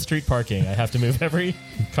just all the street parking. I have to move every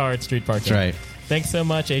car at street parking. That's right. Thanks so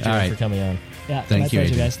much, Adrian, for coming on. Yeah, thank you,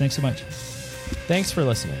 pleasure, Adrian. guys. Thanks so much. Thanks for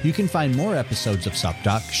listening. You can find more episodes of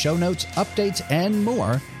SupDoc, show notes, updates, and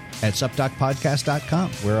more at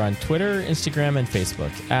supdocpodcast.com. We're on Twitter, Instagram, and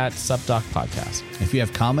Facebook at SupDoc Podcast. If you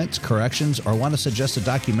have comments, corrections, or want to suggest a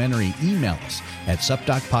documentary, email us at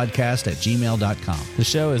supdocpodcast@gmail.com. The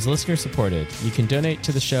show is listener supported. You can donate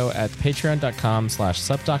to the show at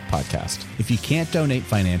patreon.com/SupDocPodcast. If you can't donate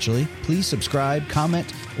financially, please subscribe,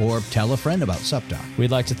 comment, or tell a friend about SupDoc.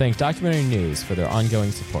 We'd like to thank Documentary News for their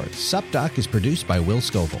ongoing support. SupDoc is produced by Will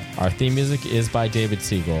Scoville. Our theme music is by David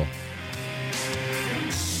Siegel.